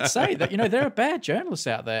 I did say that, you know, there are bad journalists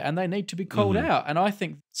out there and they need to be called out. And I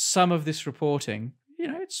think some of this reporting, you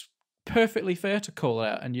know, it's perfectly fair to call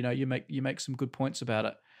out, and, you know, you make some good points about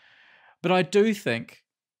it. But I do think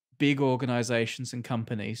big organizations and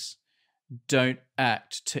companies don't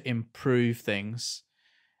act to improve things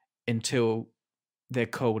until they're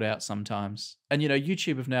called out sometimes. And, you know,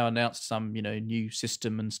 YouTube have now announced some, you know, new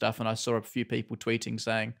system and stuff. And I saw a few people tweeting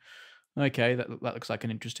saying, okay, that looks like an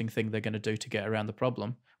interesting thing they're going to do to get around the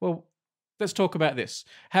problem. Well, let's talk about this.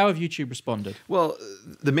 How have YouTube responded? Well,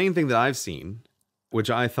 the main thing that I've seen, which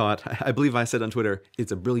I believe I said on Twitter,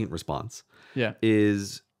 it's a brilliant response,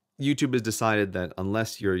 is YouTube has decided that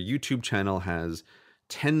unless your YouTube channel has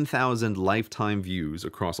 10,000 lifetime views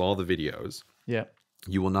across all the videos,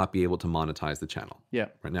 you will not be able to monetize the channel. Yeah.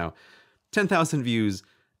 Right now, 10,000 views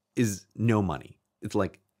is no money. It's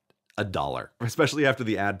like $1, especially after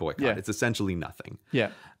the ad boycott. Yeah. It's essentially nothing. Yeah.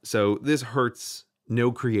 So this hurts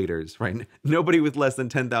no creators, right? Nobody with less than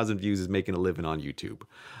 10,000 views is making a living on YouTube.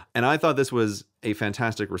 And I thought this was a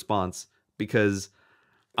fantastic response because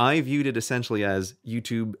I viewed it essentially as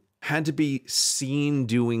YouTube had to be seen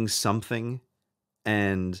doing something.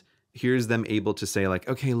 And here's them able to say like,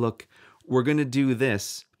 okay, look, we're going to do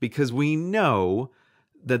this because we know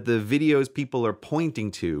that the videos people are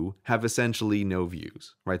pointing to have essentially no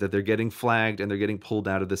views, right? That they're getting flagged and they're getting pulled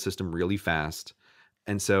out of the system really fast.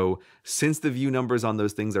 And so since the view numbers on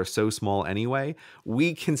those things are so small anyway,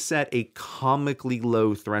 we can set a comically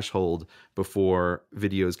low threshold before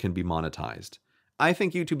videos can be monetized. I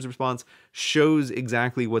think YouTube's response shows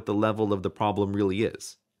exactly what the level of the problem really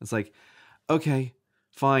is. It's like, okay,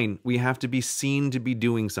 fine, we have to be seen to be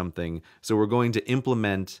doing something, so we're going to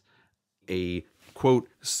implement a, quote,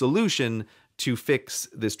 solution to fix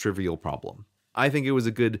this trivial problem. I think it was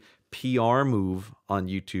a good PR move on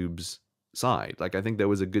YouTube's side. Like, I think that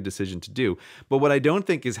was a good decision to do. But what I don't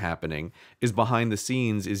think is happening is behind the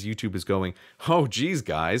scenes is YouTube is going, oh, geez,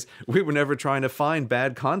 guys, we were never trying to find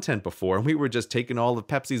bad content before. And we were just taking all of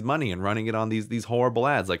Pepsi's money and running it on these horrible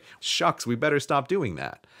ads. Like, shucks, we better stop doing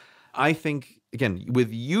that. I think, again,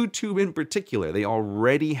 with YouTube in particular, they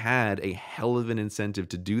already had a hell of an incentive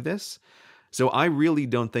to do this. So I really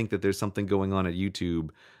don't think that there's something going on at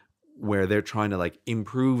YouTube where they're trying to like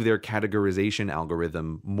improve their categorization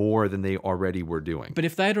algorithm more than they already were doing. But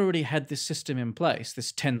if they'd already had this system in place,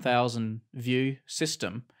 this 10,000 view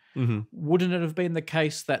system, wouldn't it have been the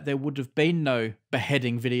case that there would have been no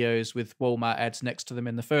beheading videos with Walmart ads next to them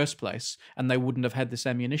in the first place, and they wouldn't have had this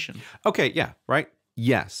ammunition? Okay, yeah, right?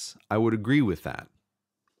 Yes, I would agree with that.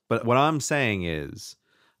 But what I'm saying is,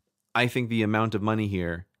 I think the amount of money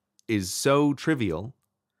here is so trivial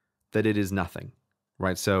that it is nothing,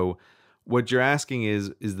 right? So what you're asking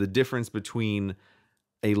is the difference between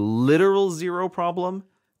a literal zero problem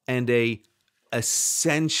and a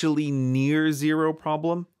essentially near zero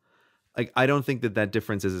problem. Like, I don't think that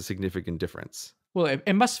difference is a significant difference. Well,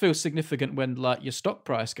 it must feel significant when like your stock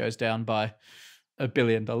price goes down by $1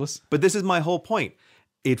 billion. But this is my whole point.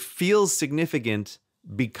 It feels significant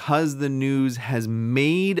because the news has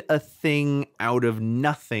made a thing out of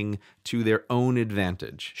nothing to their own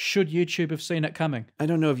advantage. Should YouTube have seen it coming? I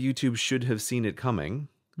don't know if YouTube should have seen it coming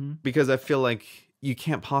because I feel like you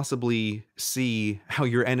can't possibly see how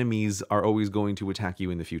your enemies are always going to attack you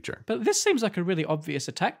in the future. But this seems like a really obvious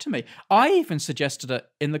attack to me. I even suggested it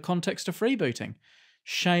in the context of freebooting.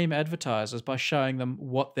 Shame advertisers by showing them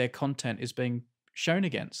what their content is being shown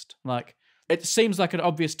against. Like, it seems like an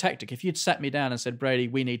obvious tactic. If you'd sat me down and said, Brady,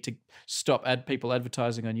 we need to stop people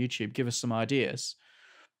advertising on YouTube, give us some ideas,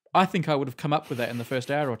 I think I would have come up with that in the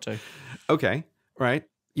first hour or two. Okay, right.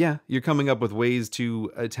 Yeah, you're coming up with ways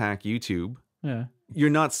to attack YouTube. Yeah. You're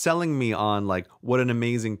not selling me on, like, what an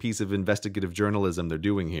amazing piece of investigative journalism they're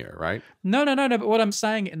doing here, right? No. But what I'm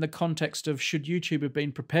saying in the context of should YouTube have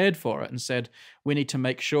been prepared for it and said, we need to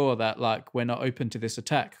make sure that, like, we're not open to this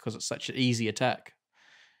attack because it's such an easy attack.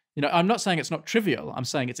 You know, I'm not saying it's not trivial. I'm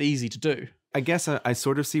saying it's easy to do. I guess I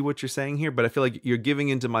sort of see what you're saying here, but I feel like you're giving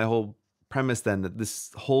into my whole premise then that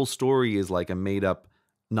this whole story is like a made-up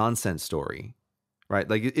nonsense story, right?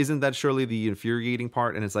 Like, isn't that surely the infuriating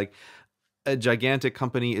part? And it's like a gigantic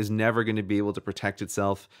company is never going to be able to protect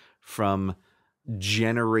itself from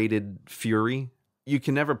generated fury. You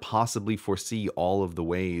can never possibly foresee all of the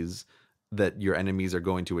ways that your enemies are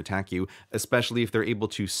going to attack you, especially if they're able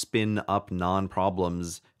to spin up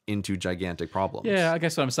non-problems into gigantic problems. Yeah, I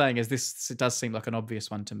guess what I'm saying is it does seem like an obvious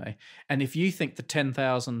one to me. And if you think the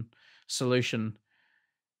 10,000 solution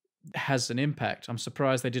has an impact, I'm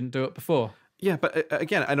surprised they didn't do it before. Yeah, but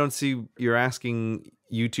again, I don't see you're asking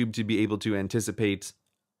YouTube to be able to anticipate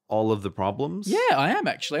all of the problems. Yeah, I am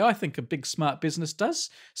actually. I think a big smart business does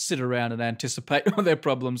sit around and anticipate all their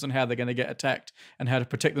problems and how they're going to get attacked and how to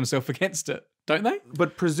protect themselves against it, don't they?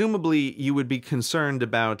 But presumably you would be concerned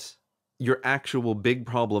about your actual big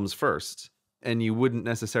problems first, and you wouldn't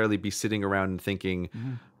necessarily be sitting around and thinking,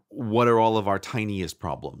 what are all of our tiniest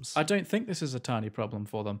problems? I don't think this is a tiny problem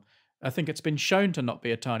for them. I think it's been shown to not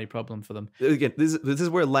be a tiny problem for them. Again, this is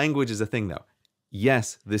where language is a thing, though.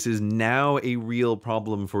 Yes, this is now a real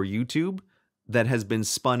problem for YouTube that has been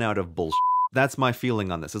spun out of bullshit. That's my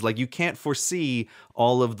feeling on this. It's like you can't foresee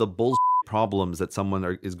all of the bullshit problems that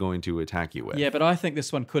someone is going to attack you with. Yeah, but I think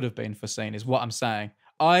this one could have been foreseen, is what I'm saying.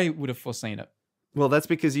 I would have foreseen it. Well, that's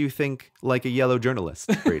because you think like a yellow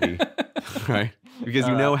journalist, Brady. Right? Because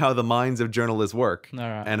you know how the minds of journalists work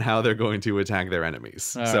and how they're going to attack their enemies.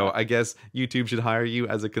 So I guess YouTube should hire you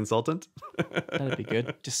as a consultant. That'd be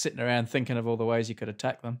good. Just sitting around thinking of all the ways you could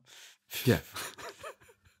attack them. Yeah.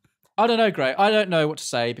 I don't know, Gray. I don't know what to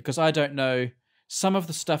say because I don't know some of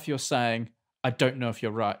the stuff you're saying. I don't know if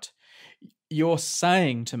you're right. you're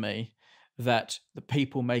saying to me that the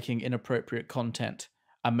people making inappropriate content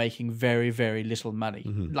are making very, very little money,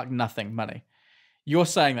 like nothing money. You're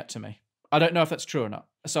saying that to me. I don't know if that's true or not.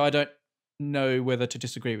 So I don't know whether to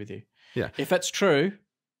disagree with you. Yeah. If that's true,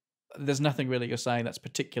 there's nothing really you're saying that's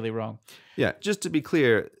particularly wrong. Yeah. Just to be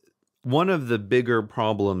clear, one of the bigger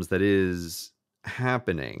problems that is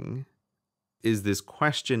happening is this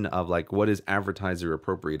question of like, what is advertiser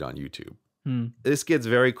appropriate on YouTube? This gets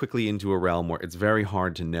very quickly into a realm where it's very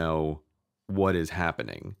hard to know what is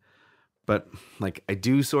happening. But like, I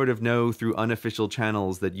do sort of know through unofficial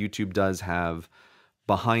channels that YouTube does have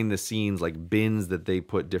behind the scenes like bins that they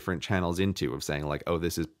put different channels into of saying like, oh,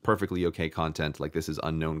 this is perfectly okay content, like this is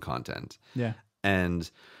unknown content. Yeah. And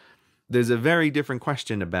there's a very different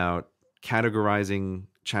question about categorizing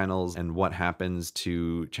channels and what happens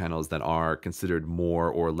to channels that are considered more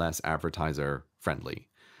or less advertiser friendly.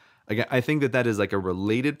 Again, I think that is like a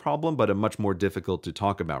related problem, but a much more difficult to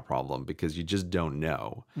talk about problem because you just don't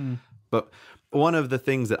know. But one of the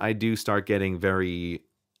things that I do start getting very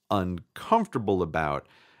uncomfortable about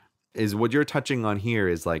is what you're touching on here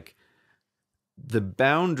is like the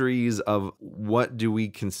boundaries of what do we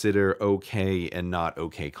consider okay and not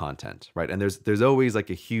okay content, right? And there's always like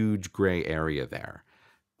a huge gray area there.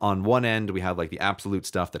 On one end, we have like the absolute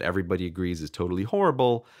stuff that everybody agrees is totally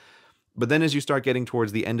horrible. But then as you start getting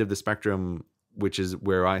towards the end of the spectrum, which is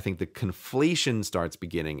where I think the conflation starts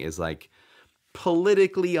beginning, is like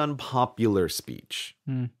politically unpopular speech,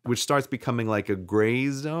 which starts becoming like a gray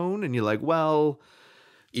zone. And you're like, well,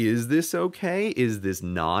 is this okay? Is this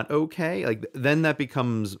not okay? Like, then that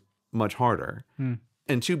becomes much harder.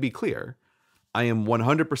 And to be clear, I am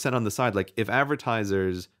 100% on the side. Like, if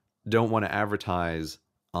advertisers don't want to advertise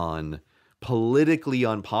on politically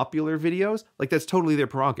unpopular videos, like that's totally their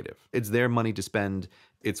prerogative. It's their money to spend.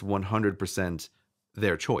 It's 100%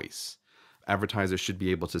 their choice. Advertisers should be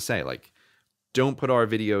able to say like, don't put our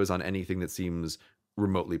videos on anything that seems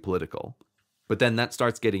remotely political. But then that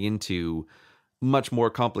starts getting into much more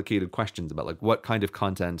complicated questions about like what kind of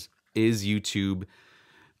content is YouTube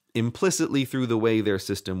implicitly through the way their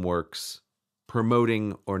system works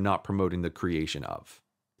promoting or not promoting the creation of.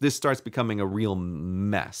 This starts becoming a real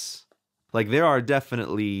mess. Like there are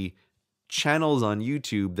definitely channels on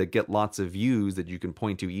YouTube that get lots of views that you can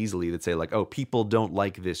point to easily that say like, oh, people don't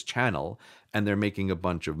like this channel and they're making a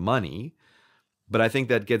bunch of money. But I think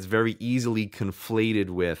that gets very easily conflated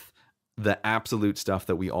with the absolute stuff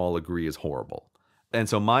that we all agree is horrible. And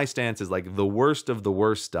so my stance is like the worst of the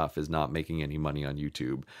worst stuff is not making any money on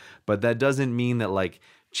YouTube. But that doesn't mean that like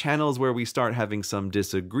channels where we start having some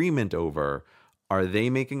disagreement over, are they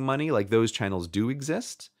making money? Like those channels do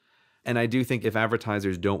exist. And I do think if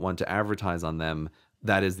advertisers don't want to advertise on them,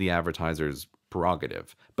 that is the advertiser's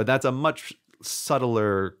prerogative. But that's a much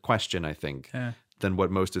subtler question, I think, than what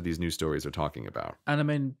most of these news stories are talking about. And I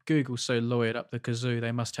mean, Google's so lawyered up the kazoo,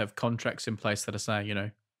 they must have contracts in place that are saying, you know,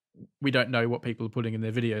 we don't know what people are putting in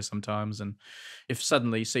their videos sometimes. And if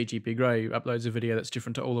suddenly CGP Grey uploads a video that's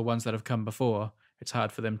different to all the ones that have come before, it's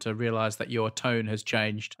hard for them to realize that your tone has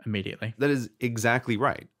changed immediately. That is exactly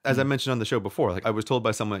right. As I mentioned on the show before, like I was told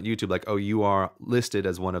by someone at YouTube, like, oh, you are listed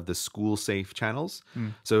as one of the school safe channels.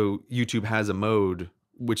 So YouTube has a mode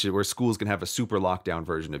which is where schools can have a super lockdown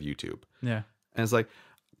version of YouTube. Yeah. And it's like,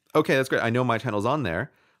 okay, that's great. I know my channel's on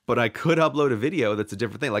there, but I could upload a video that's a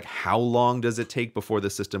different thing. Like, how long does it take before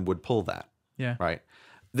the system would pull that? Yeah. Right.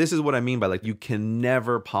 This is what I mean by like, you can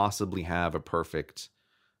never possibly have a perfect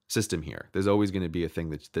system here. There's always going to be a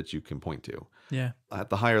thing that you can point to. Yeah. At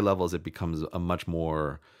the higher levels, it becomes a much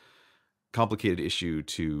more complicated issue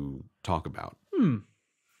to talk about. All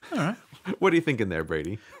right. What are you thinking there,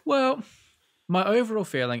 Brady? Well, my overall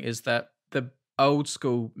feeling is that the old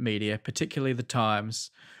school media, particularly the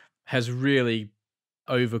Times, has really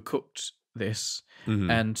overcooked this.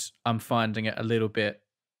 And I'm finding it a little bit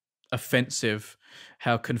offensive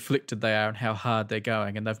how conflicted they are and how hard they're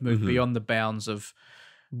going. And they've moved beyond the bounds of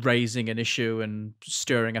raising an issue and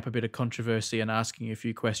stirring up a bit of controversy and asking a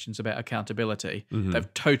few questions about accountability.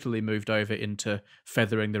 They've totally moved over into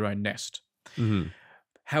feathering their own nest.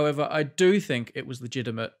 However, I do think it was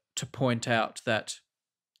legitimate to point out that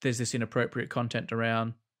there's this inappropriate content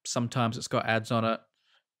around. Sometimes it's got ads on it.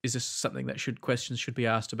 Is this something that questions should be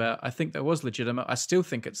asked about? I think that was legitimate. I still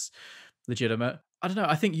think it's legitimate. I don't know.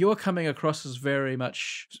 I think you're coming across as very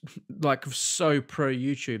much like so pro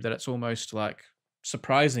YouTube that it's almost like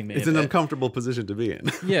surprising me. It's an uncomfortable position to be in.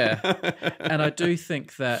 Yeah. And I do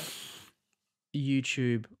think that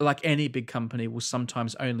YouTube, like any big company, will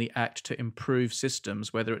sometimes only act to improve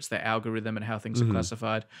systems, whether it's their algorithm and how things are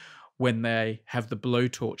classified, when they have the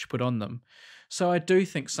blowtorch put on them. So I do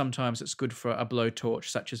think sometimes it's good for a blowtorch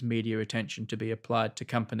such as media attention to be applied to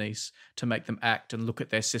companies to make them act and look at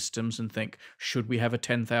their systems and think, should we have a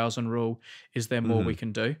 10,000 rule? Is there more we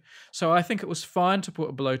can do? So I think it was fine to put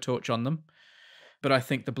a blowtorch on them, but I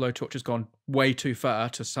think the blowtorch has gone way too far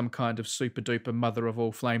to some kind of super duper mother of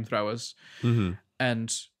all flamethrowers.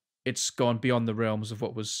 And it's gone beyond the realms of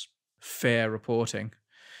what was fair reporting.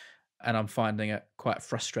 And I'm finding it quite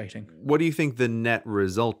frustrating. What do you think the net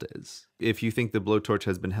result is? If you think the blowtorch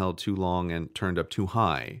has been held too long and turned up too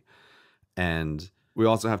high, and we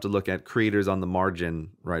also have to look at creators on the margin,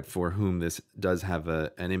 right, for whom this does have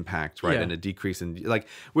an impact, right, and a decrease in, like,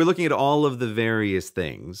 we're looking at all of the various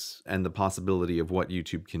things and the possibility of what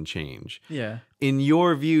YouTube can change. Yeah. In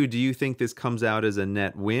your view, do you think this comes out as a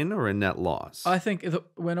net win or a net loss? I think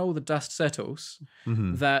when all the dust settles,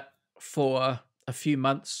 that for a few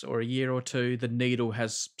months or a year or two, the needle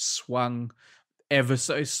has swung ever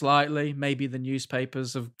so slightly. Maybe the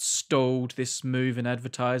newspapers have stalled this move in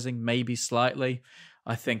advertising, maybe slightly.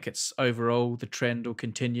 I think it's overall the trend will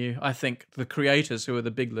continue. I think the creators who are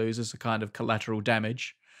the big losers are kind of collateral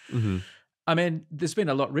damage. I mean, there's been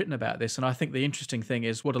a lot written about this, and I think the interesting thing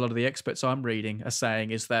is what a lot of the experts I'm reading are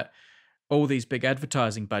saying is that all these big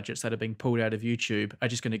advertising budgets that are being pulled out of YouTube are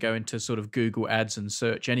just going to go into sort of Google ads and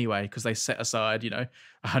search anyway, because they set aside,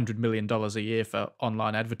 $100 million a year for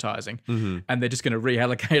online advertising, and they're just going to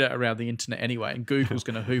reallocate it around the internet anyway, and Google's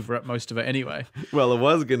going to hoover up most of it anyway. Well, it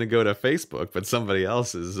was going to go to Facebook, but somebody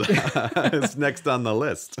else is next on the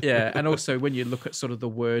list. Yeah, and also when you look at sort of the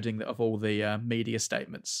wording of all the media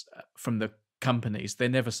statements from the companies, they're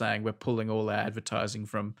never saying we're pulling all our advertising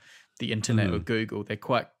from the internet or Google. They're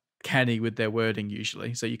quite canny with their wording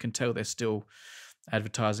usually, so you can tell they're still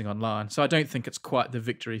advertising online. So I don't think it's quite the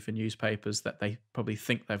victory for newspapers that they probably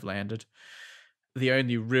think they've landed. The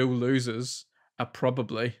only real losers are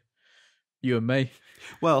probably you and me.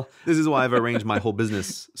 Well, this is why I've arranged my whole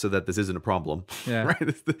business so that this isn't a problem. Yeah.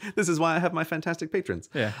 Right? This is why I have my fantastic patrons.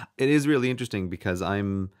 Yeah. It is really interesting because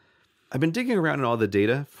I've been digging around in all the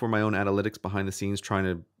data for my own analytics behind the scenes, trying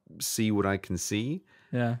to see what I can see.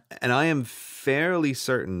 Yeah. And I am fairly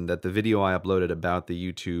certain that the video I uploaded about the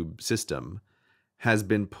YouTube system has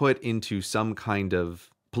been put into some kind of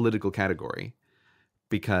political category,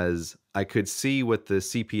 because I could see what the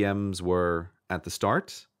CPMs were at the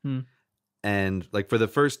start. And like for the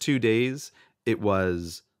first 2 days, it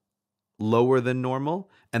was lower than normal.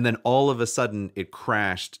 And then all of a sudden it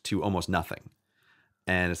crashed to almost nothing.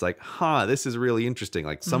 And it's like, this is really interesting.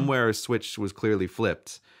 Like somewhere a switch was clearly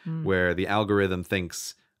flipped where the algorithm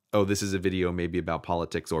thinks, oh, this is a video maybe about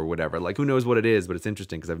politics or whatever. Like who knows what it is, but it's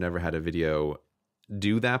interesting because I've never had a video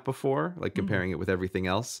do that before, like comparing it with everything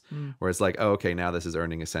else, where it's like, oh, okay, now this is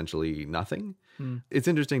earning essentially nothing. It's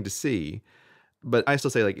interesting to see. But I still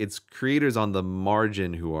say like it's creators on the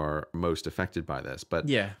margin who are most affected by this. But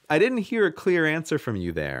Yeah. I didn't hear a clear answer from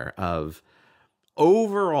you there of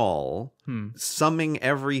overall, summing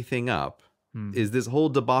everything up, is this whole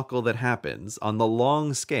debacle that happens on the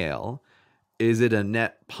long scale, is it a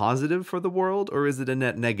net positive for the world or is it a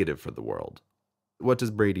net negative for the world? What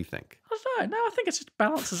does Brady think? I don't know. No, I think it just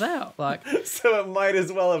balances out. Like, So it might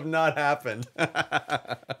as well have not happened.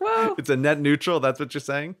 well, It's a net neutral, that's what you're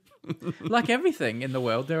saying? like everything in the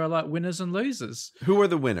world, there are like winners and losers. Who are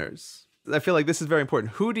the winners? I feel like this is very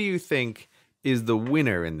important. Who do you think is the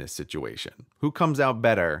winner in this situation? Who comes out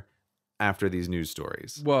better after these news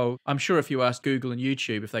stories? Well, I'm sure if you asked Google and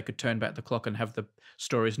YouTube if they could turn back the clock and have the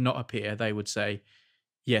stories not appear, they would say,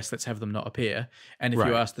 yes, let's have them not appear. And if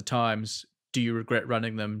you ask the Times, do you regret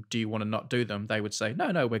running them? Do you want to not do them? They would say,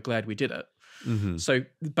 no, we're glad we did it. So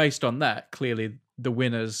based on that, clearly the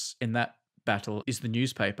winners in that battle is the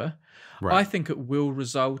newspaper. I think it will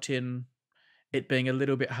result in it being a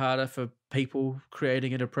little bit harder for people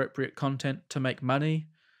creating inappropriate content to make money.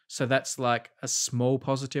 So that's like a small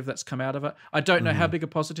positive that's come out of it. I don't know how big a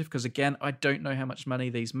positive, because again, I don't know how much money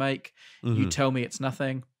these make. You tell me it's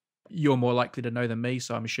nothing. You're more likely to know than me,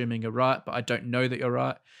 so I'm assuming you're right, but I don't know that you're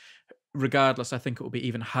right. Regardless, I think it will be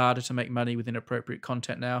even harder to make money with inappropriate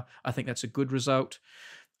content now. I think that's a good result.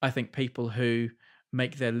 I think people who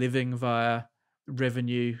make their living via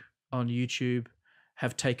revenue on YouTube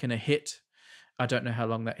have taken a hit. I don't know how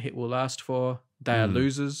long that hit will last for. They are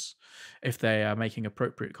losers if they are making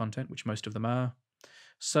appropriate content, which most of them are.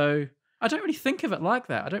 So I don't really think of it like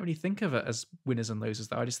that. I don't really think of it as winners and losers,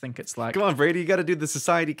 though. I just think it's like... Come on, Brady, you got to do the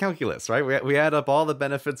society calculus, right? We add up all the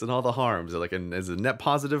benefits and all the harms. Like, is it net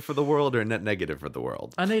positive for the world or net negative for the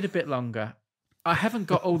world? I need a bit longer. I haven't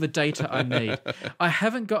got all the data I need. I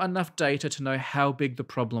haven't got enough data to know how big the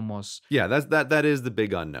problem was. Yeah, that is the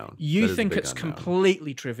big unknown. You That is the think big it's unknown.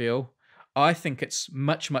 completely trivial. I think it's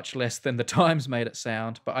much, much less than the Times made it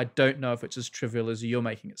sound, but I don't know if it's as trivial as you're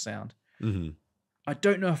making it sound. Mhm. I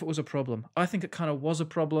don't know if it was a problem. I think it kind of was a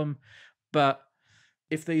problem, but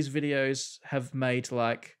if these videos have made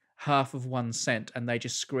like half of 1 cent and they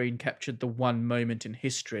just screen captured the one moment in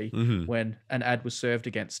history Mhm. when an ad was served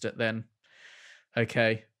against it, then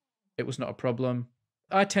okay, it was not a problem.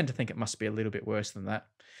 I tend to think it must be a little bit worse than that.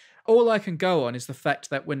 All I can go on is the fact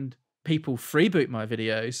that when people freeboot my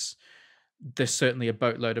videos, there's certainly a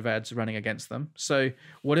boatload of ads running against them. So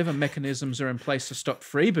whatever mechanisms are in place to stop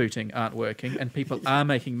freebooting aren't working, and people are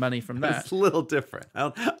making money from that. It's a little different.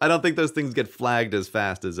 I don't think those things get flagged as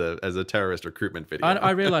fast as a terrorist recruitment video.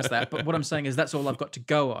 I realize that, but what I'm saying is that's all I've got to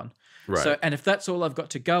go on. Right. So, and if that's all I've got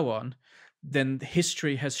to go on, then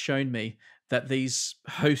history has shown me that these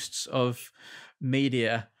hosts of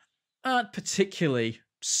media aren't particularly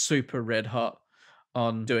super red hot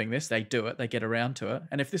on doing this. They do it, they get around to it.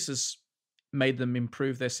 And if this has made them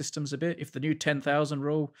improve their systems a bit, if the new 10,000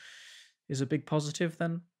 rule is a big positive,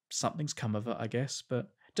 then something's come of it, I guess.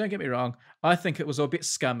 But don't get me wrong, I think it was a bit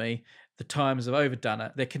scummy. The Times have overdone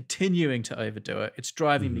it. They're continuing to overdo it. It's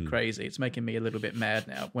driving me crazy. It's making me a little bit mad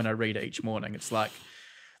now when I read it each morning. It's like,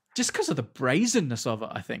 just because of the brazenness of it,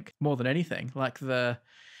 I think, more than anything, like the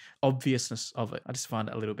obviousness of it. I just find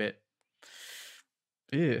it a little bit,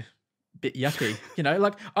 bit yucky. You know,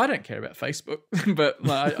 like, I don't care about Facebook, but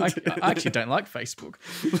like, I actually don't like Facebook.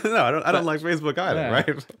 No, I don't like Facebook either, yeah,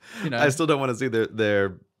 right? You know, I still don't want to see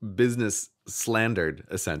their business slandered,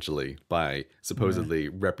 essentially, by supposedly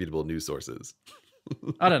reputable news sources.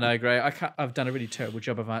 I don't know, Gray. I've done a really terrible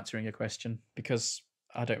job of answering your question because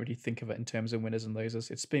I don't really think of it in terms of winners and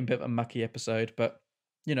losers. It's been a bit of a mucky episode, but,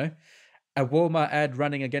 you know, a Walmart ad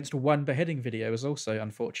running against one beheading video is also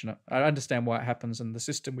unfortunate. I understand why it happens in the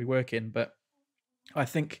system we work in, but I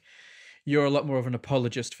think you're a lot more of an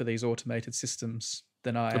apologist for these automated systems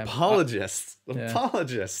than I am. Apologists. Yeah.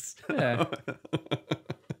 Apologists. Yeah.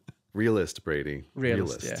 Realist, Brady.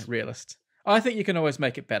 Realist. Yeah, realist. I think you can always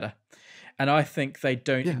make it better. And I think they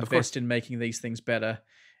don't invest in making these things better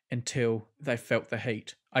until they felt the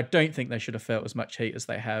heat. I don't think they should have felt as much heat as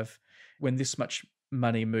they have. When this much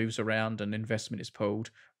money moves around and investment is pulled,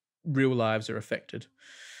 real lives are affected.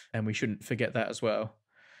 And we shouldn't forget that as well.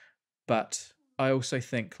 But I also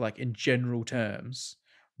think, like, in general terms,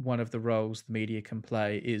 one of the roles the media can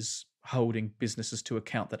play is holding businesses to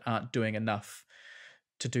account that aren't doing enough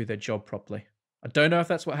to do their job properly. I don't know if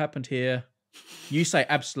that's what happened here. You say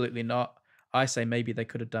absolutely not. I say maybe they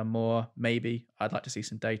could have done more. Maybe. I'd like to see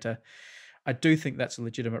some data. I do think that's a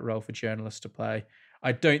legitimate role for journalists to play.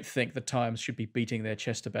 I don't think the Times should be beating their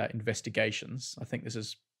chest about investigations. I think this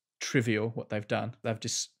is trivial, what they've done. They've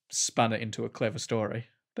just spun it into a clever story.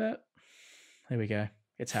 But there we go.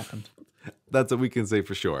 It's happened. That's what we can say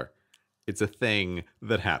for sure. It's a thing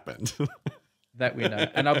that happened. That we know.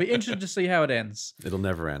 And I'll be interested to see how it ends. It'll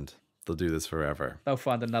never end. They'll do this forever. They'll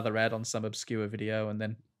find another ad on some obscure video and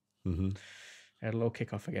then it'll all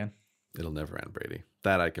kick off again. It'll never end, Brady.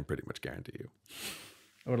 That I can pretty much guarantee you.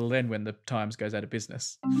 Or it'll end when the Times goes out of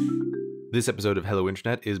business. This episode of Hello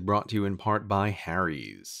Internet is brought to you in part by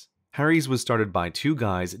Harry's. Harry's was started by two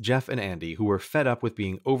guys, Jeff and Andy, who were fed up with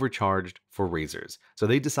being overcharged for razors. So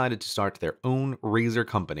they decided to start their own razor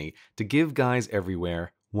company to give guys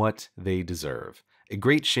everywhere what they deserve. A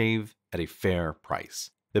great shave at a fair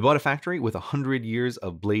price. They bought a factory with 100 years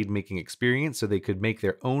of blade making experience so they could make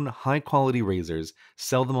their own high quality razors,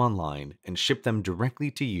 sell them online, and ship them directly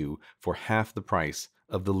to you for half the price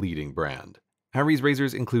of the leading brand. Harry's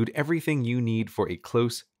razors include everything you need for a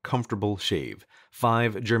close, comfortable shave.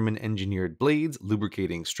 5 German-engineered blades,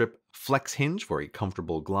 lubricating strip flex hinge for a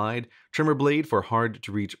comfortable glide, trimmer blade for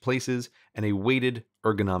hard-to-reach places, and a weighted,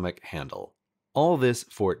 ergonomic handle. All this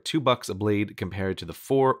for $2 a blade compared to the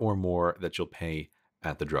 4 or more that you'll pay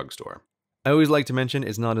at the drugstore. I always like to mention,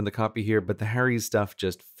 it's not in the copy here, but the Harry's stuff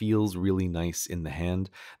just feels really nice in the hand.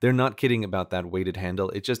 They're not kidding about that weighted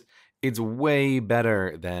handle. It's way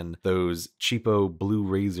better than those cheapo blue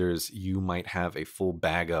razors you might have a full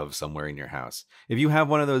bag of somewhere in your house. If you have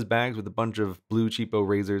one of those bags with a bunch of blue cheapo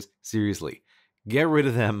razors, seriously, get rid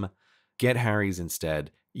of them, get Harry's instead.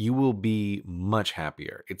 You will be much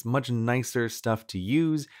happier. It's much nicer stuff to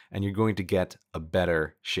use, and you're going to get a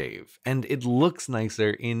better shave. And it looks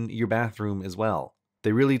nicer in your bathroom as well.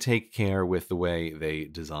 They really take care with the way they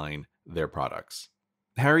design their products.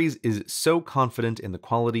 Harry's is so confident in the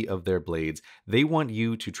quality of their blades, they want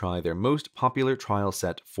you to try their most popular trial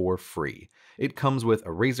set for free. It comes with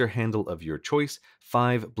a razor handle of your choice,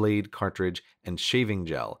 5-blade cartridge, and shaving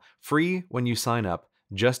gel. Free when you sign up,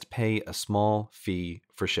 just pay a small fee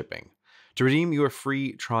for shipping. To redeem your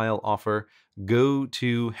free trial offer, go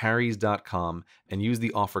to harrys.com and use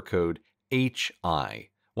the offer code HI.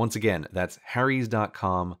 Once again, that's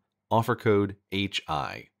harrys.com, offer code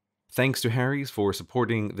HI. Thanks to Harry's for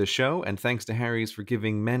supporting the show, and thanks to Harry's for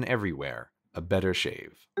giving men everywhere a better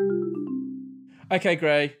shave. Okay,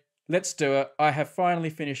 Gray, let's do it. I have finally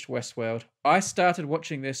finished Westworld. I started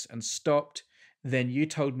watching this and stopped. Then you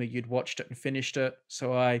told me you'd watched it and finished it.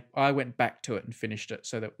 So I went back to it and finished it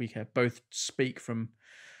so that we can both speak from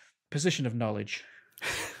position of knowledge.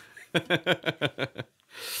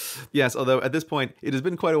 Yes, although at this point, it has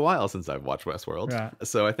been quite a while since I've watched Westworld. Right.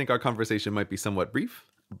 So I think our conversation might be somewhat brief,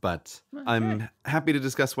 but I'm happy to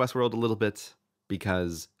discuss Westworld a little bit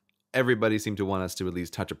because everybody seemed to want us to at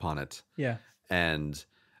least touch upon it. Yeah. And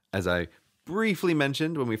as I briefly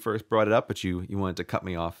mentioned when we first brought it up, but you wanted to cut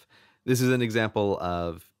me off, this is an example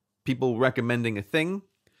of people recommending a thing,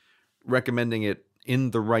 recommending it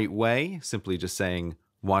in the right way, simply just saying,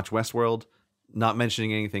 watch Westworld, not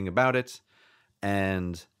mentioning anything about it.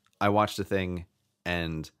 And I watched the thing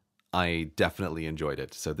and I definitely enjoyed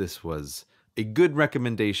it. So this was a good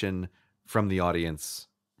recommendation from the audience,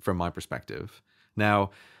 from my perspective. Now,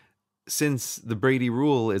 since the Brady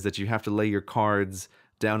rule is that you have to lay your cards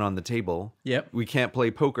down on the table, Yep. we can't play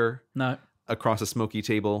poker No. across a smoky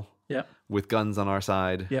table Yep. with guns on our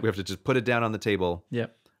side. Yep. We have to just put it down on the table.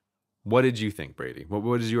 Yep. What did you think, Brady?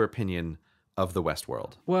 What is your opinion of the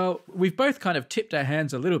Westworld? Well, we've both kind of tipped our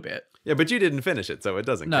hands a little bit. Yeah, but you didn't finish it, so it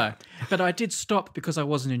doesn't No, count. but I did stop because I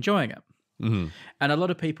wasn't enjoying it. Mm-hmm. And a lot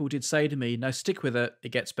of people did say to me, no, stick with it. It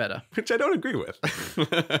gets better. Which I don't agree with.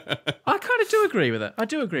 I kind of do agree with it. I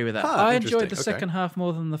do agree with that. Huh, I enjoyed the interesting. Okay. second half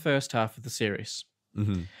more than the first half of the series.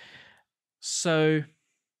 Mm-hmm. So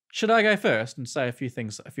should I go first and say a few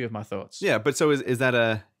of my thoughts? Yeah, but so is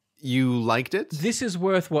that you liked it? This is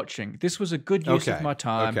worth watching. This was a good use of my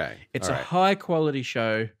time. Okay. It's All a right. high quality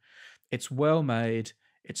show. It's well made.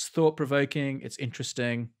 It's thought provoking. It's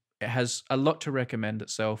interesting. It has a lot to recommend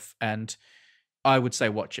itself. And I would say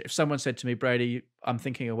watch it. If someone said to me, Brady, I'm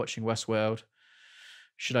thinking of watching Westworld,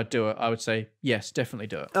 should I do it? I would say, yes, definitely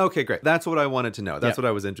do it. Okay, great. That's what I wanted to know. That's Yep. what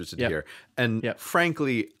I was interested to Yep. hear. And Yep.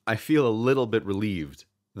 frankly, I feel a little bit relieved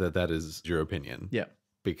that that is your opinion. Yeah.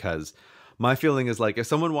 Because my feeling is like if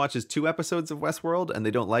someone watches 2 episodes of Westworld and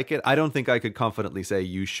they don't like it, I don't think I could confidently say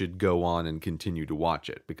you should go on and continue to watch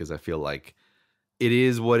it because I feel like it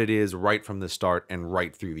is what it is right from the start and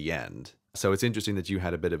right through the end. So it's interesting that you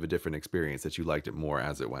had a bit of a different experience, that you liked it more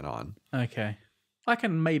as it went on. Okay. I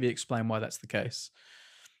can maybe explain why that's the case.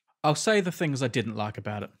 I'll say the things I didn't like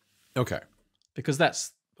about it Okay. because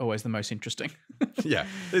that's always the most interesting. Yeah.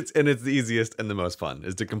 It's the easiest and the most fun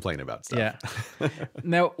is to complain about stuff. Yeah.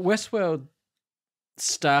 Now, Westworld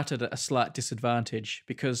started at a slight disadvantage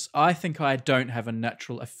because I think I don't have a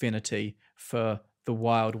natural affinity for the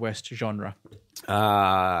Wild West genre.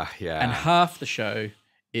 Yeah. And half the show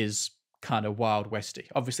is kind of Wild Westy.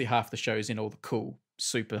 Obviously, half the show is in all the cool,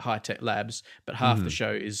 super high-tech labs, but half the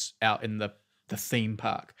show is out in the theme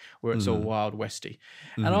park where it's all Wild Westy.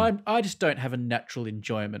 And I just don't have a natural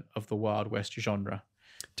enjoyment of the Wild West genre.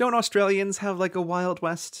 Don't Australians have like a Wild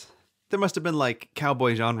West? There must have been like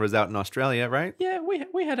cowboy genres out in Australia, right? Yeah,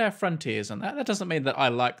 we had our frontiers and that. That doesn't mean that I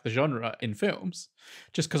like the genre in films,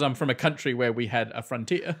 just because I'm from a country where we had a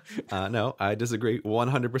frontier. No, I disagree.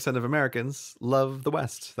 100% of Americans love the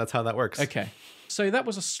West. That's how that works. Okay. So that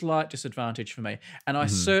was a slight disadvantage for me. And I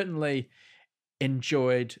certainly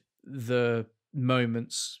enjoyed the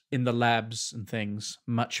moments in the labs and things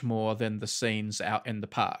much more than the scenes out in the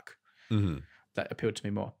park. Mm-hmm. That appealed to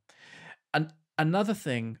me more. And another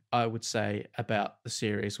thing I would say about the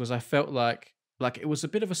series was I felt like it was a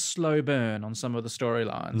bit of a slow burn on some of the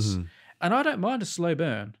storylines. Mm-hmm. And I don't mind a slow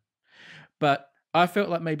burn, but I felt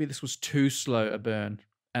like maybe this was too slow a burn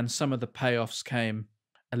and some of the payoffs came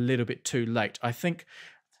a little bit too late. I think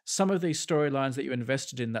some of these storylines that you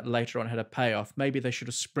invested in that later on had a payoff, maybe they should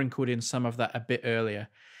have sprinkled in some of that a bit earlier,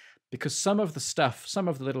 because some of the stuff, some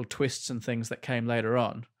of the little twists and things that came later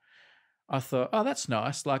on, I thought, oh, that's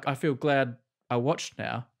nice. Like, I feel glad I watched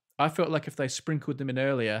now. I felt like if they sprinkled them in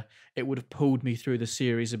earlier, it would have pulled me through the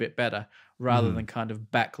series a bit better rather than kind of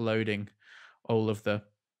backloading all of the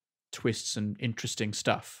twists and interesting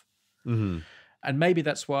stuff. Mm-hmm. And maybe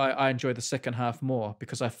that's why I enjoy the second half more,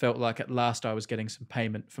 because I felt like at last I was getting some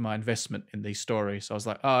payment for my investment in these stories. So I was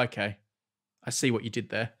like, oh, okay, I see what you did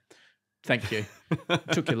there. Thank you.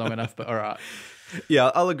 Took you long enough, but all right.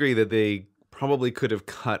 Yeah, I'll agree that they probably could have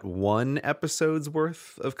cut one episode's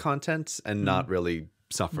worth of content and not really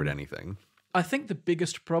suffered anything. I think the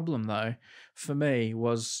biggest problem, though, for me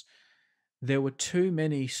was there were too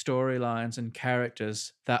many storylines and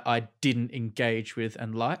characters that I didn't engage with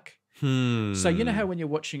and like. So you know how when you're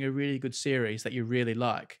watching a really good series that you really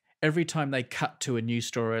like, every time they cut to a new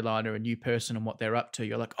storyline or a new person and what they're up to,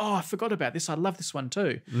 you're like, oh, I forgot about this. I love this one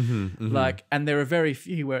too. Like, and there are very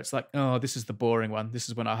few where it's like, oh, this is the boring one. This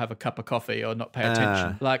is when I'll have a cup of coffee or not pay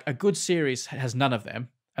attention. Like a good series has none of them.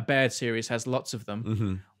 A bad series has lots of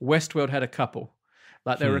them. Westworld had a couple.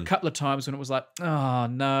 Like there were a couple of times when it was like, oh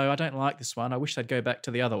no, I don't like this one. I wish they'd go back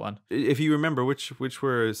to the other one. If you remember, which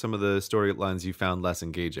were some of the storylines you found less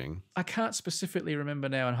engaging? I can't specifically remember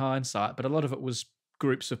now in hindsight, but a lot of it was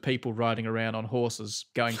groups of people riding around on horses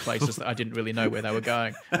going places that I didn't really know where they were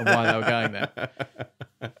going and why they were going there.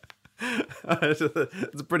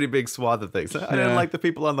 It's a pretty big swath of things. I didn't like the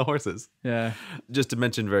people on the horses. Yeah. Just to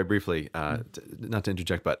mention very briefly, not to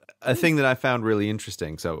interject, but a thing that I found really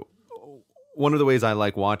interesting. So one of the ways I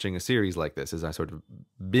like watching a series like this is I sort of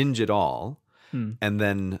binge it all. And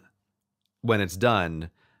then when it's done,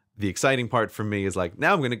 the exciting part for me is like,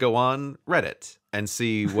 now I'm going to go on Reddit and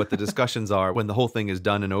see what the discussions are when the whole thing is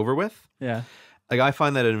done and over with. Yeah. Like I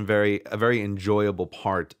find that a very enjoyable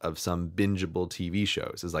part of some bingeable TV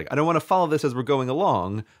shows is like, I don't want to follow this as we're going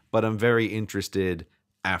along, but I'm very interested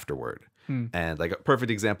afterward. And like a perfect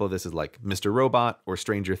example of this is like Mr. Robot or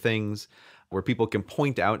Stranger Things, where people can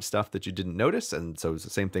point out stuff that you didn't notice. And so it's the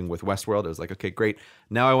same thing with Westworld. It was like, okay, great.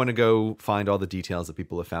 Now I want to go find all the details that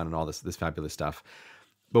people have found and all this fabulous stuff.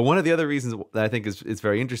 But one of the other reasons that I think is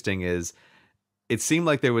very interesting is it seemed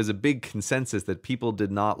like there was a big consensus that people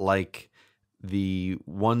did not like the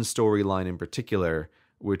one storyline in particular,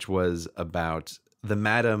 which was about the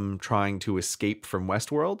madam trying to escape from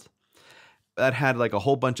Westworld. That had like a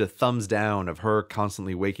whole bunch of thumbs down of her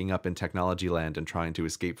constantly waking up in technology land and trying to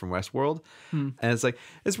escape from Westworld. And it's like,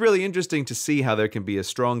 it's really interesting to see how there can be a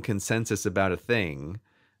strong consensus about a thing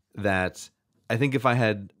that I think if I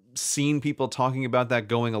had seen people talking about that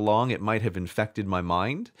going along, it might have infected my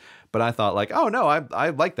mind. But I thought like, oh no, I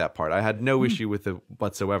like that part. I had no issue with it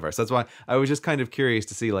whatsoever. So that's why I was just kind of curious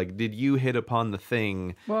to see, like, did you hit upon the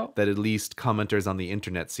thing that at least commenters on the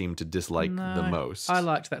internet seem to dislike the most? I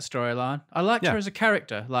liked that storyline. I liked her as a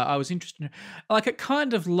character. Like I was interested in her. Like it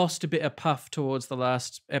kind of lost a bit of puff towards the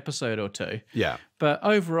last episode or two. Yeah. But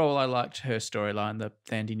overall, I liked her storyline, the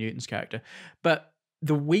Thandie Newton's character. But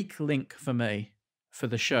the weak link for me for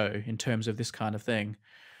the show in terms of this kind of thing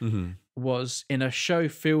was in a show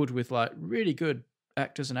filled with like really good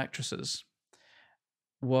actors and actresses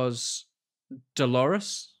was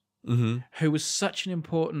Dolores, who was such an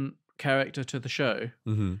important character to the show.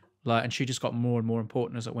 Like, and she just got more and more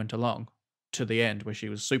important as it went along to the end where she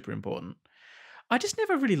was super important. I just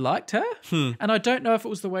never really liked her. And I don't know if it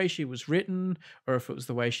was the way she was written or if it was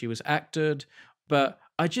the way she was acted, but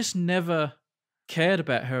I just never cared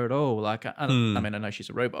about her at all. Like, I mean, I know she's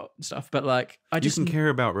a robot and stuff, but like, You can care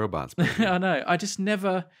about robots. I know. I just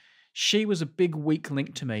never. She was a big weak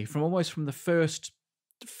link to me from the first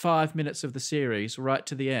 5 minutes of the series right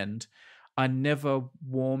to the end. I never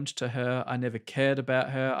warmed to her. I never cared about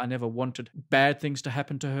her. I never wanted bad things to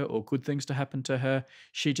happen to her or good things to happen to her.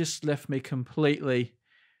 She just left me completely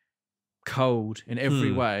cold in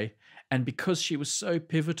every way. And because she was so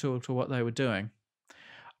pivotal to what they were doing,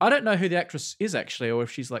 I don't know who the actress is actually, or if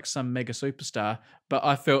she's like some mega superstar, but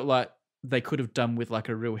I felt like they could have done with like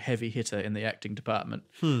a real heavy hitter in the acting department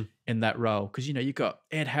in that role. Because, you know, you got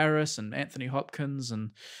Ed Harris and Anthony Hopkins and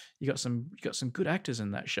you got some good actors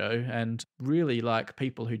in that show and really like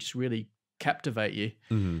people who just really captivate you.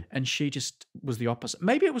 And she just was the opposite.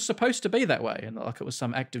 Maybe it was supposed to be that way and like it was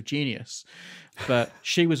some act of genius, but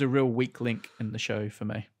she was a real weak link in the show for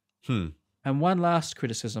me. And one last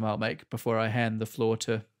criticism I'll make before I hand the floor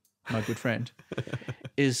to my good friend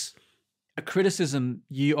is a criticism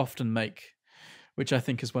you often make, which I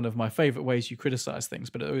think is one of my favorite ways you criticize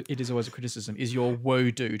things, but it is always a criticism, is your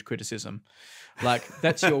whoa dude criticism. Like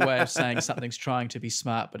that's your way of saying something's trying to be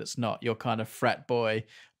smart, but it's not. You're kind of frat boy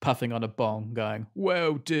puffing on a bong going,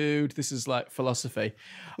 whoa dude, this is like philosophy.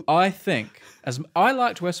 I think, as I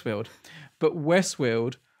liked Westworld, but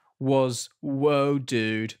Westworld was whoa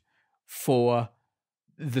dude for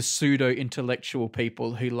the pseudo-intellectual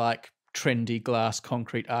people who like trendy glass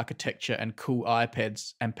concrete architecture and cool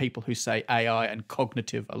iPads and people who say AI and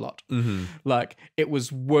cognitive a lot. Like it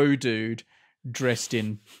was whoa dude dressed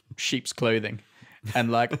in sheep's clothing.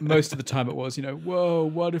 And like most of the time it was, you know, whoa,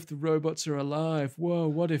 what if the robots are alive? Whoa,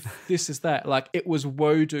 what if this is that? Like it was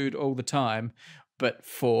whoa dude all the time, but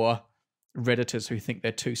for Redditors who think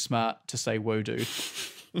they're too smart to say whoa dude.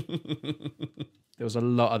 There was a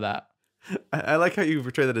lot of that. I like how you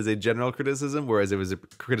portray that as a general criticism, whereas it was a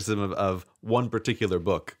criticism of one particular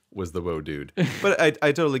book was the woe dude. But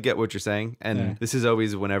I totally get what you're saying. And this is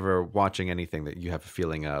always, whenever watching anything, that you have a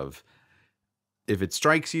feeling of, if it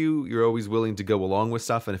strikes you, you're always willing to go along with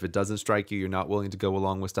stuff. And if it doesn't strike you, you're not willing to go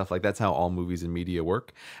along with stuff. Like, that's how all movies and media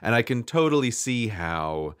work. And I can totally see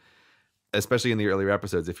how, especially in the earlier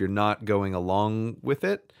episodes, if you're not going along with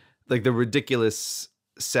it, like the ridiculous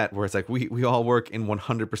set where it's like we all work in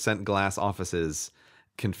 100% glass offices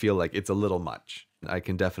can feel like it's a little much. I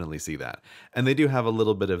can definitely see that. And they do have a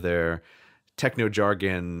little bit of their techno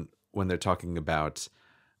jargon when they're talking about,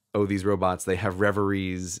 oh, these robots, they have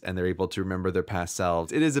reveries and they're able to remember their past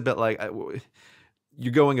selves. It is a bit like,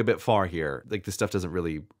 you're going a bit far here. Like, this stuff doesn't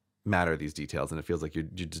really matter, these details, and it feels like you're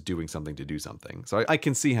just doing something to do something. So I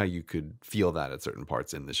can see how you could feel that at certain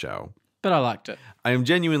parts in the show. But I liked it. I am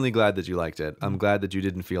genuinely glad that you liked it. I'm glad that you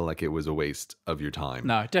didn't feel like it was a waste of your time.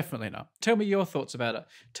 No, definitely not. Tell me your thoughts about it.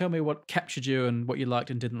 Tell me what captured you and what you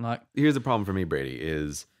liked and didn't like. Here's the problem for me, Brady,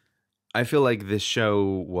 is I feel like this show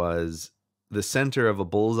was the center of a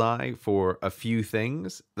bullseye for a few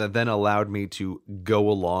things that then allowed me to go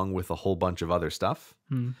along with a whole bunch of other stuff.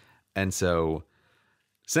 And so,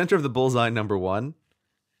 center of the bullseye number one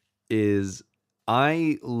is,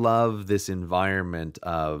 I love this environment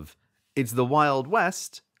of, it's the Wild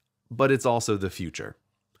West, but it's also the future.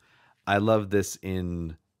 I love this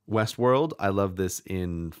in Westworld. I love this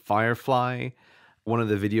in Firefly. One of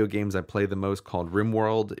the video games I play the most, called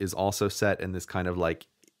RimWorld, is also set in this kind of like,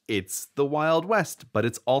 it's the Wild West, but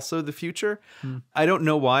it's also the future. I don't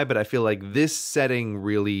know why, but I feel like this setting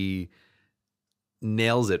really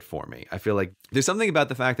nails it for me. I feel like there's something about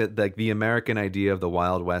the fact that, like, the American idea of the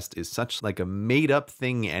Wild West is such like a made up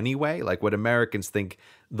thing anyway. Like, what Americans think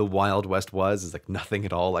the Wild West was is like nothing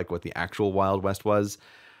at all like what the actual Wild West was.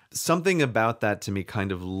 Something about that to me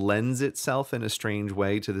kind of lends itself in a strange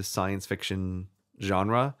way to the science fiction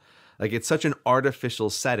genre. Like, it's such an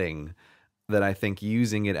artificial setting that I think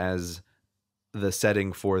using it as the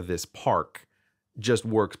setting for this park just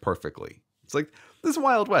works perfectly. It's like, this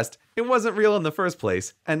Wild West, it wasn't real in the first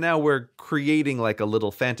place, and now we're creating like a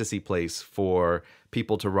little fantasy place for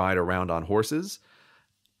people to ride around on horses.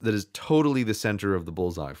 That is totally the center of the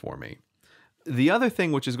bullseye for me. The other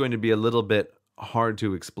thing, which is going to be a little bit hard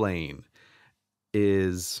to explain,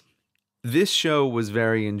 is this show was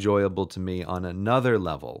very enjoyable to me on another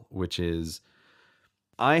level, which is,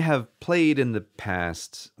 I have played in the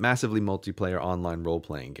past massively multiplayer online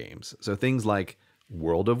role-playing games. So things like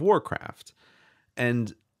World of Warcraft.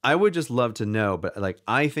 And I would just love to know, but like,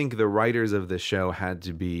 I think the writers of this show had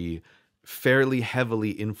to be fairly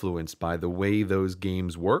heavily influenced by the way those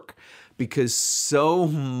games work, because so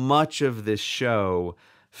much of this show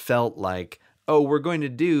felt like, oh, we're going to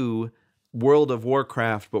do World of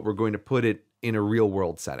Warcraft, but we're going to put it in a real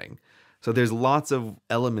world setting. So there's lots of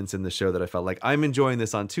elements in the show that I felt like I'm enjoying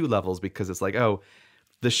this on two levels, because it's like, oh,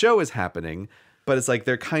 the show is happening, but it's like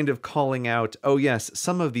they're kind of calling out, oh yes,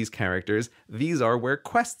 some of these characters, these are where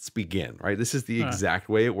quests begin, right? This is the exact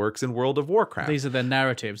way it works in World of Warcraft. These are the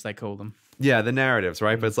narratives, they call them. Yeah, the narratives,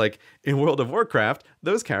 right? But it's like, in World of Warcraft,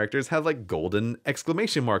 those characters have like golden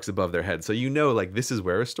exclamation marks above their heads. So you know, like, this is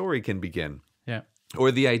where a story can begin. Yeah. Or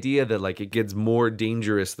the idea that like it gets more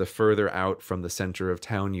dangerous the further out from the center of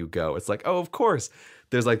town you go. It's like, oh, of course,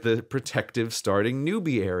 there's like the protective starting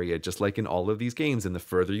newbie area, just like in all of these games. And the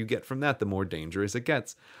further you get from that, the more dangerous it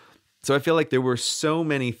gets. So I feel like there were so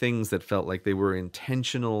many things that felt like they were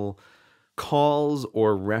intentional calls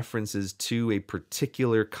or references to a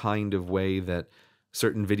particular kind of way that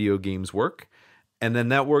certain video games work. And then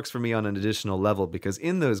that works for me on an additional level, because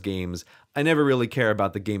in those games, I never really care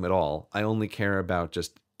about the game at all. I only care about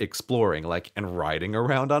just exploring, like, and riding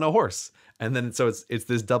around on a horse. And then so it's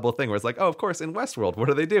this double thing where it's like, oh, of course, in Westworld,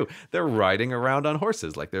 what do? They're riding around on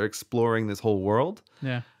horses. Like, they're exploring this whole world.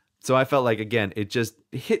 Yeah. So I felt like, again, it just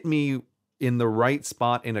hit me in the right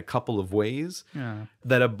spot in a couple of ways. Yeah.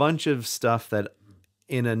 That a bunch of stuff that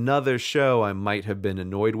in another show I might have been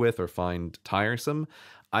annoyed with or find tiresome,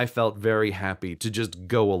 I felt very happy to just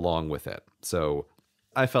go along with it. So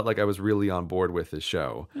I felt like I was really on board with this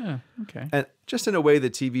show. Yeah, okay. And just in a way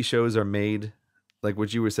that TV shows are made, like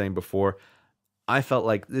what you were saying before, I felt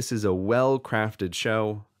like this is a well-crafted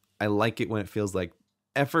show. I like it when it feels like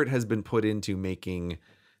effort has been put into making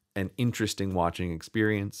an interesting watching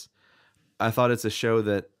experience. I thought it's a show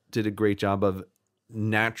that did a great job of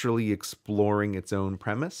naturally exploring its own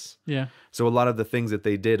premise. Yeah. So a lot of the things that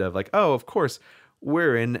they did of like, oh, of course,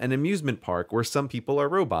 we're in an amusement park where some people are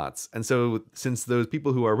robots. And so since those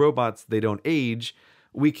people who are robots, they don't age,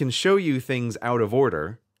 we can show you things out of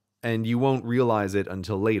order and you won't realize it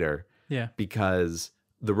until later. Yeah. Because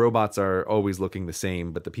the robots are always looking the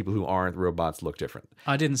same, but the people who aren't robots look different.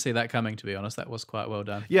 I didn't see that coming, to be honest. That was quite well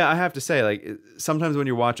done. Yeah, I have to say, like, sometimes when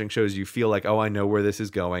you're watching shows, you feel like, oh, I know where this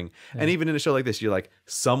is going. Yeah. And even in a show like this, you're like,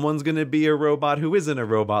 someone's going to be a robot who isn't a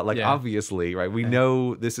robot. Like, obviously, right? We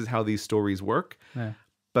know this is how these stories work. Yeah.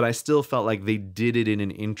 But I still felt like they did it in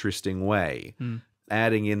an interesting way.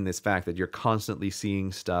 Adding in this fact that you're constantly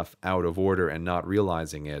seeing stuff out of order and not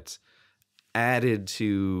realizing it added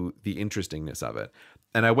to the interestingness of it.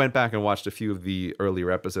 And I went back and watched a few of the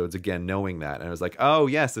earlier episodes again, knowing that. And I was like, oh,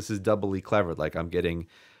 yes, this is doubly clever. Like, I'm getting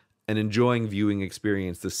an enjoying viewing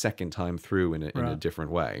experience the second time through in a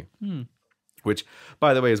different way. Which,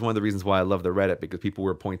 by the way, is one of the reasons why I love the Reddit, because people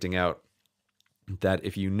were pointing out that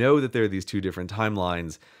if you know that there are these two different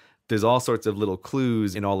timelines, there's all sorts of little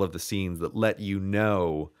clues in all of the scenes that let you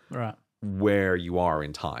know where you are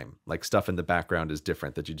in time. Like, stuff in the background is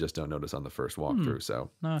different that you just don't notice on the first walkthrough.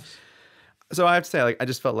 So nice. So I have to say, like, I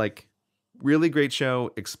just felt like really great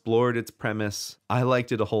show, explored its premise. I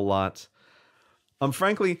liked it a whole lot. I'm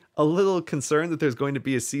frankly a little concerned that there's going to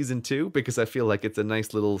be a season 2 because I feel like it's a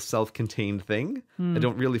nice little self-contained thing. I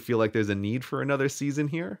don't really feel like there's a need for another season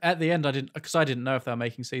here. At the end, I didn't know if they were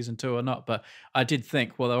making season 2 or not, but I did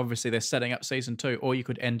think, well, obviously they're setting up season 2, or you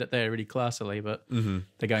could end it there really classily, but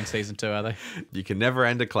they're going season 2, are they? You can never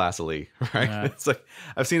end it classily, right? It's like,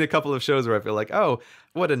 I've seen a couple of shows where I feel like, oh,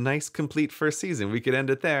 what a nice complete first season. We could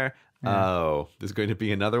end it there. Oh, there's going to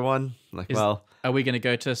be another one? Like, are we going to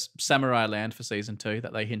go to Samurai Land for season 2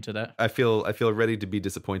 that they hinted at? I feel ready to be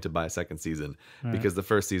disappointed by a second season because the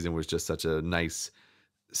first season was just such a nice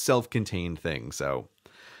self-contained thing. So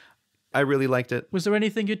I really liked it. Was there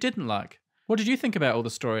anything you didn't like? What did you think about all the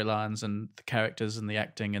storylines and the characters and the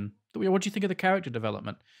acting, and what do you think of the character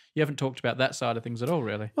development? You haven't talked about that side of things at all,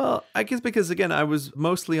 really. Well, I guess because, again, I was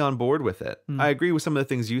mostly on board with it. I agree with some of the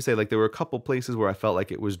things you say. Like, there were a couple places where I felt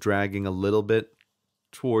like it was dragging a little bit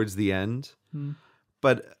towards the end.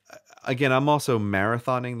 But, again, I'm also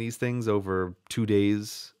marathoning these things over 2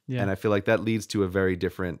 days. And I feel like that leads to a very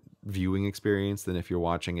different viewing experience than if you're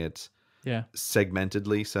watching it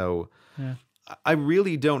segmentedly. So I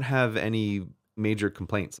really don't have any major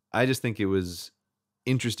complaints. I just think it was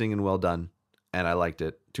interesting and well done. And I liked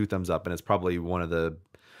it. 2 thumbs up. And it's probably one of the,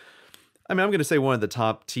 I'm going to say one of the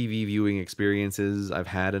top TV viewing experiences I've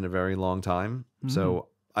had in a very long time. So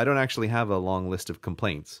I don't actually have a long list of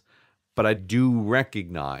complaints, but I do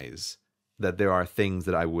recognize that there are things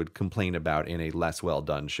that I would complain about in a less well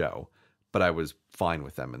done show, but I was fine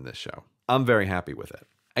with them in this show. I'm very happy with it.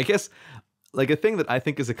 I guess, like, a thing that I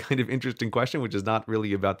think is a kind of interesting question, which is not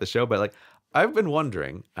really about the show, but, like, I've been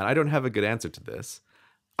wondering, and I don't have a good answer to this.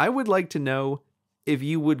 I would like to know if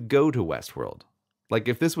you would go to Westworld. Like,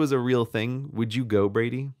 if this was a real thing, would you go,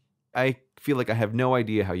 Brady? I feel like I have no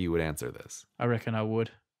idea how you would answer this. I reckon I would.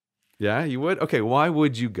 Yeah, you would? Okay, why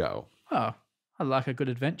would you go? Oh, I like a good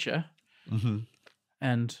adventure.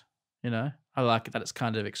 And, I like that it's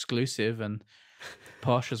kind of exclusive and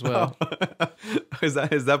posh as well. Is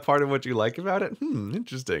that part of what you like about it?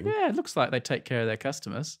 Interesting. Yeah, it looks like they take care of their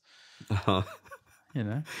customers.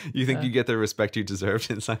 You think you get the respect you deserved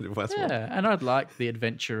inside of Westworld? Yeah, and I'd like the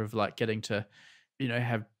adventure of, like, getting to,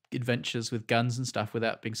 have adventures with guns and stuff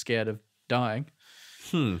without being scared of dying.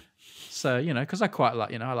 So, because I quite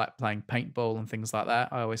like, I like playing paintball and things like that.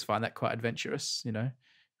 I always find that quite adventurous,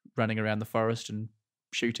 running around the forest and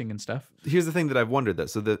shooting and stuff. Here's the thing that I've wondered, though.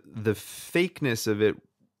 So the fakeness of it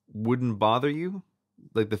wouldn't bother you?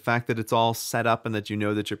 Like, the fact that it's all set up and that you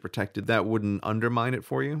know that you're protected, that wouldn't undermine it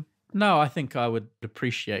for you? No, I think I would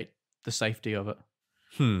appreciate the safety of it.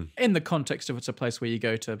 In the context of it's a place where you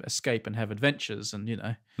go to escape and have adventures, and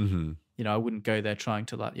I wouldn't go there trying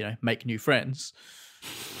to, like, make new friends.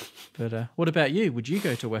 But what about you? Would you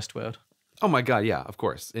go to Westworld? Oh my God, yeah, of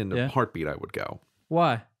course. In a heartbeat, I would go.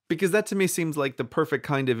 Why? Because that to me seems like the perfect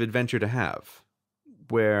kind of adventure to have,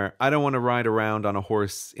 where I don't want to ride around on a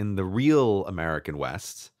horse in the real American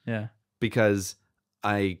West. Yeah. Because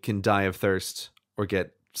I can die of thirst or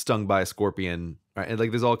get stung by a scorpion. Right? And,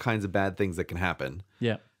 like, there's all kinds of bad things that can happen.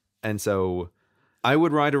 Yeah. And so I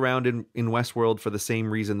would ride around in Westworld for the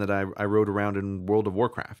same reason that I rode around in World of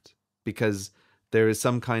Warcraft, because there is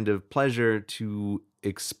some kind of pleasure to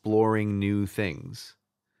exploring new things.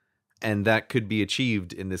 And that could be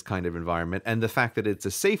achieved in this kind of environment. And the fact that it's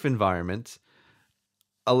a safe environment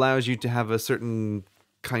allows you to have a certain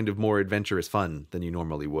kind of more adventurous fun than you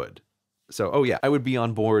normally would. So, oh yeah, I would be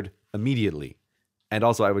on board immediately And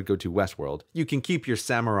also I would go to Westworld. You can keep your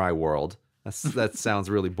samurai world. That sounds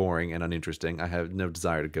really boring and uninteresting. I have no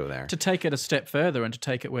desire to go there. To take it a step further and to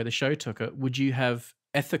take it where the show took it, would you have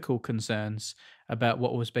ethical concerns about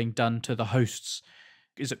what was being done to the hosts?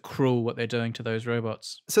 Is it cruel what they're doing to those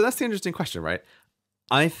robots? So that's the interesting question, right?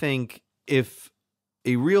 I think if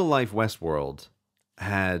a real life Westworld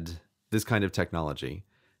had this kind of technology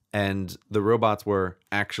and the robots were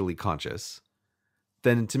actually conscious,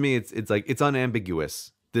 then to me it's like it's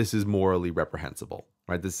unambiguous. This is morally reprehensible,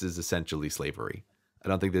 right? This is essentially slavery. I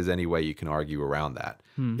don't think there's any way you can argue around that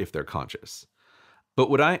if they're conscious. But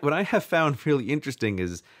what I have found really interesting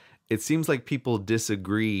is it seems like people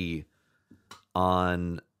disagree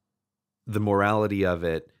on the morality of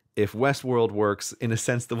it if Westworld works in a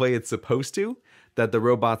sense the way it's supposed to, that the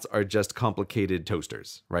robots are just complicated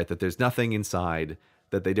toasters, right? That there's nothing inside,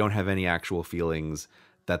 that they don't have any actual feelings,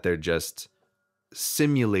 that they're just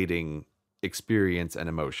simulating experience and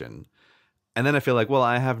emotion. And then I feel like, well,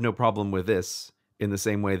 I have no problem with this in the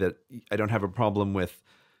same way that I don't have a problem with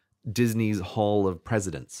Disney's Hall of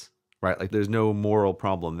Presidents, right? Like there's no moral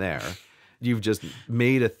problem there. You've just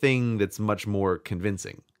made a thing that's much more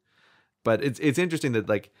convincing. But it's interesting that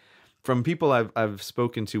like from people I've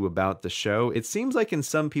spoken to about the show, it seems like in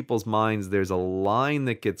some people's minds there's a line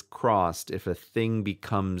that gets crossed if a thing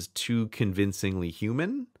becomes too convincingly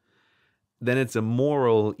human. Then it's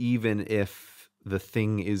immoral even if the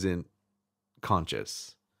thing isn't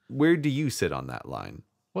conscious. Where do you sit on that line?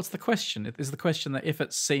 What's the question? Is the question that if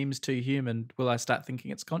it seems too human, will I start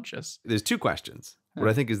thinking it's conscious? There's two questions. What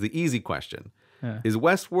I think is the easy question. Yeah. Is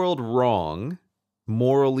Westworld wrong,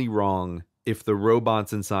 morally wrong, if the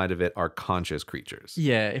robots inside of it are conscious creatures?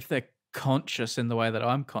 Yeah, if they're conscious in the way that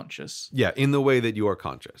I'm conscious. Yeah, in the way that you're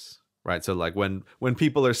conscious, right? So like when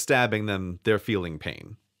people are stabbing them, they're feeling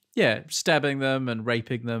pain. Yeah, stabbing them and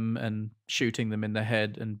raping them and shooting them in the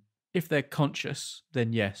head. And if they're conscious,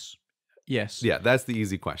 then yes. Yes. Yeah, that's the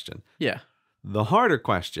easy question. Yeah. The harder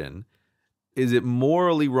question, is it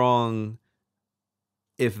morally wrong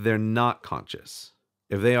if they're not conscious?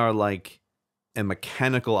 If they are like a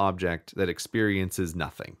mechanical object that experiences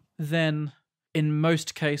nothing? Then in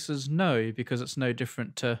most cases, no, because it's no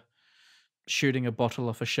different to shooting a bottle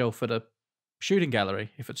off a shelf at a shooting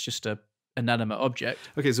gallery if it's just a inanimate object.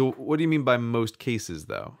 Okay, so what do you mean by most cases,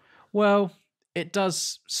 though? Well, it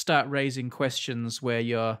does start raising questions where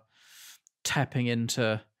you're tapping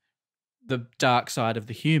into the dark side of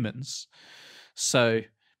the humans. So,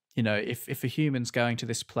 you know, if a human's going to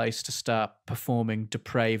this place to start performing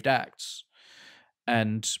depraved acts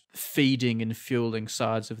and feeding and fueling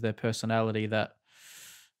sides of their personality that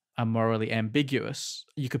are morally ambiguous,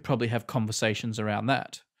 you could probably have conversations around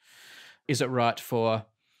that. Is it right for,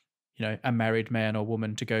 you know, a married man or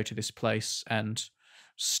woman to go to this place and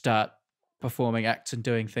start performing acts and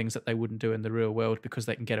doing things that they wouldn't do in the real world because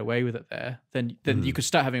they can get away with it there? Then you could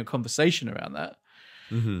start having a conversation around that.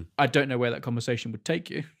 I don't know where that conversation would take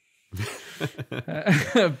you.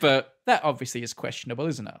 But that obviously is questionable,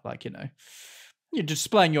 isn't it? Like, you know, you're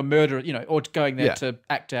displaying your murder, you know, or going there to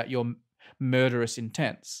act out your murderous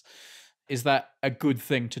intents. Is that a good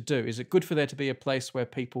thing to do? Is it good for there to be a place where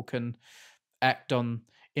people can act on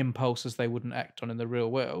impulses they wouldn't act on in the real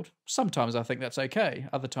world? Sometimes I think that's okay.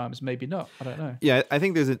 Other times maybe not. I don't know. Yeah, I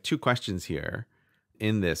think there's two questions here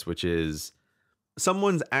in this, which is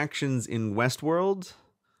someone's actions in Westworld,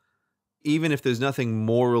 even if there's nothing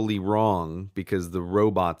morally wrong because the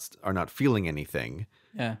robots are not feeling anything.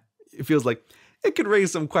 Yeah. It feels like it could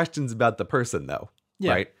raise some questions about the person, though.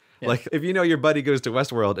 Yeah. Right? Yeah. Like if you know your buddy goes to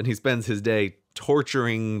Westworld and he spends his day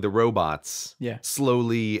torturing the robots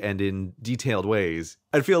slowly and in detailed ways,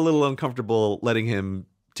 I'd feel a little uncomfortable letting him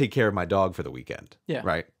take care of my dog for the weekend. Yeah.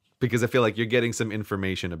 Right? Because I feel like you're getting some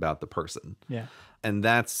information about the person. Yeah. And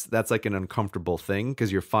that's like an uncomfortable thing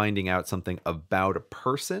because you're finding out something about a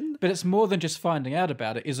person. But it's more than just finding out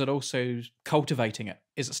about it. Is it also cultivating it?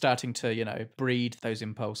 Is it starting to, you know, breed those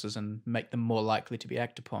impulses and make them more likely to be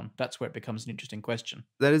acted upon? That's where it becomes an interesting question.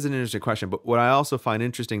 That is an interesting question. But what I also find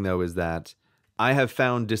interesting, though, is that I have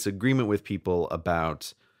found disagreement with people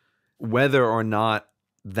about whether or not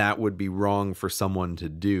that would be wrong for someone to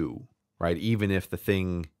do, right? Even if the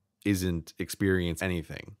thing isn't experience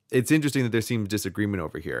anything. It's interesting that there seems disagreement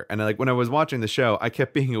over here. And like when I was watching the show, I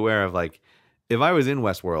kept being aware of like, if I was in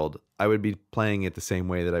Westworld, I would be playing it the same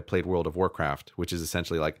way that I played World of Warcraft, which is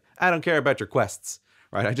essentially like, I don't care about your quests,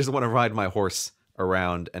 right? I just want to ride my horse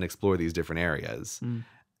around and explore these different areas.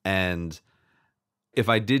 And if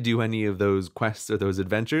I did do any of those quests or those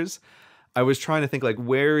adventures, I was trying to think like,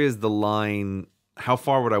 where is the line? How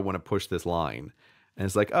far would I want to push this line? And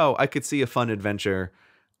it's like, oh, I could see a fun adventure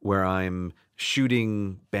where I'm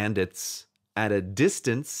shooting bandits at a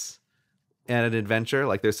distance at an adventure.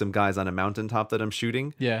 Like there's some guys on a mountaintop that I'm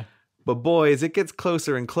shooting. Yeah. But boy, as it gets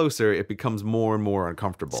closer and closer, it becomes more and more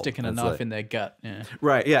uncomfortable. Sticking a knife in their gut. Yeah.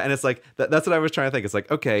 Right. Yeah. And it's like, that's what I was trying to think. It's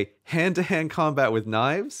like, okay, hand-to-hand combat with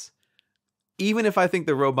knives, even if I think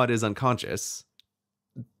the robot is unconscious,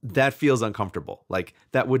 that feels uncomfortable. Like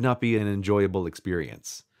that would not be an enjoyable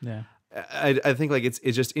experience. Yeah. I think like it's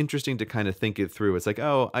just interesting to kind of think it through. It's like,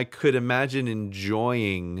 oh, I could imagine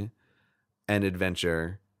enjoying an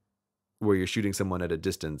adventure where you're shooting someone at a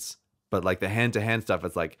distance, but like the hand-to-hand stuff,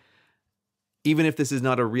 it's like, even if this is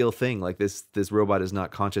not a real thing, like this robot is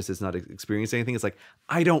not conscious, it's not experiencing anything, it's like,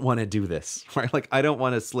 I don't want to do this, right? Like, I don't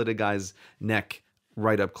want to slit a guy's neck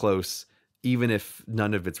right up close, even if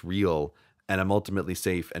none of it's real, and I'm ultimately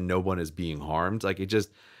safe and no one is being harmed. Like,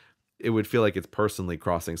 it would feel like it's personally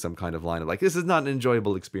crossing some kind of line of like, this is not an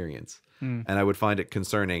enjoyable experience. And I would find it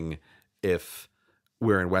concerning if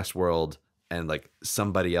we're in Westworld and like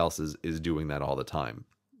somebody else is doing that all the time.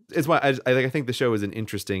 It's why I think the show is an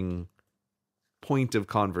interesting point of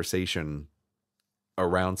conversation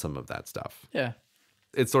around some of that stuff. Yeah.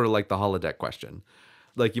 It's sort of like the holodeck question.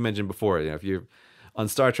 Like you mentioned before, if you're on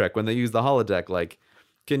Star Trek, when they use the holodeck, like,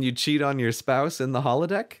 can you cheat on your spouse in the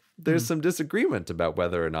holodeck? There's some disagreement about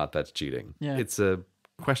whether or not that's cheating. Yeah. It's a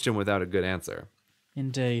question without a good answer.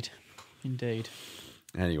 Indeed.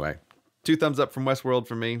 Anyway, 2 thumbs up from Westworld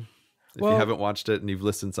for me. If you Well, haven't watched it and you've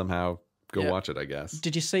listened somehow, go Yeah. watch it, I guess.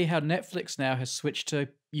 Did you see how Netflix now has switched to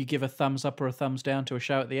you give a thumbs up or a thumbs down to a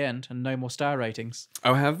show at the end and no more star ratings?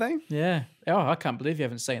 Oh, have they? Yeah. Oh, I can't believe you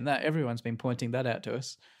haven't seen that. Everyone's been pointing that out to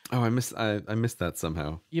us. Oh, I missed that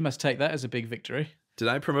somehow. You must take that as a big victory. Did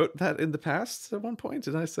I promote that in the past at one point?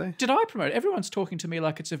 Did I say? Did I promote it? Everyone's talking to me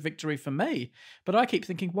like it's a victory for me. But I keep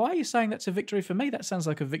thinking, why are you saying that's a victory for me? That sounds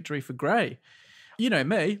like a victory for Gray. You know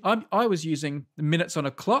me. I was using minutes on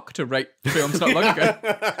a clock to rate films not long ago.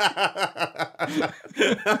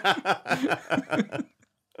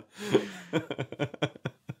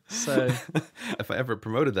 So, if I ever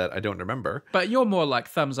promoted that, I don't remember. but you're more like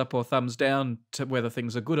thumbs up or thumbs down to whether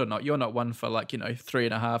things are good or not. You're not one for like,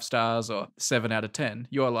 3.5 stars or 7 out of 10.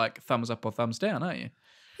 You're like thumbs up or thumbs down, aren't you?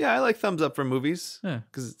 Yeah, I like thumbs up for movies. Yeah.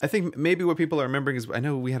 Because I think maybe what people are remembering is, I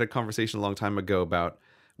know we had a conversation a long time ago about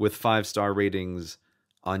with 5-star ratings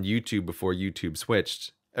on YouTube before YouTube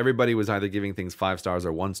switched. Everybody was either giving things 5 stars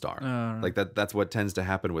or 1 star. Right. Like that's what tends to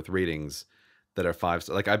happen with ratings that are 5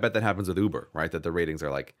 stars. Like I bet that happens with Uber, right? That the ratings are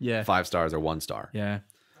like 5 stars or 1 star. Yeah.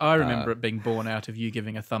 I remember it being born out of you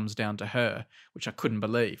giving a thumbs down to Her, which I couldn't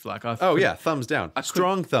believe. Like, Thumbs down.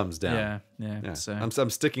 Strong thumbs down. Yeah. So. I'm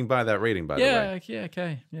sticking by that rating, by the way. Yeah,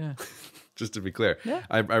 okay, yeah. Just to be clear. Yeah.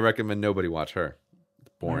 I recommend nobody watch Her.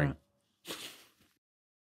 It's boring. Right.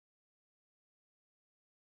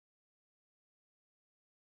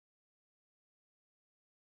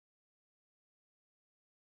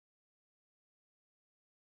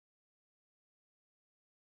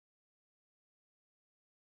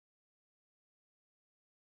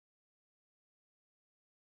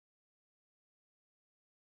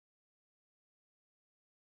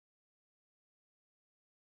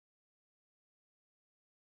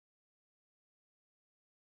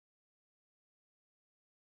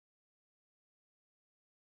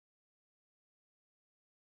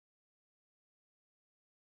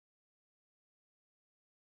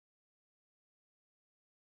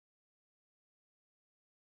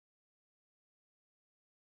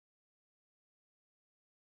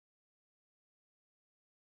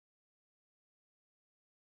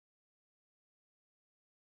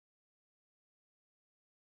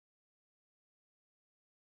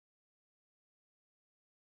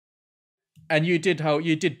 And you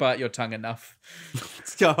did bite your tongue enough.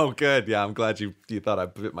 Oh, good. Yeah, I'm glad you thought I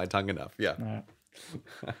bit my tongue enough. Yeah. Right.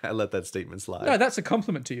 I let that statement slide. No, that's a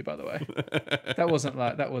compliment to you, by the way. That wasn't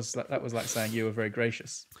like that was like saying you were very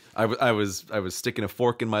gracious. I was sticking a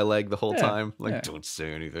fork in my leg the whole time. Like, yeah. don't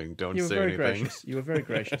say anything. Don't You were say very anything. gracious. You were very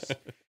gracious.